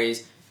where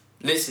everybody's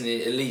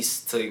listening at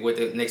least to what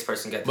the next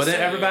person got to but say. then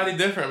everybody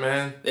different,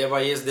 man.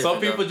 Everybody is different.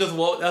 Some people just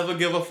won't ever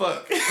give a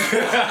fuck.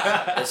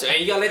 That's right.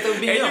 And you gotta let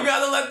them be And them. you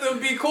gotta let them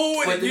be cool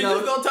with But it. you You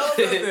know- just don't tell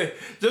them nothing.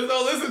 Just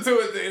don't listen to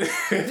it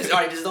then.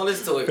 Just don't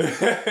listen to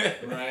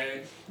it.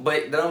 Right.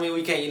 But that don't mean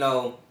we can't, you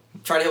know,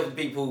 try to help the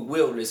people who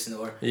will listen.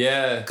 Or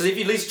Yeah. because if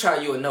you at least try,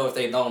 you will know if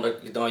they don't. Or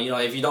you don't. You know,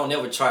 if you don't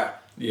never try,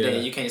 Yeah.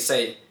 then you can't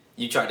say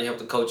you tried to help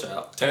the culture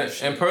out.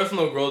 And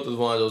personal growth is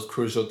one of those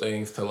crucial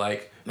things to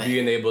like Man.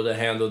 being able to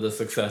handle the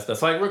success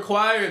that's like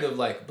required of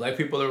like black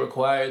people are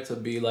required to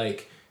be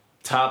like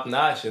top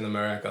notch in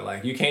America.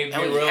 Like you can't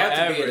be And we real have to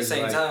average. be at the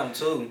same like, time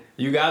too.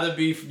 You gotta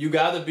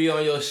be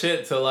on your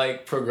shit to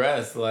like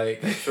progress.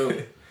 Like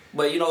True.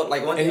 But you know,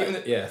 like one And thing.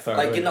 even, yeah, sorry.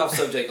 Like go getting ahead. off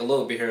subject a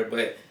little bit here,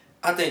 but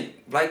I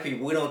think black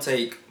people, we don't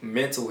take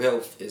mental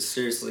health as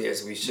seriously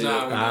as we should.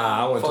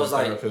 Nah, I went to a Folks,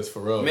 like, therapist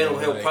for real. mental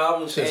man. health Like,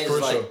 problems and shit's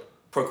just, crucial. like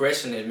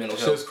progression in mental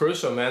Shit's health.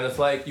 crucial, man. It's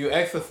like you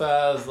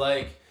exercise,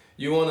 like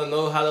you want to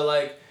know how to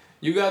like.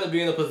 You got to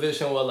be in a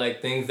position where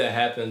like things that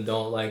happen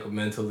don't like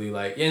mentally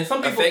like. Yeah, and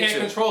some people Affect can't you.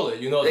 control it.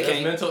 You know, They there's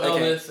can't. mental They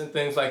can't. illness and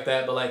things like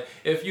that. But like,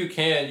 if you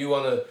can, you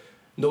want to.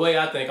 The way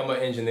I think, I'm an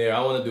engineer.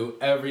 I want to do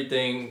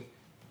everything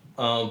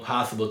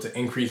possible to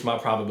increase my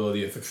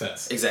probability of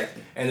success.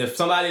 Exactly. And if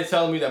somebody is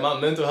telling me that my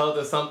mental health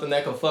is something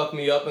that can fuck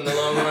me up in the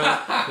long run,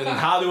 then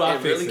how do I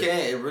It fix really it? can.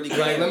 It really can.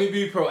 Like, let me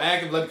be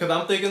proactive, like,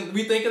 because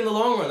we think in the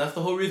long run. That's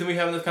the whole reason we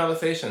having this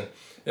conversation.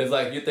 It's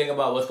like you think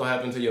about what's gonna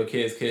happen to your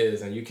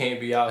kids, and you can't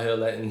be out here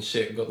letting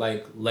shit go,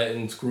 like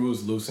letting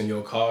screws loose in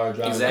your car,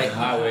 driving Exactly. down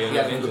the highway, and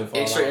You your engine gotta fall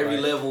make sure out, every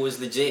like, level is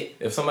legit.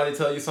 if somebody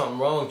tell you something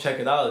wrong, check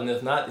it out, and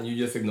if not, then you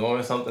just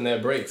ignoring something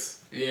that breaks.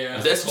 Yeah.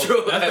 That's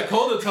true. That's the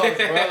coda talk,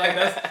 bro.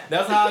 Like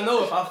that's how I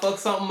know if I fuck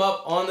something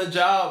up on the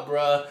job,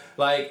 bro.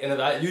 Like, and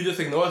if you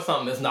just ignore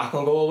something, it's not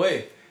gonna go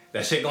away.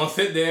 That shit gonna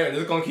sit there and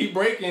it's gonna keep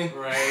breaking.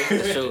 Right.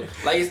 That's true.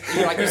 Like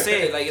like you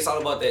said, like it's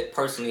all about that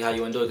personally how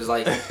you want to do it. Cause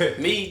like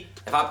me,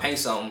 if I paint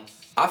something,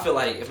 I feel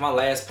like if my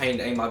last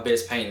painting ain't my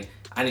best painting,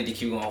 I need to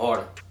keep going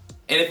harder.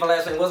 And if my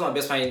last painting was my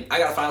best painting, I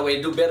gotta find a way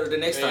to do better the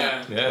next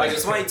time. Yeah. Like if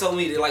somebody told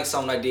me they like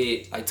something I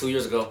did like 2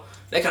 years ago,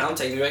 that kind of I'm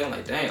taking me back. I'm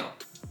like, damn.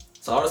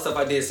 So all the stuff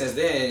I did since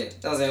then, you know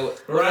what I'm saying?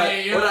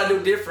 What did I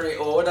do different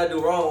or what did I do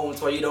wrong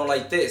to where you don't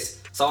like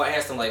this? So I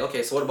asked them like,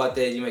 okay, so what about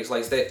that you make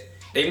like that?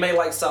 They may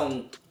like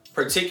something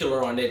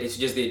particular on that you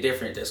just did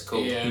different. That's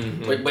cool. Yeah.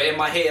 Mm-hmm. But in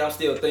my head, I'm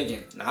still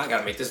thinking, nah, I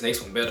gotta make this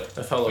next one better.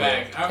 That's hella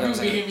Fact. I You know what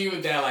remember I'm hitting me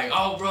with that, like,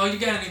 oh, bro, you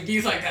got any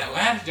beats like that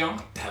last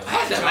jump? That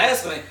last That jump?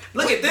 last one.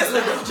 Look at this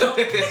Last one.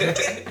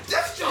 jump.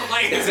 Just jump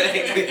like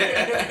Exactly.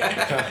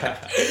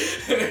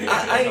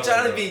 I ain't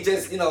trying to be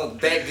just, you know,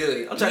 that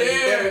good. I'm trying to be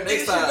better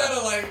next time.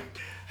 Better, like,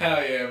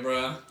 hell yeah,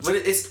 bro. But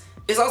it's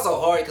also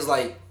hard because,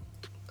 like,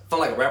 from,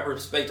 like, a rapper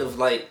perspective,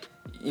 like,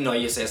 you know,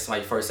 you said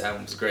somebody's first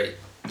album was great.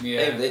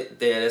 Yeah.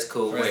 Yeah, that's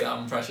cool. First But,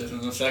 album Precious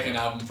and the second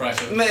album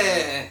Precious.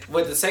 man,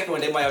 with the second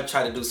one, they might have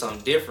tried to do something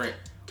different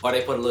or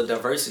they put a little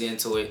diversity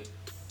into it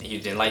and you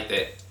didn't like that.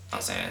 You know what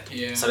I'm saying?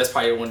 Yeah. So that's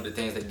probably one of the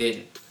things they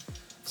didn't.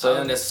 So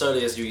not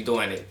necessarily as you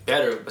doing it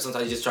better, but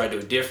sometimes you just try to do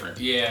it different.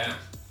 Yeah.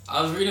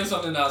 I was reading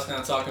something that was kind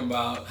of talking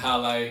about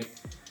how, like,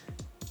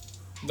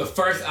 the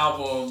first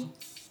album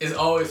is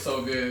always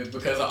so good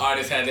because the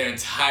artist had their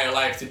entire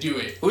life to do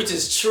it. Which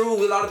is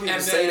true. A lot of people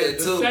And say then that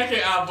the too. second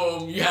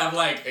album, you have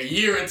like a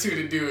year or two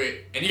to do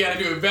it, and you got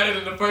to do it better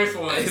than the first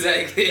one.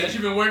 Exactly. That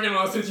you've been working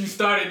on since you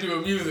started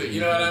doing music.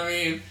 You know what I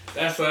mean?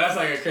 That's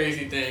like a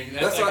crazy thing.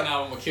 That That's second why-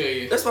 album will kill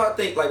you. That's why I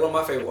think like one of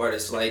my favorite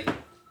artists like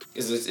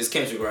is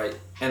Kendrick, right?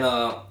 And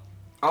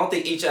I don't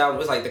think each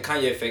album is like the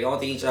Kanye effect. I don't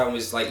think each album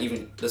is like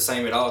even the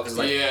same at all because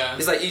like Yeah.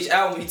 it's like each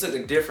album he took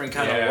a different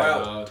kind of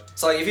route. dog.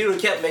 So like if he would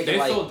have kept making They're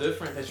like so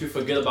different that you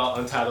forget about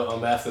Untitled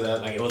Ambassador.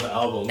 Like it was an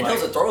album. and it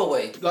was a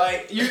throwaway.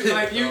 Like you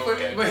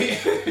Okay.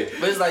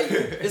 But it's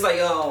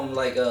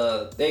like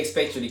they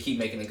expect you to keep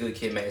making a good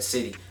Kid, Mad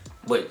City,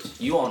 but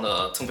you on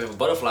a Two Paper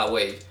Butterfly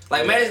wave.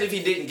 Like imagine if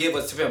he didn't give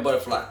us Two Paper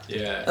Butterfly.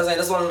 Yeah. I was like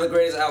that's one of the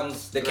greatest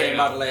albums that Great came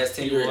out the last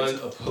 10 He years. won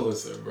a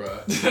Pulitzer, bro.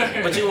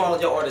 But you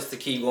want your artist to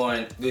keep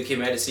going good Kid,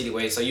 Mad City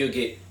way, so you'll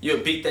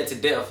beat that to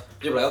death.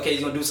 You'll be like, okay,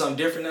 he's gonna do something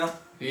different now.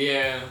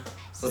 Yeah.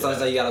 So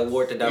sometimes you gotta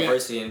award the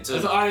diversity into.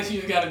 As an artist, you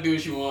just got to do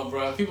what you want,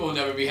 bro. People will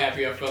never be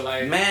happy, I feel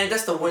like. Man,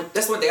 that's one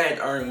thing I had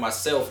to earn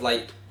myself.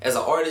 Like as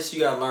an artist, you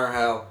gotta learn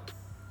how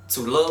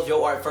to love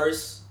your art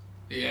first.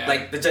 Yeah.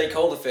 Like the J.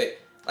 Cole effect.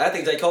 Like, I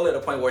think J. Cole at a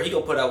point where he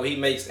gonna put out what he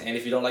makes, and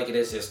if you don't like it,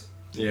 it's just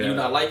Yeah. You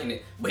not liking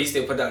it, but he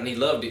still put it out and he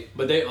loved it.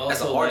 But they also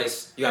As an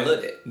artist, you gotta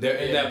love that. They're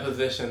in that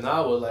position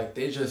now where like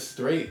they just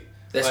straight.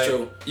 That's like,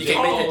 true. You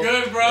can't make it.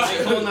 Good, bro.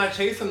 J. Cole not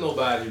chasing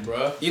nobody,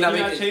 bro. You're not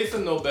He's making-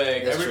 chasing no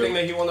bag. That's Everything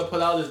true. that he want to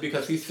put out is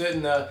because he's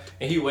sitting there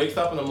and he wakes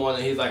up in the morning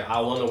and he's like, I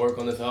want to work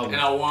on this album.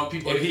 And I want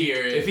people to hear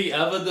it. If he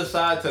ever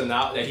decides to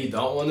not that he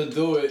don't want to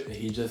do it,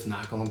 he just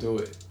not gonna do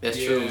it. That's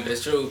Yeah. true.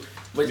 That's true.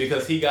 But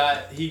Because he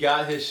got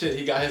his shit,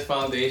 he got his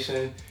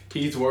foundation.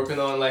 He's working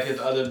on like his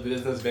other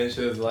business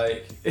ventures,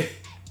 like.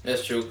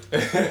 that's true.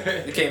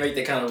 You can't make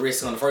that kind of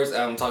risk on the first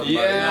album talking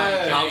Yeah. about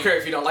it. I don't care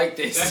if you don't like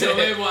this. That's your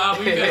label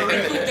album. You better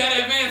recoup that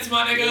advance,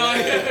 my nigga.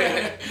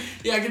 Like,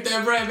 yeah, get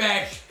that bread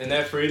back. And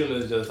that freedom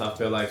is just, I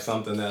feel like,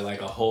 something that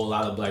like a whole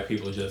lot of black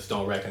people just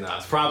don't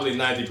recognize. Probably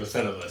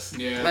 90% of us.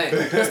 Yeah.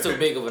 Man, that's too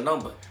big of a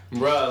number.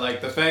 Bruh,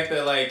 like the fact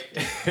that like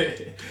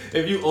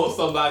if you owe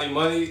somebody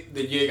money,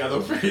 then you ain't got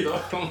no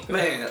freedom.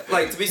 Man,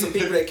 like to be some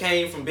people that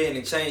came from being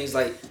in chains,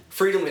 like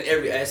freedom in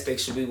every aspect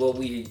should be what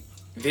we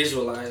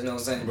visualize, you know what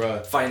I'm saying?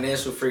 Bruh.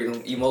 Financial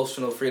freedom,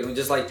 emotional freedom,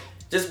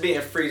 just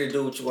being free to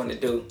do what you want to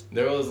do.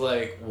 There was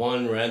like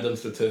one random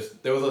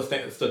statistic. There was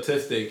a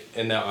statistic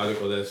in that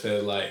article that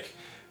said like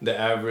the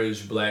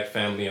average black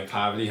family in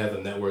poverty has a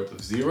net worth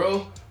of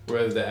 0,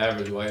 whereas the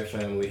average white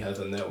family has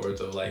a net worth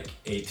of like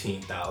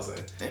 18,000. In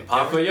And for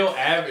poverty? your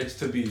average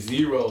to be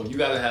 0, you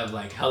gotta have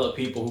like hella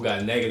people who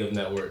got negative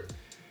net worth.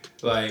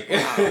 Like,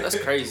 Wow, that's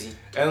crazy.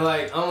 and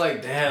like I'm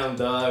like, damn,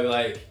 dog,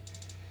 like.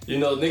 You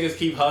know, niggas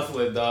keep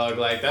hustling, dog.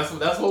 Like that's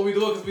what we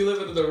do because we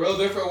live in a real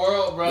different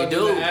world, bro. We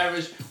do. Than the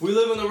average. We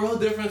live in a real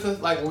different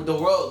sense. Like the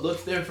world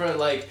looks different.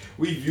 Like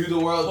we view the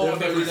world Whole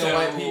differently different than set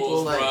white of people.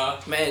 rules, Like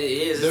bruh. Man, it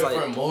is. It's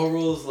different like,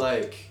 morals.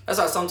 Like that's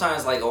why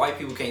sometimes like white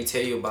people can't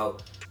tell you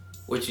about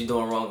what you're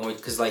doing wrong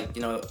because like,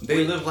 you know,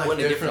 They live life we're in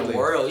a different differently.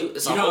 world.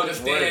 It's a You whole don't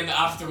different understand world.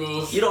 the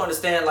obstacles. You don't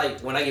understand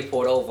like when I get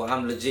pulled over,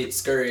 I'm legit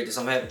scared if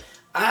something happens.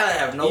 I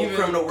have no Even-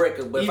 criminal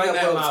record, but if I even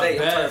got at pulled over my today,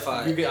 I'm best,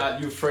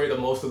 terrified. you afraid of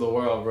most of the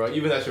world, bro.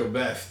 Even at your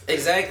best.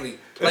 Exactly.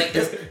 Like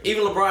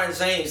even LeBron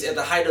James at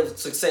the height of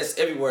success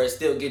everywhere is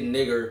still getting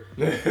nigger,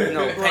 you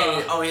know,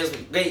 painted on his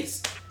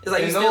face. It's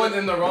like And he's knowing still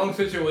in the wrong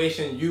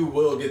situation, you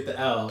will get the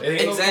L. It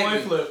ain't Exactly. no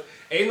coin flip.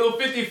 Ain't no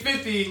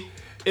 50-50.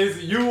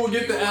 Is you will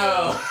get the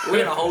L. we're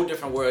in a whole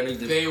different world. And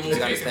They will you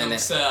pick understand that.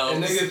 themselves.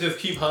 And niggas just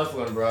keep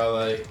hustling, bro.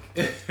 Like,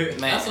 Man,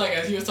 That's like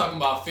as he was talking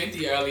about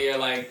 50 earlier.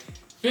 Like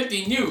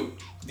 50 knew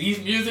these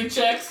music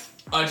checks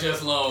are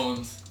just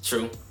loans.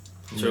 true.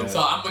 True. Yeah.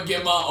 So I'm gonna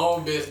get my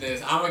own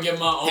business. I'm gonna get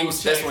my own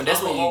was- checks. that's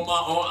I'm when gonna you- own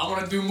my own. I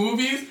want to do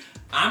movies.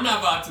 I'm not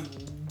about to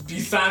be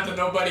signed to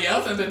nobody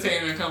else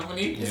entertainment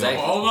company. Exactly. I'm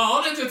gonna own my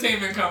own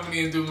entertainment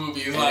company and do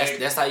movies. And Like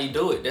that's how you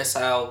do it. That's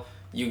how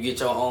you get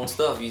your own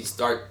stuff. You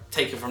start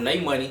taking from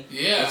their money.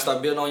 Yeah. And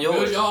start building on yours.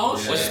 Build your own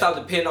Once you shit. stop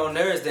depending on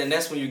theirs, then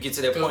that's when you get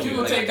to that because point. people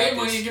You're like, take I got their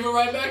money this. and give it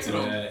right back to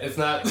them. yeah, it's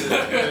not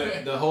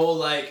the whole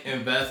like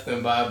invest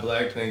and buy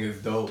black thing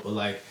is dope, but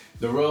like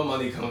the real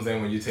money comes in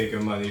when you take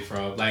your money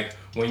from like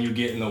when you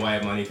get in the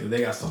white money because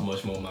they got so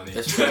much more money.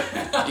 That's true. You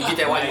get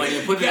that white money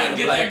and put You it gotta in the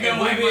get black. that good If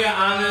white we money. being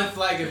honest,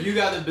 like if you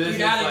got a business,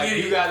 gotta like get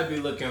you it. gotta be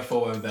looking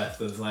for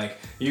investors. Like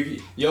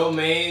your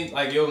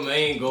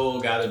main goal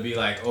gotta be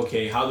like,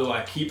 okay, how do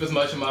I keep as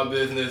much of my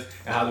business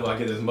and how do I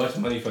get as much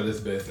money for this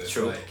business?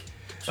 True.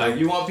 Like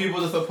you want people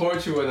to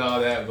support you and all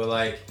that, but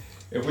like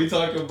if we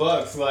talking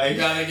bucks, like You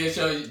gotta get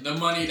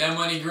that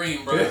money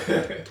green, bro.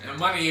 And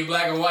money in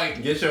black and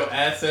white. get your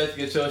assets,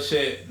 get your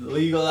shit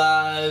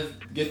legalized,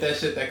 get that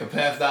shit that can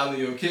pass down to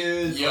your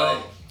kids.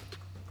 Yo,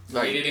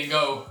 Like, get it and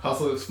go.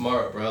 Hustle is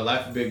smart, bro.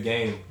 Life a big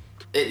game.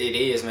 it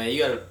is, man. You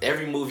gotta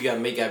every move you gotta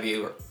make gotta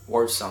be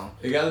worth something.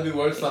 It gotta be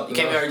worth something. You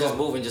can't be out else. here just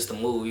moving just to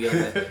move. You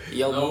gotta,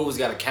 your No. moves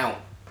gotta count.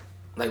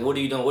 Like, what are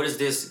you doing? What does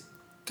this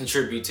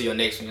contribute to your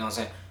next one? You know what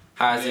I'm saying?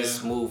 How is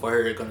this Yeah. move or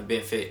her gonna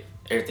benefit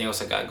everything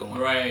else I got going?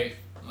 Right.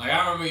 Like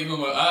I remember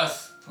even with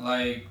us,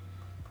 like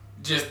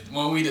just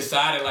when we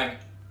decided like,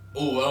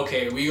 oh,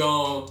 okay, we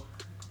gonna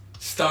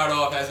start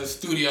off as a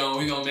studio and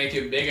we gonna make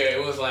it bigger.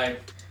 It was like,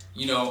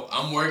 you know,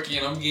 I'm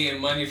working, I'm getting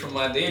money from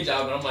my day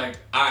job, and I'm like,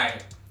 all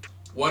right,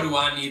 what do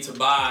I need to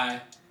buy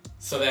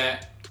so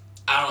that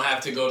I don't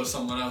have to go to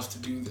someone else to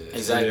do this?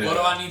 Exactly. Yeah. What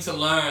do I need to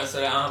learn so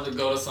that I don't have to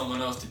go to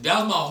someone else to? That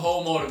was my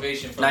whole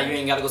motivation for Now it. you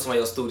ain't gotta go to somebody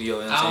else's studio.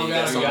 You know what I I'm saying? don't You got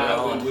gotta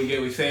something go. of your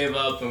own. we save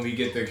up and we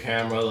get the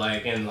camera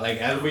and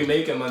as we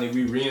making money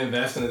we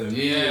reinvest in it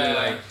immediately. Yeah.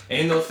 Like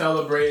ain't no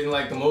celebrating.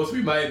 Like the most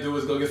we might do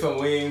is go get some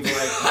wings.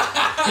 Like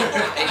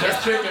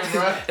that's chicken,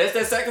 bro. That's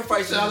that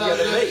sacrifice you Shout out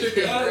gotta to make.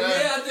 Chicken. Yeah,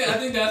 I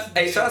think that's.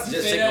 Hey, shout out to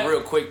Just say Chicken that.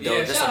 real quick though.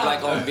 Yeah, That's shout a out.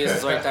 black-owned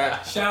business right there.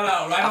 Shout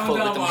out, right I on fuck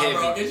with them Delmar,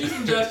 bro. heavy. Get you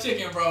some Just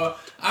Chicken, bro.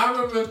 I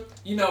remember,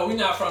 you know, we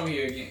not from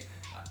here again.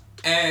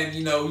 And,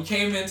 you know, we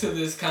came into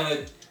this kind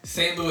of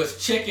St.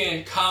 Louis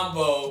chicken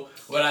combo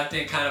with, I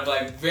think, kind of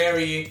like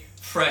very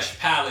fresh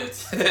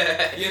palates.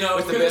 You know,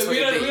 What's the because best we way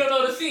to don't, be? we don't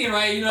know the scene,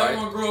 right? You know, Right.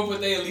 everyone grew up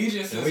with their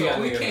allegiances. And we So got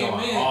when we niggas came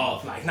going in.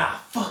 off like, nah,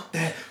 fuck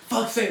that.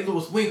 fuck St.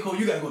 Louis, Winco,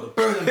 you gotta go to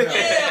Burger Barrel.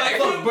 Yeah, like,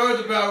 fuck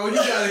Burger Barrel, you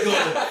gotta go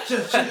to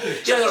Just Chicken.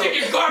 Just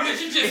Chicken garbage,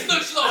 you just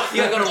Snook sauce.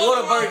 You gotta go to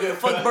Whataburger,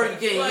 fuck Burger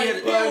King. Like, Yeah.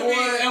 people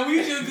be, and we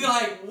just be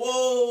like,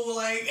 whoa,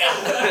 like,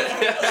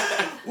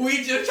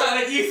 we just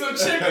trying to eat some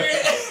chicken.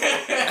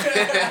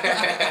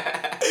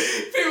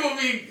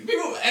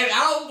 people, and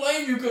I don't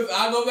blame you because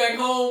I go back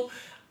home,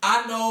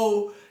 I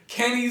know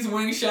Kenny's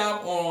Wing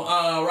Shop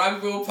on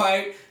Rockville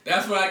Pike.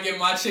 That's where I get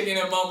my chicken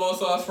and mumbo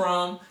sauce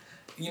from.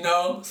 You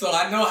know, so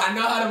I know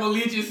how them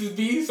allegiances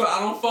be, so I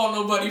don't fault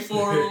nobody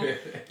for them.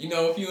 You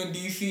know, if you in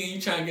DC and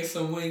you trying to get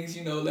some wings,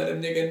 you know, let a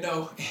nigga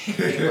know. But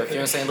if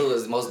you're in St.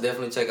 Louis, most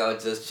definitely check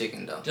out Just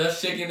Chicken though.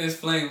 Just Chicken is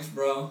flames,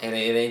 bro. And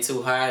it ain't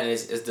too high, and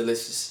it's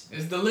delicious.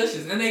 It's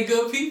delicious, and they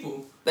good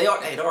people. They are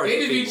good They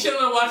just be people.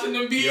 chilling watching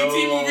them BET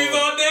movies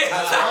all day.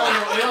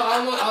 I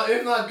don't know,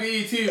 it's not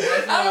BET,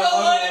 bro. I don't know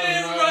what it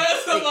is, bro.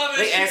 It's some other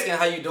They shit. asking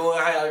how you doing,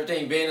 how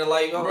everything been in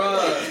life,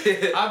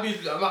 Bruh, I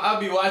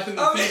be watching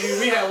the TV.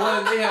 We had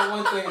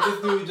one thing.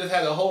 This dude just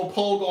had a whole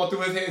pole going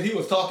through his hands. He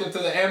was talking to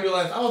the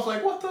ambulance. I was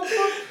like, what the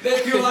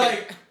fuck? He was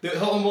like, the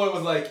homeboy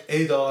was like,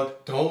 hey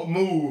dog, don't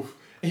move.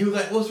 And he was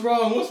like, what's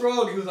wrong? What's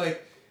wrong? He was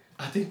like,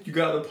 I think you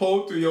got a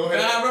pole through your head.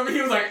 And I remember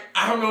he was like,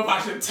 I don't know if I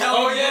should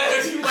tell him.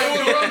 Yeah, He it was like,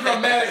 was real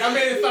dramatic. I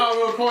made it sound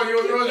real corny. It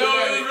was real no,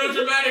 dramatic. it was real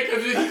dramatic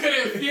because he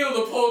couldn't feel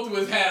the pole through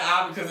his head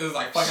out because it was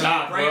like fucking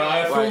Shot, brain. bro. I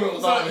assume it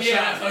was So, like a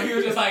yeah, shot. so he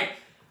was just like,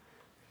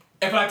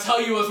 if I tell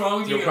you what's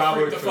wrong with you, You'll you're gonna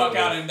probably freak the fuck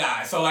feel out it. and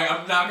die. So like,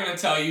 I'm not gonna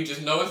tell you.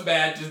 Just know it's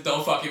bad. Just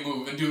don't fucking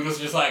move. And dude was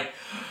just like,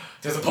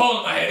 there's a pole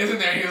in my head, isn't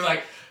there? He was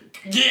like,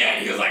 yeah.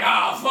 He was like,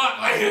 oh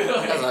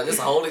fuck. That's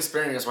a whole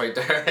experience right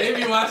there. They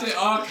be watching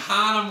all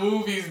kind of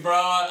movies, bro.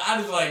 I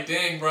just like,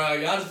 dang, bro.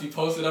 Y'all just be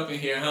posted up in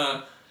here,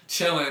 huh?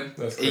 Chilling.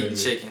 That's Eating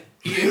crazy. chicken.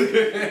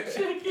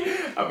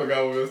 I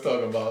forgot what we was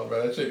talking about,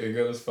 bro. That chicken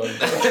good as fuck.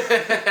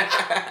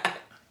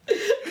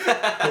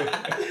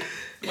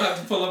 Might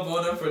have to pull up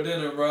on them for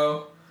dinner,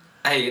 bro.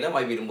 Hey, that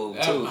might be the move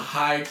too.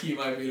 High key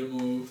might be the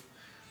move.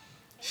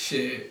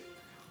 Shit.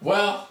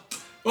 Well, it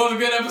was a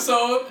good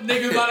episode.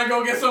 Niggas about to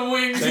go get some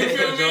wings. You Thanks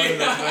feel for joining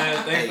me? us,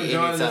 man. Thanks for Hey,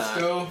 joining us,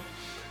 anytime.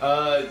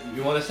 Stu.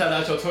 You want to shout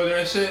out your Twitter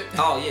and shit?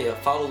 Oh yeah,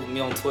 follow me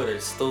on Twitter,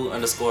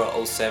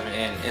 Stu_07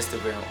 and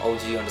Instagram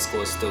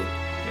OG_Stu.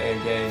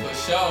 Gang, gang. For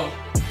sure.